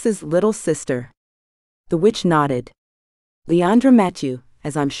 Alexa's little sister. The witch nodded. Leandra Matthew,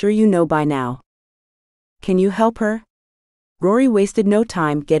 as I'm sure you know by now. Can you help her? Rory wasted no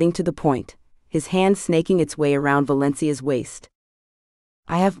time getting to the point, his hand snaking its way around Valencia's waist.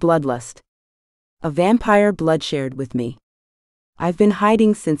 I have bloodlust. A vampire blood shared with me. I've been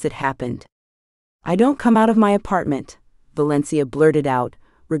hiding since it happened. I don't come out of my apartment, Valencia blurted out,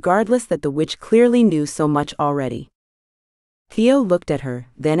 regardless that the witch clearly knew so much already. Theo looked at her,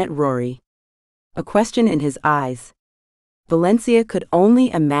 then at Rory. A question in his eyes. Valencia could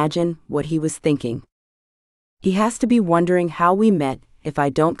only imagine what he was thinking. He has to be wondering how we met if I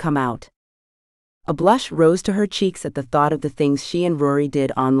don't come out. A blush rose to her cheeks at the thought of the things she and Rory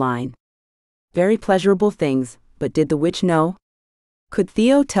did online. Very pleasurable things, but did the witch know? Could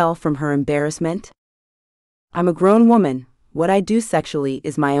Theo tell from her embarrassment? I'm a grown woman, what I do sexually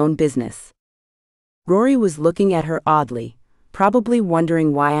is my own business. Rory was looking at her oddly, probably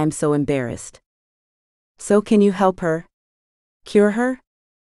wondering why I'm so embarrassed. So can you help her? Cure her?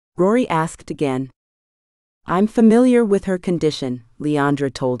 Rory asked again. I'm familiar with her condition,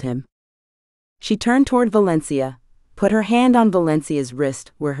 Leandra told him. She turned toward Valencia, put her hand on Valencia's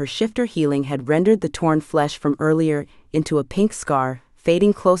wrist where her shifter healing had rendered the torn flesh from earlier into a pink scar,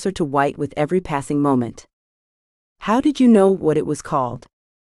 fading closer to white with every passing moment. How did you know what it was called?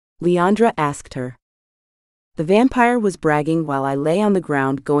 Leandra asked her. The vampire was bragging while I lay on the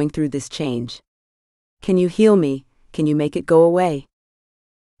ground going through this change. Can you heal me? Can you make it go away?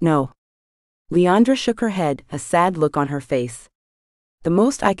 No. Leandra shook her head, a sad look on her face. The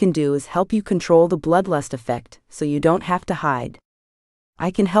most I can do is help you control the bloodlust effect, so you don't have to hide. I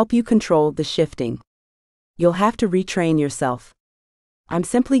can help you control the shifting. You'll have to retrain yourself. I'm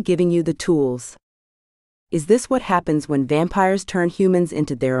simply giving you the tools. Is this what happens when vampires turn humans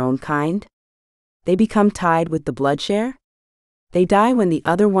into their own kind? They become tied with the blood share? They die when the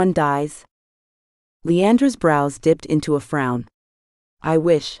other one dies? Leandra's brows dipped into a frown. I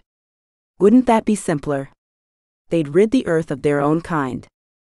wish. Wouldn't that be simpler? They'd rid the earth of their own kind.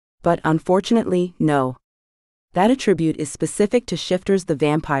 But unfortunately, no. That attribute is specific to shifters. The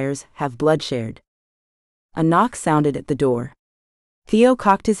vampires have blood shared. A knock sounded at the door. Theo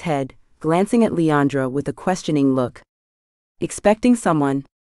cocked his head, glancing at Leandra with a questioning look. Expecting someone?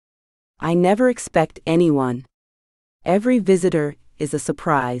 I never expect anyone. Every visitor is a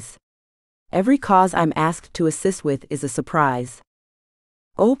surprise. Every cause I'm asked to assist with is a surprise.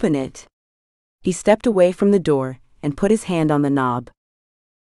 Open it. He stepped away from the door and put his hand on the knob.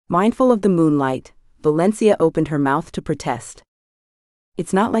 Mindful of the moonlight, Valencia opened her mouth to protest.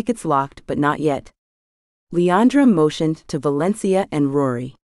 It's not like it's locked, but not yet. Leandra motioned to Valencia and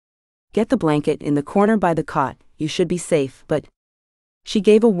Rory. Get the blanket in the corner by the cot, you should be safe, but... She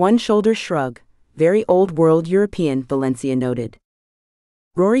gave a one-shoulder shrug. Very old-world European, Valencia noted.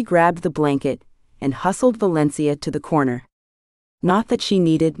 Rory grabbed the blanket and hustled Valencia to the corner. Not that she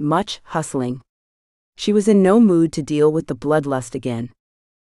needed much hustling. She was in no mood to deal with the bloodlust again.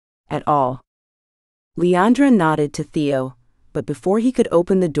 At all. Leandra nodded to Theo, but before he could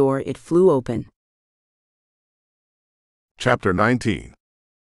open the door, it flew open. Chapter 19.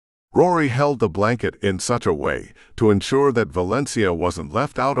 Rory held the blanket in such a way to ensure that Valencia wasn't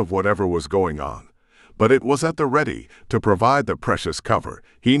left out of whatever was going on, but it was at the ready to provide the precious cover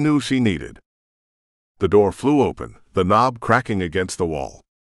he knew she needed. The door flew open, the knob cracking against the wall.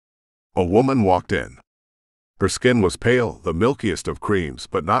 A woman walked in. Her skin was pale, the milkiest of creams,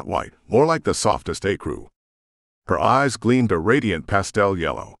 but not white, more like the softest ecru. Her eyes gleamed a radiant pastel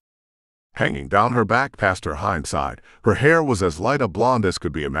yellow. Hanging down her back past her hind side, her hair was as light a blonde as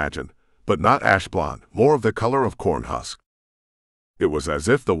could be imagined, but not ash blonde, more of the color of corn husk. It was as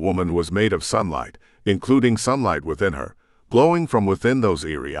if the woman was made of sunlight, including sunlight within her, glowing from within those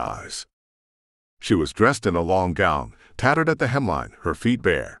eerie eyes. She was dressed in a long gown, tattered at the hemline, her feet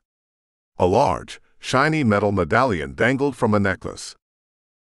bare. A large, shiny metal medallion dangled from a necklace.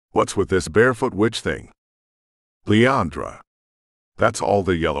 What's with this barefoot witch thing? Leandra. That's all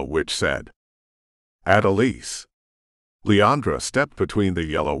the yellow witch said. Adelise. Leandra stepped between the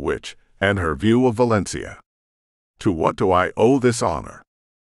yellow witch and her view of Valencia. To what do I owe this honor?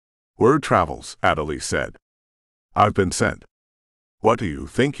 Word travels, Adelise said. I've been sent. What do you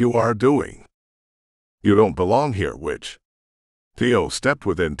think you are doing? You don't belong here, witch. Theo stepped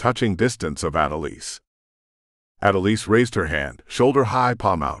within touching distance of Adelise. Adelise raised her hand, shoulder high,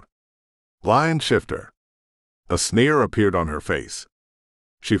 palm out. Lion shifter. A sneer appeared on her face.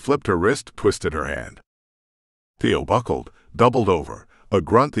 She flipped her wrist, twisted her hand. Theo buckled, doubled over, a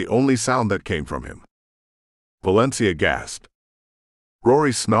grunt the only sound that came from him. Valencia gasped.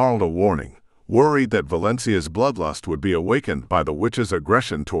 Rory snarled a warning, worried that Valencia's bloodlust would be awakened by the witch's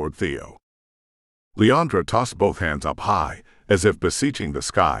aggression toward Theo. Leandra tossed both hands up high, as if beseeching the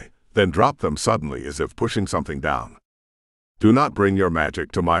sky, then dropped them suddenly as if pushing something down. Do not bring your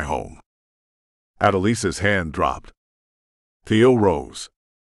magic to my home. Adelise's hand dropped. Theo rose.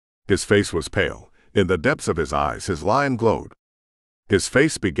 His face was pale. In the depths of his eyes his lion glowed. His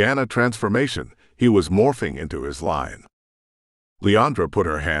face began a transformation. He was morphing into his lion. Leandra put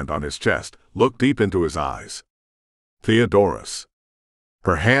her hand on his chest, looked deep into his eyes. Theodorus.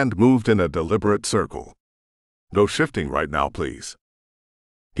 Her hand moved in a deliberate circle. No shifting right now, please.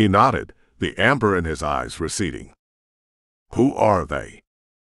 He nodded, the amber in his eyes receding. Who are they?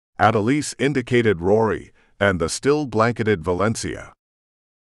 Adelise indicated Rory and the still blanketed Valencia.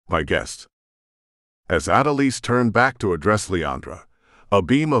 My guests. As Adelise turned back to address Leandra, a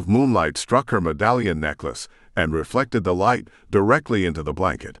beam of moonlight struck her medallion necklace and reflected the light directly into the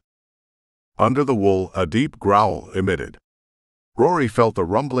blanket. Under the wool, a deep growl emitted. Rory felt the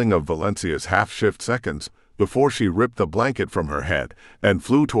rumbling of Valencia's half-shift seconds before she ripped the blanket from her head and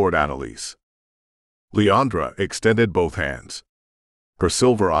flew toward Adelise. Leandra extended both hands. Her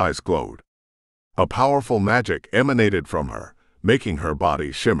silver eyes glowed. A powerful magic emanated from her, making her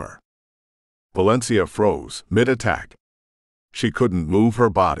body shimmer. Valencia froze mid-attack. She couldn't move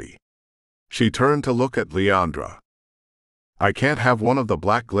her body. She turned to look at Leandra. I can't have one of the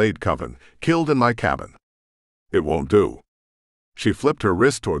Black Glade Coven killed in my cabin. It won't do. She flipped her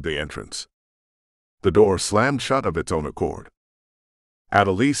wrist toward the entrance. The door slammed shut of its own accord.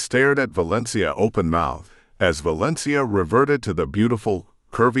 Adelise stared at Valencia open-mouthed as Valencia reverted to the beautiful,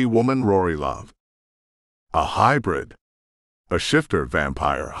 curvy woman Rory loved. A hybrid. A shifter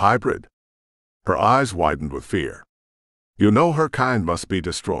vampire hybrid. Her eyes widened with fear. You know her kind must be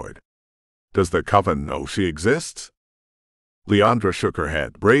destroyed. Does the coven know she exists? Leandra shook her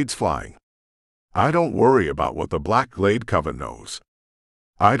head, braids flying. I don't worry about what the Black Glade Coven knows.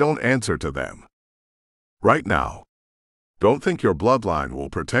 I don't answer to them. Right now. Don't think your bloodline will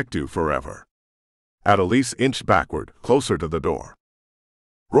protect you forever. Adelise inched backward, closer to the door.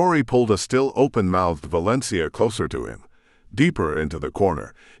 Rory pulled a still open-mouthed Valencia closer to him. Deeper into the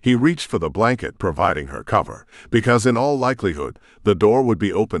corner, he reached for the blanket providing her cover, because in all likelihood, the door would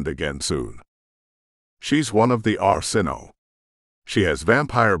be opened again soon. She's one of the Arceneaux. She has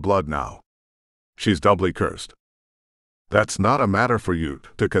vampire blood now. She's doubly cursed. That's not a matter for you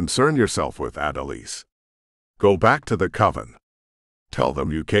to concern yourself with, Adelise. Go back to the coven. Tell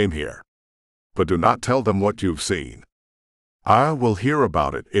them you came here. But do not tell them what you've seen. I will hear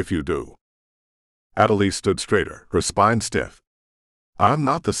about it if you do. Adelise stood straighter, her spine stiff. I'm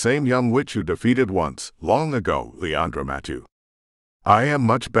not the same young witch you defeated once, long ago, Leandra Mathieu. I am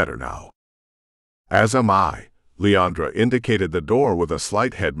much better now. As am I, Leandra indicated the door with a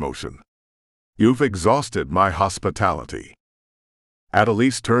slight head motion. You've exhausted my hospitality.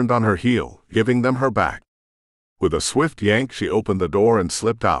 Adelise turned on her heel, giving them her back. With a swift yank she opened the door and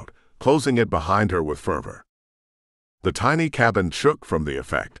slipped out, closing it behind her with fervor. The tiny cabin shook from the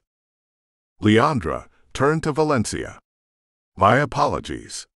effect. Leandra turned to Valencia. My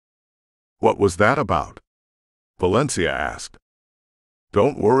apologies. What was that about? Valencia asked.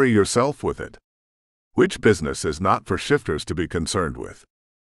 Don't worry yourself with it. Witch business is not for shifters to be concerned with.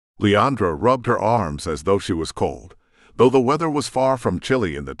 Leandra rubbed her arms as though she was cold, though the weather was far from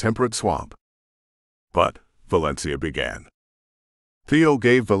chilly in the temperate swamp. But, Valencia began. Theo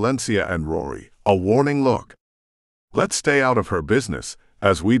gave Valencia and Rory a warning look. Let's stay out of her business,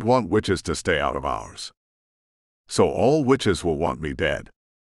 as we'd want witches to stay out of ours. So all witches will want me dead.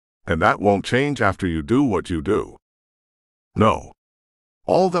 And that won't change after you do what you do. No.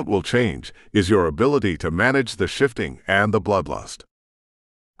 All that will change is your ability to manage the shifting and the bloodlust.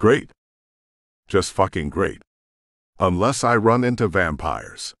 Great. Just fucking great. Unless I run into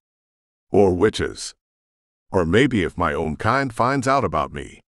vampires. Or witches. Or maybe if my own kind finds out about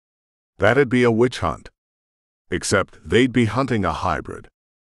me. That'd be a witch hunt. Except they'd be hunting a hybrid.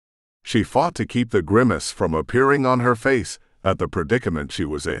 She fought to keep the grimace from appearing on her face at the predicament she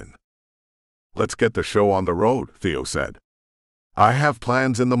was in. Let's get the show on the road, Theo said. I have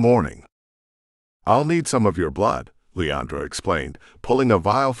plans in the morning. I'll need some of your blood, Leandra explained, pulling a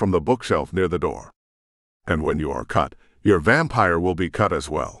vial from the bookshelf near the door. And when you are cut, your vampire will be cut as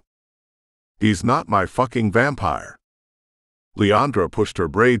well. He's not my fucking vampire. Leandra pushed her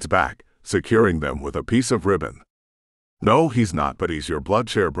braids back, securing them with a piece of ribbon. No, he's not, but he's your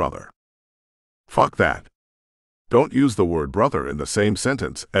bloodshare brother. Fuck that. Don't use the word brother in the same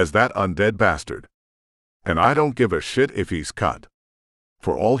sentence as that undead bastard. And I don't give a shit if he's cut.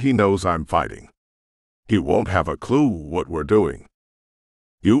 For all he knows I'm fighting. He won't have a clue what we're doing.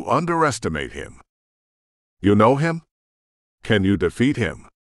 You underestimate him. You know him? Can you defeat him?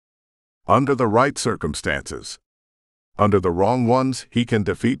 Under the right circumstances. Under the wrong ones, he can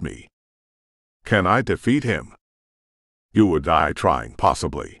defeat me. Can I defeat him? You would die trying,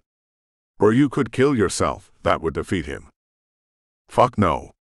 possibly. Or you could kill yourself, that would defeat him. Fuck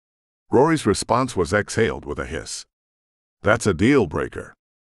no. Rory's response was exhaled with a hiss. That's a deal breaker.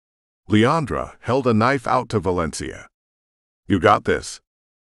 Leandra held a knife out to Valencia. You got this?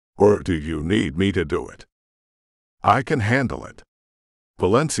 Or do you need me to do it? I can handle it.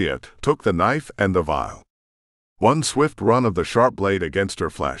 Valencia took the knife and the vial. One swift run of the sharp blade against her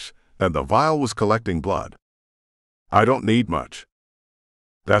flesh, and the vial was collecting blood. I don't need much.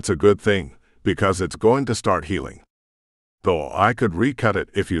 That's a good thing, because it's going to start healing. Though I could recut it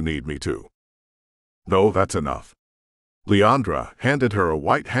if you need me to. No, that's enough. Leandra handed her a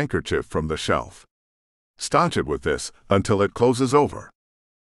white handkerchief from the shelf. Staunch it with this until it closes over.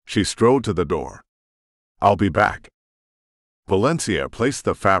 She strode to the door. I'll be back. Valencia placed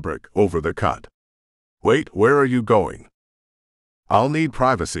the fabric over the cut. Wait, where are you going? I'll need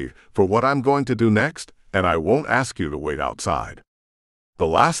privacy for what I'm going to do next, and I won't ask you to wait outside. The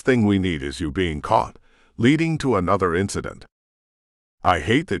last thing we need is you being caught, leading to another incident. I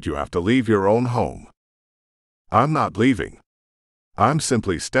hate that you have to leave your own home. I'm not leaving. I'm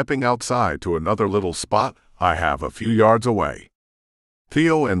simply stepping outside to another little spot I have a few yards away.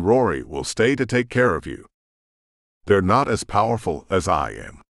 Theo and Rory will stay to take care of you. They're not as powerful as I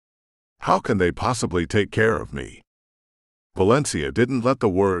am. How can they possibly take care of me? Valencia didn't let the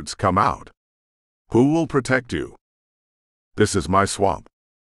words come out. Who will protect you? This is my swamp.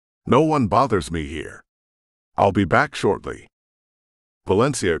 No one bothers me here. I'll be back shortly.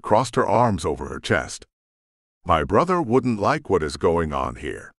 Valencia crossed her arms over her chest. My brother wouldn't like what is going on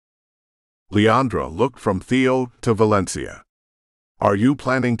here. Leandra looked from Theo to Valencia. Are you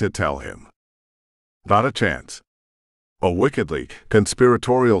planning to tell him? Not a chance. A wickedly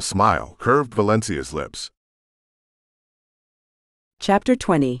conspiratorial smile curved Valencia's lips. Chapter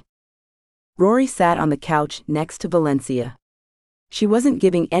 20. Rory sat on the couch next to Valencia. She wasn't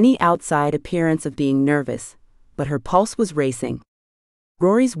giving any outside appearance of being nervous, but her pulse was racing.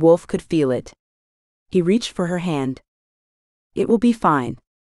 Rory's wolf could feel it. He reached for her hand. It will be fine.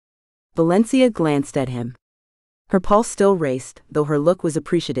 Valencia glanced at him. Her pulse still raced, though her look was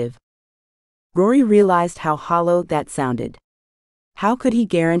appreciative. Rory realized how hollow that sounded. How could he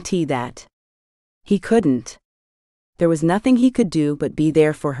guarantee that? He couldn't. There was nothing he could do but be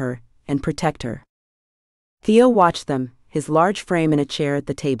there for her and protect her. Theo watched them, his large frame in a chair at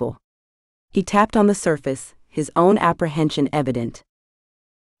the table. He tapped on the surface, his own apprehension evident.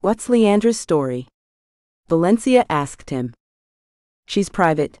 What's Leandra's story? Valencia asked him. She's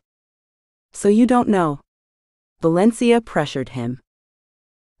private. So you don't know? Valencia pressured him.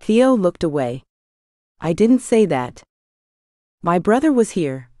 Theo looked away. I didn't say that. My brother was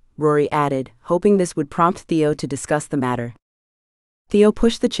here, Rory added, hoping this would prompt Theo to discuss the matter. Theo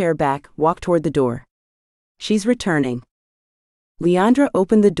pushed the chair back, walked toward the door. She's returning. Leandra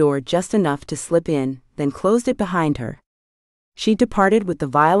opened the door just enough to slip in, then closed it behind her. She departed with the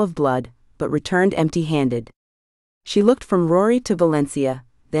vial of blood, but returned empty-handed. She looked from Rory to Valencia,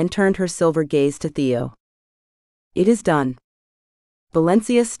 then turned her silver gaze to Theo. It is done.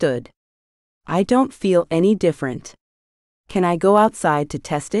 Valencia stood. I don't feel any different. Can I go outside to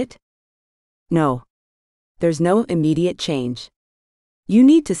test it? No. There's no immediate change. You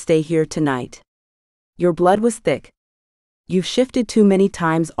need to stay here tonight. Your blood was thick. You've shifted too many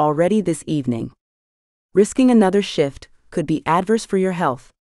times already this evening. Risking another shift could be adverse for your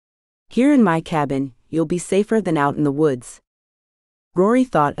health. Here in my cabin, you'll be safer than out in the woods. Rory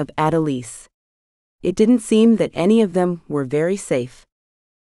thought of Adelise. It didn't seem that any of them were very safe.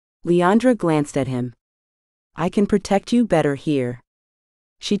 Leandra glanced at him. I can protect you better here.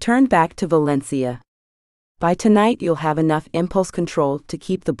 She turned back to Valencia. By tonight you'll have enough impulse control to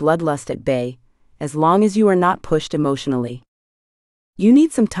keep the bloodlust at bay, as long as you are not pushed emotionally. You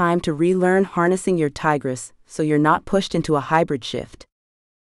need some time to relearn harnessing your tigress so you're not pushed into a hybrid shift.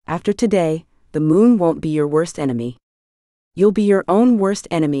 After today, the moon won't be your worst enemy. You'll be your own worst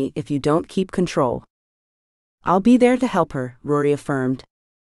enemy if you don't keep control. I'll be there to help her, Rory affirmed.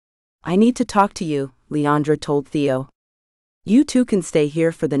 I need to talk to you, Leandra told Theo. You two can stay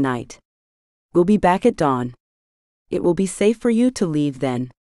here for the night. We'll be back at dawn. It will be safe for you to leave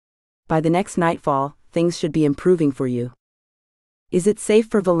then. By the next nightfall, things should be improving for you. Is it safe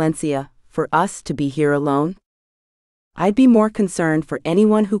for Valencia, for us to be here alone? I'd be more concerned for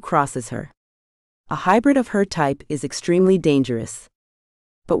anyone who crosses her. A hybrid of her type is extremely dangerous.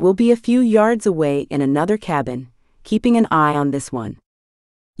 But we'll be a few yards away in another cabin, keeping an eye on this one.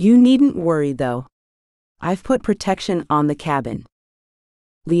 You needn't worry though. I've put protection on the cabin.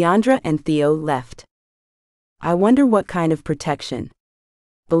 Leandra and Theo left. I wonder what kind of protection.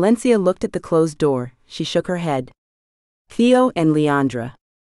 Valencia looked at the closed door, she shook her head. Theo and Leandra.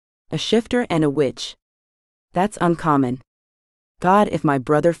 A shifter and a witch. That's uncommon. God, if my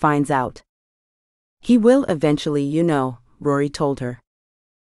brother finds out. He will eventually, you know, Rory told her.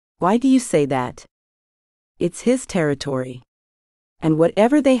 Why do you say that? It's his territory. And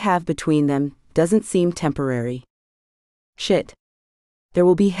whatever they have between them doesn't seem temporary. Shit. There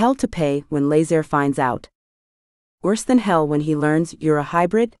will be hell to pay when Lazer finds out. Worse than hell when he learns you're a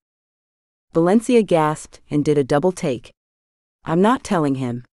hybrid? Valencia gasped and did a double take. I'm not telling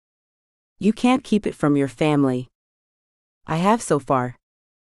him. You can't keep it from your family. I have so far.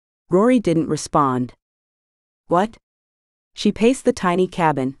 Rory didn't respond. What? She paced the tiny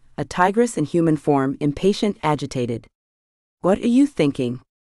cabin, a tigress in human form, impatient, agitated. What are you thinking?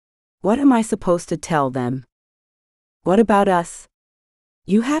 What am I supposed to tell them? What about us?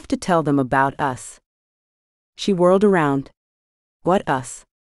 You have to tell them about us. She whirled around. What us?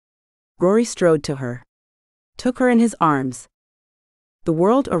 Rory strode to her. Took her in his arms. The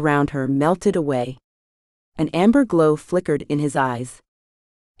world around her melted away. An amber glow flickered in his eyes.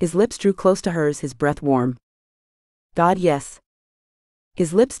 His lips drew close to hers, his breath warm. God, yes.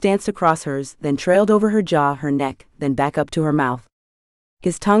 His lips danced across hers, then trailed over her jaw, her neck, then back up to her mouth.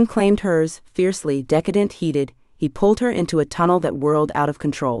 His tongue claimed hers, fiercely, decadent, heated. He pulled her into a tunnel that whirled out of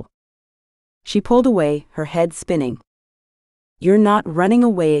control. She pulled away, her head spinning. You're not running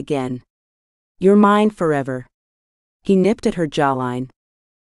away again. You're mine forever. He nipped at her jawline.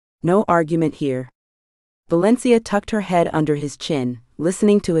 No argument here. Valencia tucked her head under his chin,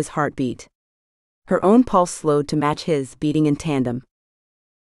 listening to his heartbeat. Her own pulse slowed to match his, beating in tandem.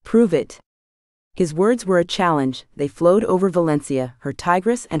 Prove it. His words were a challenge, they flowed over Valencia, her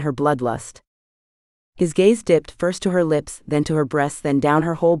tigress and her bloodlust. His gaze dipped first to her lips, then to her breasts, then down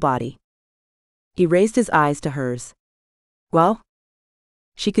her whole body. He raised his eyes to hers. Well?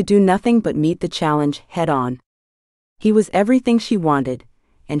 She could do nothing but meet the challenge head on. He was everything she wanted,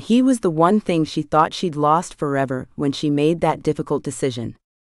 and he was the one thing she thought she'd lost forever when she made that difficult decision.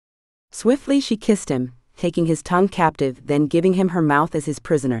 Swiftly she kissed him, taking his tongue captive, then giving him her mouth as his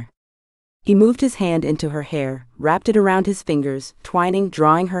prisoner. He moved his hand into her hair, wrapped it around his fingers, twining,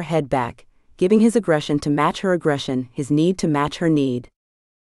 drawing her head back, giving his aggression to match her aggression, his need to match her need.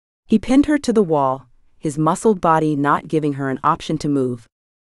 He pinned her to the wall, his muscled body not giving her an option to move.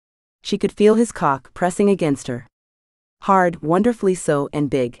 She could feel his cock pressing against her. Hard, wonderfully so, and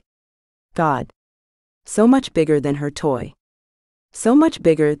big. God. So much bigger than her toy. So much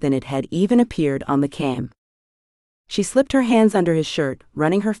bigger than it had even appeared on the cam. She slipped her hands under his shirt,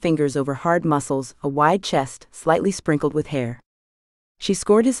 running her fingers over hard muscles, a wide chest, slightly sprinkled with hair. She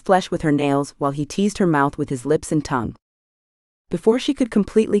scored his flesh with her nails while he teased her mouth with his lips and tongue. Before she could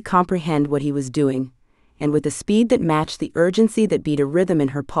completely comprehend what he was doing, and with a speed that matched the urgency that beat a rhythm in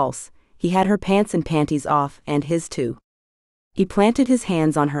her pulse, he had her pants and panties off, and his too. He planted his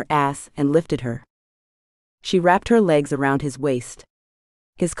hands on her ass and lifted her. She wrapped her legs around his waist.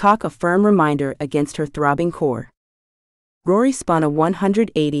 His cock a firm reminder against her throbbing core. Rory spun a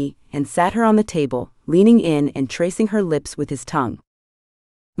 180 and sat her on the table, leaning in and tracing her lips with his tongue.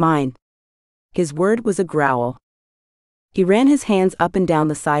 Mine. His word was a growl. He ran his hands up and down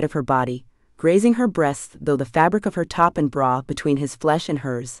the side of her body, grazing her breasts though the fabric of her top and bra between his flesh and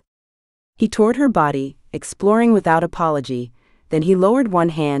hers. He toured her body, exploring without apology, then he lowered one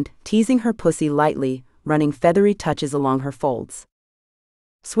hand, teasing her pussy lightly, running feathery touches along her folds.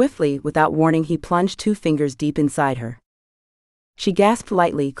 Swiftly, without warning, he plunged 2 fingers deep inside her. She gasped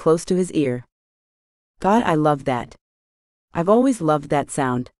lightly close to his ear. God, I love that. I've always loved that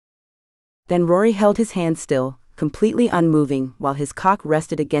sound. Then Rory held his hand still, completely unmoving, while his cock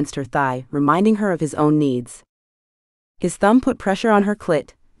rested against her thigh, reminding her of his own needs. His thumb put pressure on her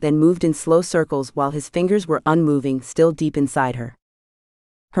clit, then moved in slow circles while his fingers were unmoving, still deep inside her.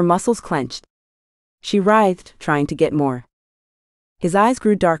 Her muscles clenched. She writhed, trying to get more. His eyes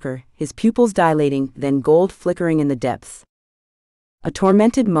grew darker, his pupils dilating, then gold flickering in the depths. A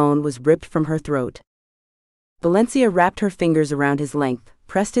tormented moan was ripped from her throat. Valencia wrapped her fingers around his length,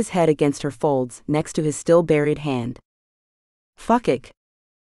 pressed his head against her folds, next to his still buried hand. Fuck it.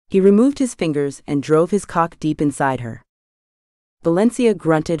 He removed his fingers and drove his cock deep inside her. Valencia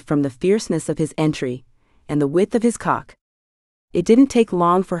grunted from the fierceness of his entry and the width of his cock. It didn't take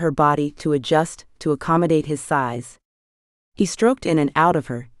long for her body to adjust to accommodate his size. He stroked in and out of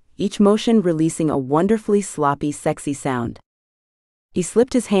her, each motion releasing a wonderfully sloppy, sexy sound. He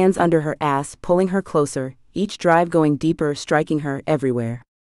slipped his hands under her ass, pulling her closer, each drive going deeper, striking her everywhere.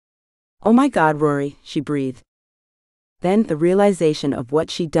 Oh my God, Rory, she breathed. Then the realization of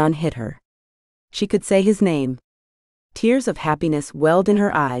what she'd done hit her. She could say his name. Tears of happiness welled in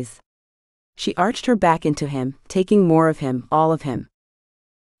her eyes. She arched her back into him, taking more of him, all of him.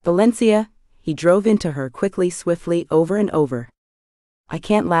 Valencia, he drove into her quickly, swiftly, over and over. I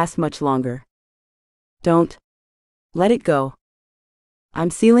can't last much longer. Don't. Let it go. I'm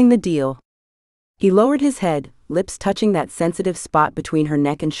sealing the deal. He lowered his head, lips touching that sensitive spot between her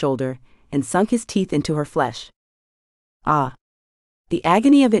neck and shoulder, and sunk his teeth into her flesh. Ah. The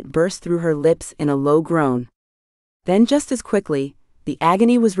agony of it burst through her lips in a low groan. Then just as quickly, the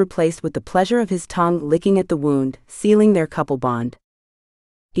agony was replaced with the pleasure of his tongue licking at the wound, sealing their couple bond.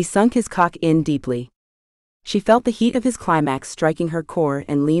 He sunk his cock in deeply. She felt the heat of his climax striking her core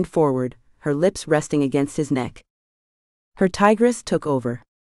and leaned forward, her lips resting against his neck. Her tigress took over.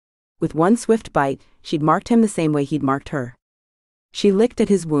 With one swift bite, she'd marked him the same way he'd marked her. She licked at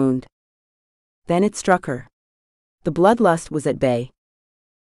his wound. Then it struck her. The bloodlust was at bay.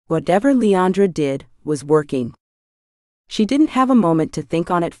 Whatever Leandra did was working. She didn't have a moment to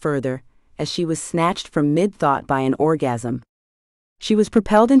think on it further, as she was snatched from mid-thought by an orgasm. She was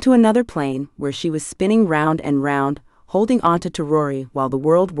propelled into another plane, where she was spinning round and round, holding onto to Rory while the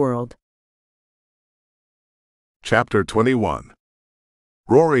world whirled. Chapter 21.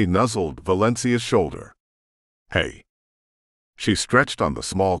 Rory nuzzled Valencia's shoulder. Hey. She stretched on the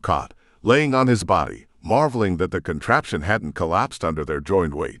small cot, laying on his body, marveling that the contraption hadn't collapsed under their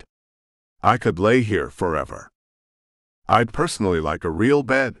joint weight. I could lay here forever. I'd personally like a real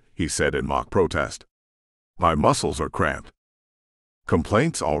bed, he said in mock protest. My muscles are cramped.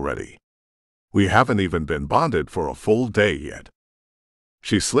 Complaints already. We haven't even been bonded for a full day yet.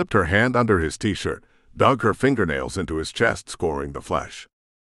 She slipped her hand under his t-shirt, dug her fingernails into his chest, scoring the flesh.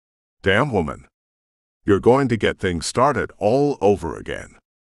 Damn woman. You're going to get things started all over again.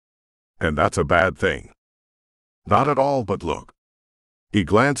 And that's a bad thing. Not at all, but look. He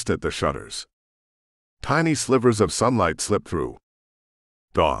glanced at the shutters. Tiny slivers of sunlight slipped through.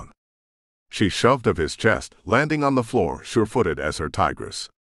 Dawn. She shoved of his chest, landing on the floor, sure-footed as her tigress.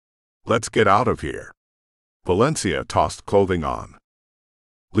 Let's get out of here. Valencia tossed clothing on.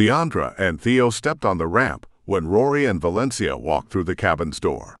 Leandra and Theo stepped on the ramp when Rory and Valencia walked through the cabin's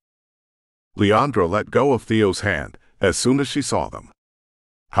door. Leandra let go of Theo's hand as soon as she saw them.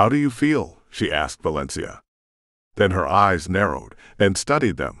 How do you feel? She asked Valencia. Then her eyes narrowed and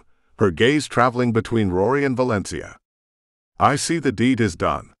studied them, her gaze traveling between Rory and Valencia. I see the deed is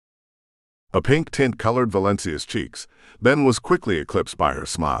done. A pink tint colored Valencia's cheeks, then was quickly eclipsed by her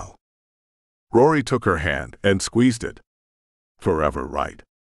smile. Rory took her hand and squeezed it. Forever, right?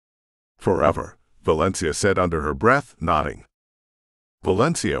 Forever, Valencia said under her breath, nodding.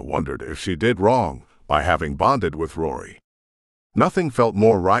 Valencia wondered if she did wrong by having bonded with Rory. Nothing felt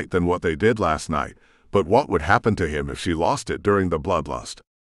more right than what they did last night, but what would happen to him if she lost it during the bloodlust?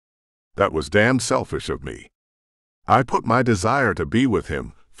 That was damned selfish of me. I put my desire to be with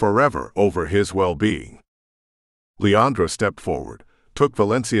him forever over his well-being. Leandra stepped forward, took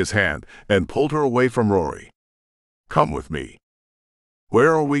Valencia's hand, and pulled her away from Rory. Come with me.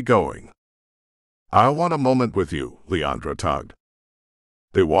 Where are we going? I want a moment with you, Leandra tugged.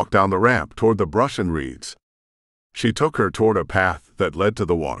 They walked down the ramp toward the brush and reeds. She took her toward a path that led to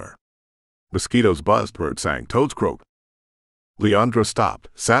the water. Mosquitoes buzzed, birds sang, toads croaked. Leandra stopped,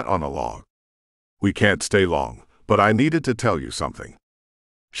 sat on a log. We can't stay long, but I needed to tell you something.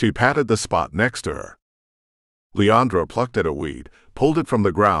 She patted the spot next to her. Leandra plucked at a weed, pulled it from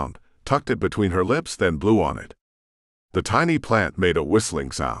the ground, tucked it between her lips, then blew on it. The tiny plant made a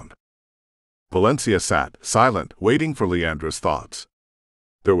whistling sound. Valencia sat, silent, waiting for Leandra's thoughts.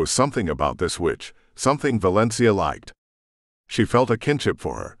 There was something about this witch, something Valencia liked. She felt a kinship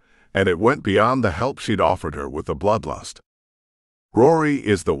for her, and it went beyond the help she'd offered her with the bloodlust. Rory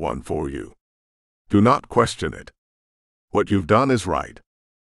is the one for you. Do not question it. What you've done is right.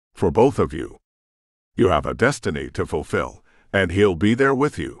 For both of you. You have a destiny to fulfill, and he'll be there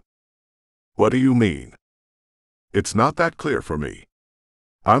with you. What do you mean? It's not that clear for me.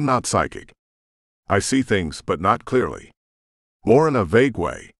 I'm not psychic. I see things, but not clearly. More in a vague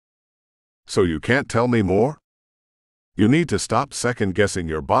way. So you can't tell me more? You need to stop second-guessing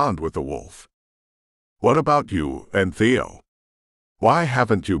your bond with the wolf. What about you and Theo? Why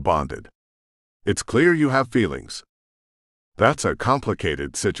haven't you bonded? It's clear you have feelings. That's a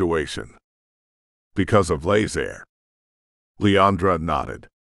complicated situation. Because of Lazer. Leandra nodded.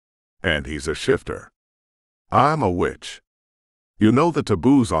 And he's a shifter. I'm a witch. You know the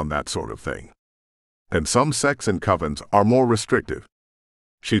taboos on that sort of thing. And some sects and covens are more restrictive.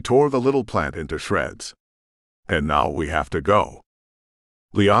 She tore the little plant into shreds. And now we have to go.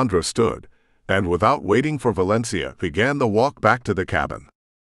 Leandra stood, and without waiting for Valencia, began the walk back to the cabin.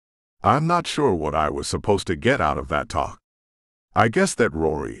 I'm not sure what I was supposed to get out of that talk. I guess that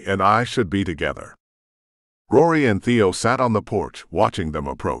Rory and I should be together. Rory and Theo sat on the porch, watching them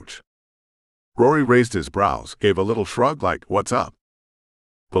approach. Rory raised his brows, gave a little shrug like, "What's up?"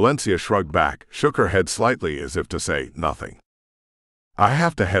 Valencia shrugged back, shook her head slightly as if to say, "Nothing." I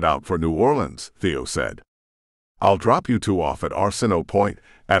have to head out for New Orleans, Theo said. I'll drop you two off at Arceneaux Point,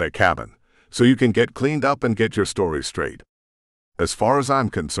 at a cabin, so you can get cleaned up and get your story straight. As far as I'm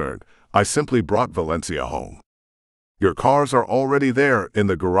concerned, I simply brought Valencia home. Your cars are already there in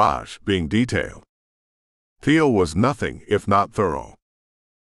the garage, being detailed. Theo was nothing if not thorough.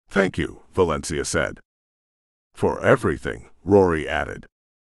 Thank you, Valencia said. For everything, Rory added.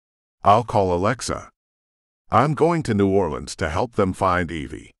 I'll call Alexa. I'm going to New Orleans to help them find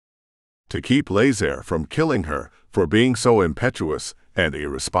Evie. To keep Lazer from killing her for being so impetuous and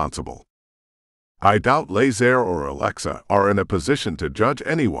irresponsible. I doubt Lazer or Alexa are in a position to judge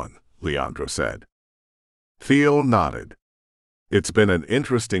anyone, Leandra said. Theo nodded. It's been an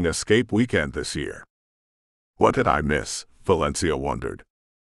interesting escape weekend this year. What did I miss? Valencia wondered.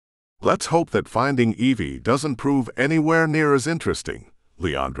 Let's hope that finding Evie doesn't prove anywhere near as interesting,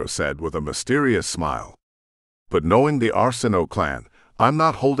 Leandra said with a mysterious smile. But knowing the Arceneaux clan, I'm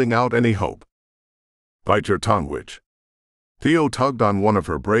not holding out any hope. Bite your tongue, witch. Theo tugged on one of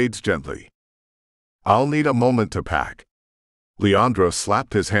her braids gently. I'll need a moment to pack. Leandra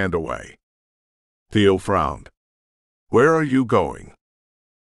slapped his hand away. Theo frowned. Where are you going?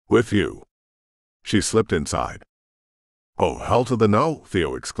 With you. She slipped inside. Oh, hell to the no,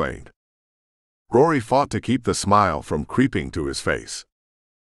 Theo exclaimed. Rory fought to keep the smile from creeping to his face.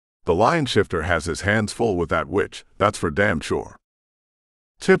 The lion shifter has his hands full with that witch, that's for damn sure.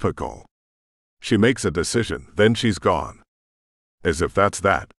 Typical. She makes a decision, then she's gone. As if that's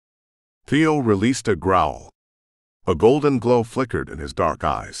that. Theo released a growl. A golden glow flickered in his dark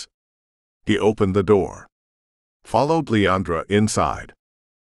eyes. He opened the door. Followed Leandra inside.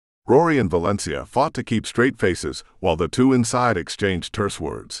 Rory and Valencia fought to keep straight faces while the two inside exchanged terse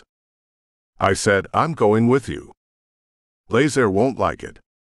words. I said, I'm going with you. Lazer won't like it.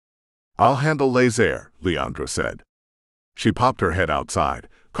 I'll handle Lazer, Leandra said. She popped her head outside,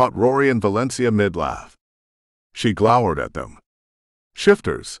 caught Rory and Valencia mid-laugh. She glowered at them.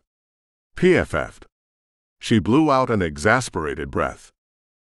 Shifters. PFF'd. She blew out an exasperated breath.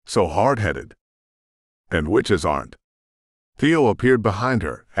 So hard-headed. And witches aren't. Theo appeared behind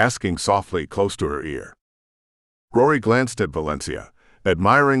her, asking softly close to her ear. Rory glanced at Valencia,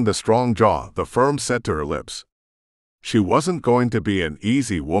 admiring the strong jaw, the firm set to her lips. She wasn't going to be an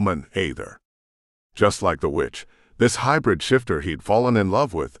easy woman either. Just like the witch, this hybrid shifter he'd fallen in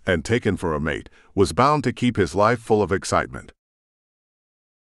love with and taken for a mate was bound to keep his life full of excitement.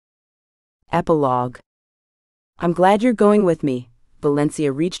 Epilogue. I'm glad you're going with me.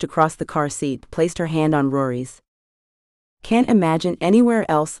 Valencia reached across the car seat, placed her hand on Rory's. Can't imagine anywhere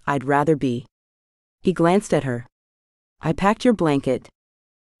else I'd rather be. He glanced at her. I packed your blanket.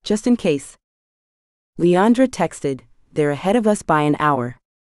 Just in case. Leandra texted, they're ahead of us by an hour.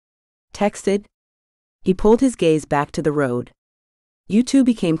 Texted? He pulled his gaze back to the road. You two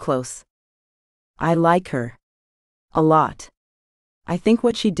became close. I like her. A lot. I think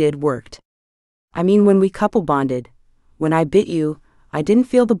what she did worked. I mean, when we couple bonded, when I bit you, I didn't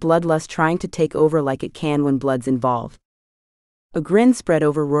feel the bloodlust trying to take over like it can when blood's involved. A grin spread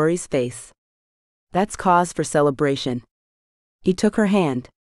over Rory's face. That's cause for celebration. He took her hand.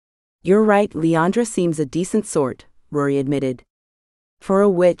 You're right, Leandra seems a decent sort, Rory admitted. For a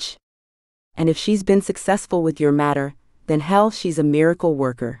witch. And if she's been successful with your matter, then hell, she's a miracle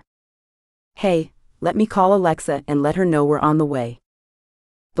worker. Hey, let me call Alexa and let her know we're on the way.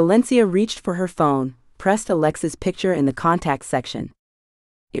 Valencia reached for her phone, pressed Alexa's picture in the contact section.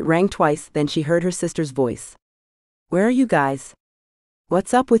 It rang twice, then she heard her sister's voice. Where are you guys?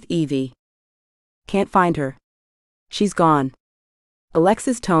 What's up with Evie? Can't find her. She's gone.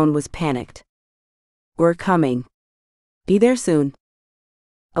 Alexa's tone was panicked. We're coming. Be there soon.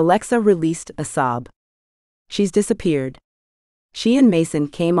 Alexa released a sob. She's disappeared. She and Mason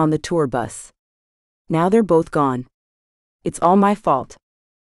came on the tour bus. Now they're both gone. It's all my fault.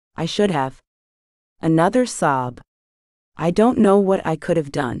 I should have. Another sob. I don't know what I could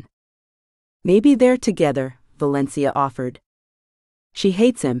have done. Maybe they're together, Valencia offered. She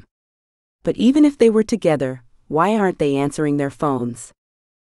hates him. But even if they were together, why aren't they answering their phones?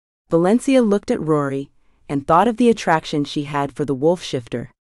 Valencia looked at Rory and thought of the attraction she had for the wolf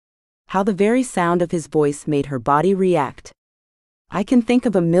shifter. How the very sound of his voice made her body react. I can think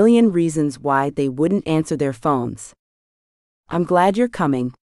of a million reasons why they wouldn't answer their phones. I'm glad you're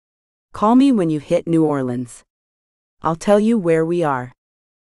coming. Call me when you hit New Orleans. I'll tell you where we are.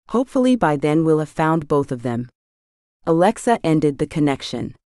 Hopefully by then we'll have found both of them. Alexa ended the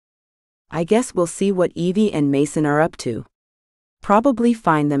connection. I guess we'll see what Evie and Mason are up to. Probably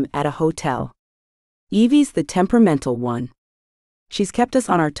find them at a hotel. Evie's the temperamental one. She's kept us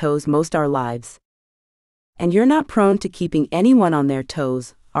on our toes most our lives. And you're not prone to keeping anyone on their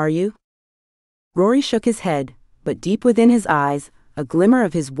toes, are you? Rory shook his head, but deep within his eyes, a glimmer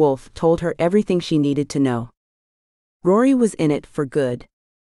of his wolf told her everything she needed to know. Rory was in it for good.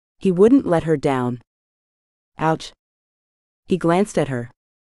 He wouldn't let her down. Ouch. He glanced at her.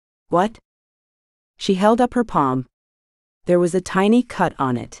 What? She held up her palm. There was a tiny cut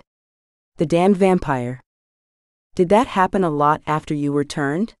on it. The damned vampire. Did that happen a lot after you were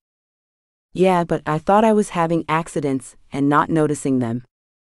turned? Yeah, but I thought I was having accidents and not noticing them.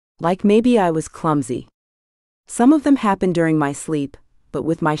 Like maybe I was clumsy. Some of them happened during my sleep, but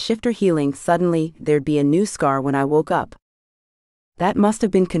with my shifter healing suddenly there'd be a new scar when I woke up. That must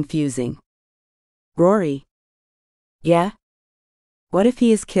have been confusing. Rory. Yeah? What if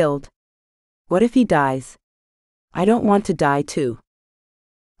he is killed? What if he dies? I don't want to die too.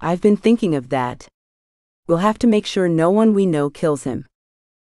 I've been thinking of that. We'll have to make sure no one we know kills him.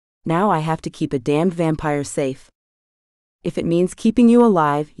 Now I have to keep a damned vampire safe. If it means keeping you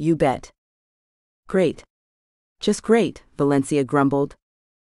alive, you bet. Great. Just great, Valencia grumbled.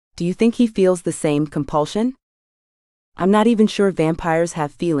 Do you think he feels the same compulsion? I'm not even sure vampires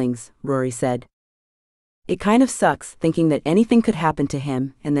have feelings, Rory said. It kind of sucks thinking that anything could happen to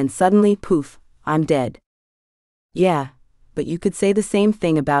him and then suddenly, poof, I'm dead. Yeah, but you could say the same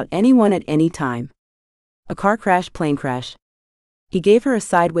thing about anyone at any time. A car crash, plane crash. He gave her a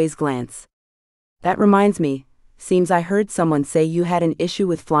sideways glance. That reminds me, seems I heard someone say you had an issue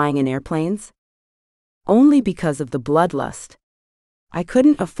with flying in airplanes? Only because of the bloodlust. I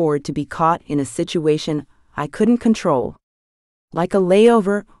couldn't afford to be caught in a situation I couldn't control. Like a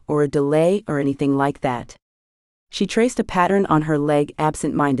layover or a delay or anything like that. She traced a pattern on her leg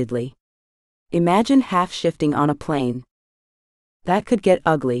absent-mindedly. Imagine half-shifting on a plane. That could get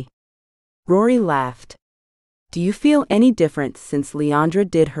ugly. Rory laughed. Do you feel any different since Leandra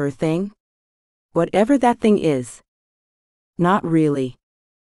did her thing? Whatever that thing is. Not really.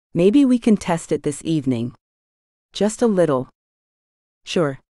 Maybe we can test it this evening. Just a little.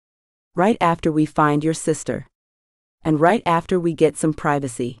 Sure. Right after we find your sister. And right after we get some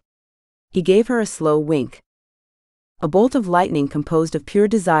privacy. He gave her a slow wink. A bolt of lightning composed of pure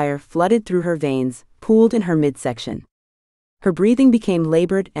desire flooded through her veins, pooled in her midsection. Her breathing became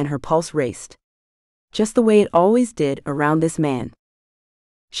labored and her pulse raced. just the way it always did around this man.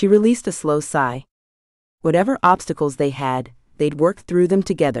 She released a slow sigh. Whatever obstacles they had, they'd work through them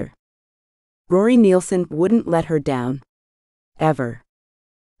together. Rory Nielsen wouldn't let her down. Ever.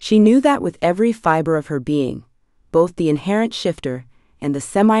 She knew that with every fiber of her being, both the inherent shifter and the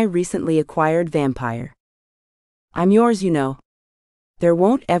semi-recently acquired vampire. I'm yours, you know. There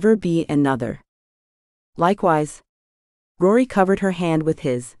won't ever be another. Likewise. Rory covered her hand with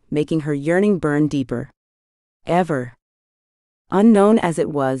his, making her yearning burn deeper. Ever. Unknown as it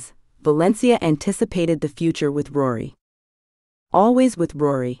was, Valencia anticipated the future with Rory. Always with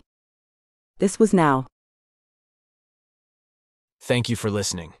Rory. This was now. Thank you for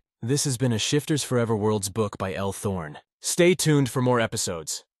listening. This has been a Shifters Forever Worlds book by Elle Thorne. Stay tuned for more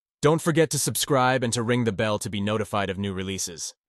episodes. Don't forget to subscribe and to ring the bell to be notified of new releases.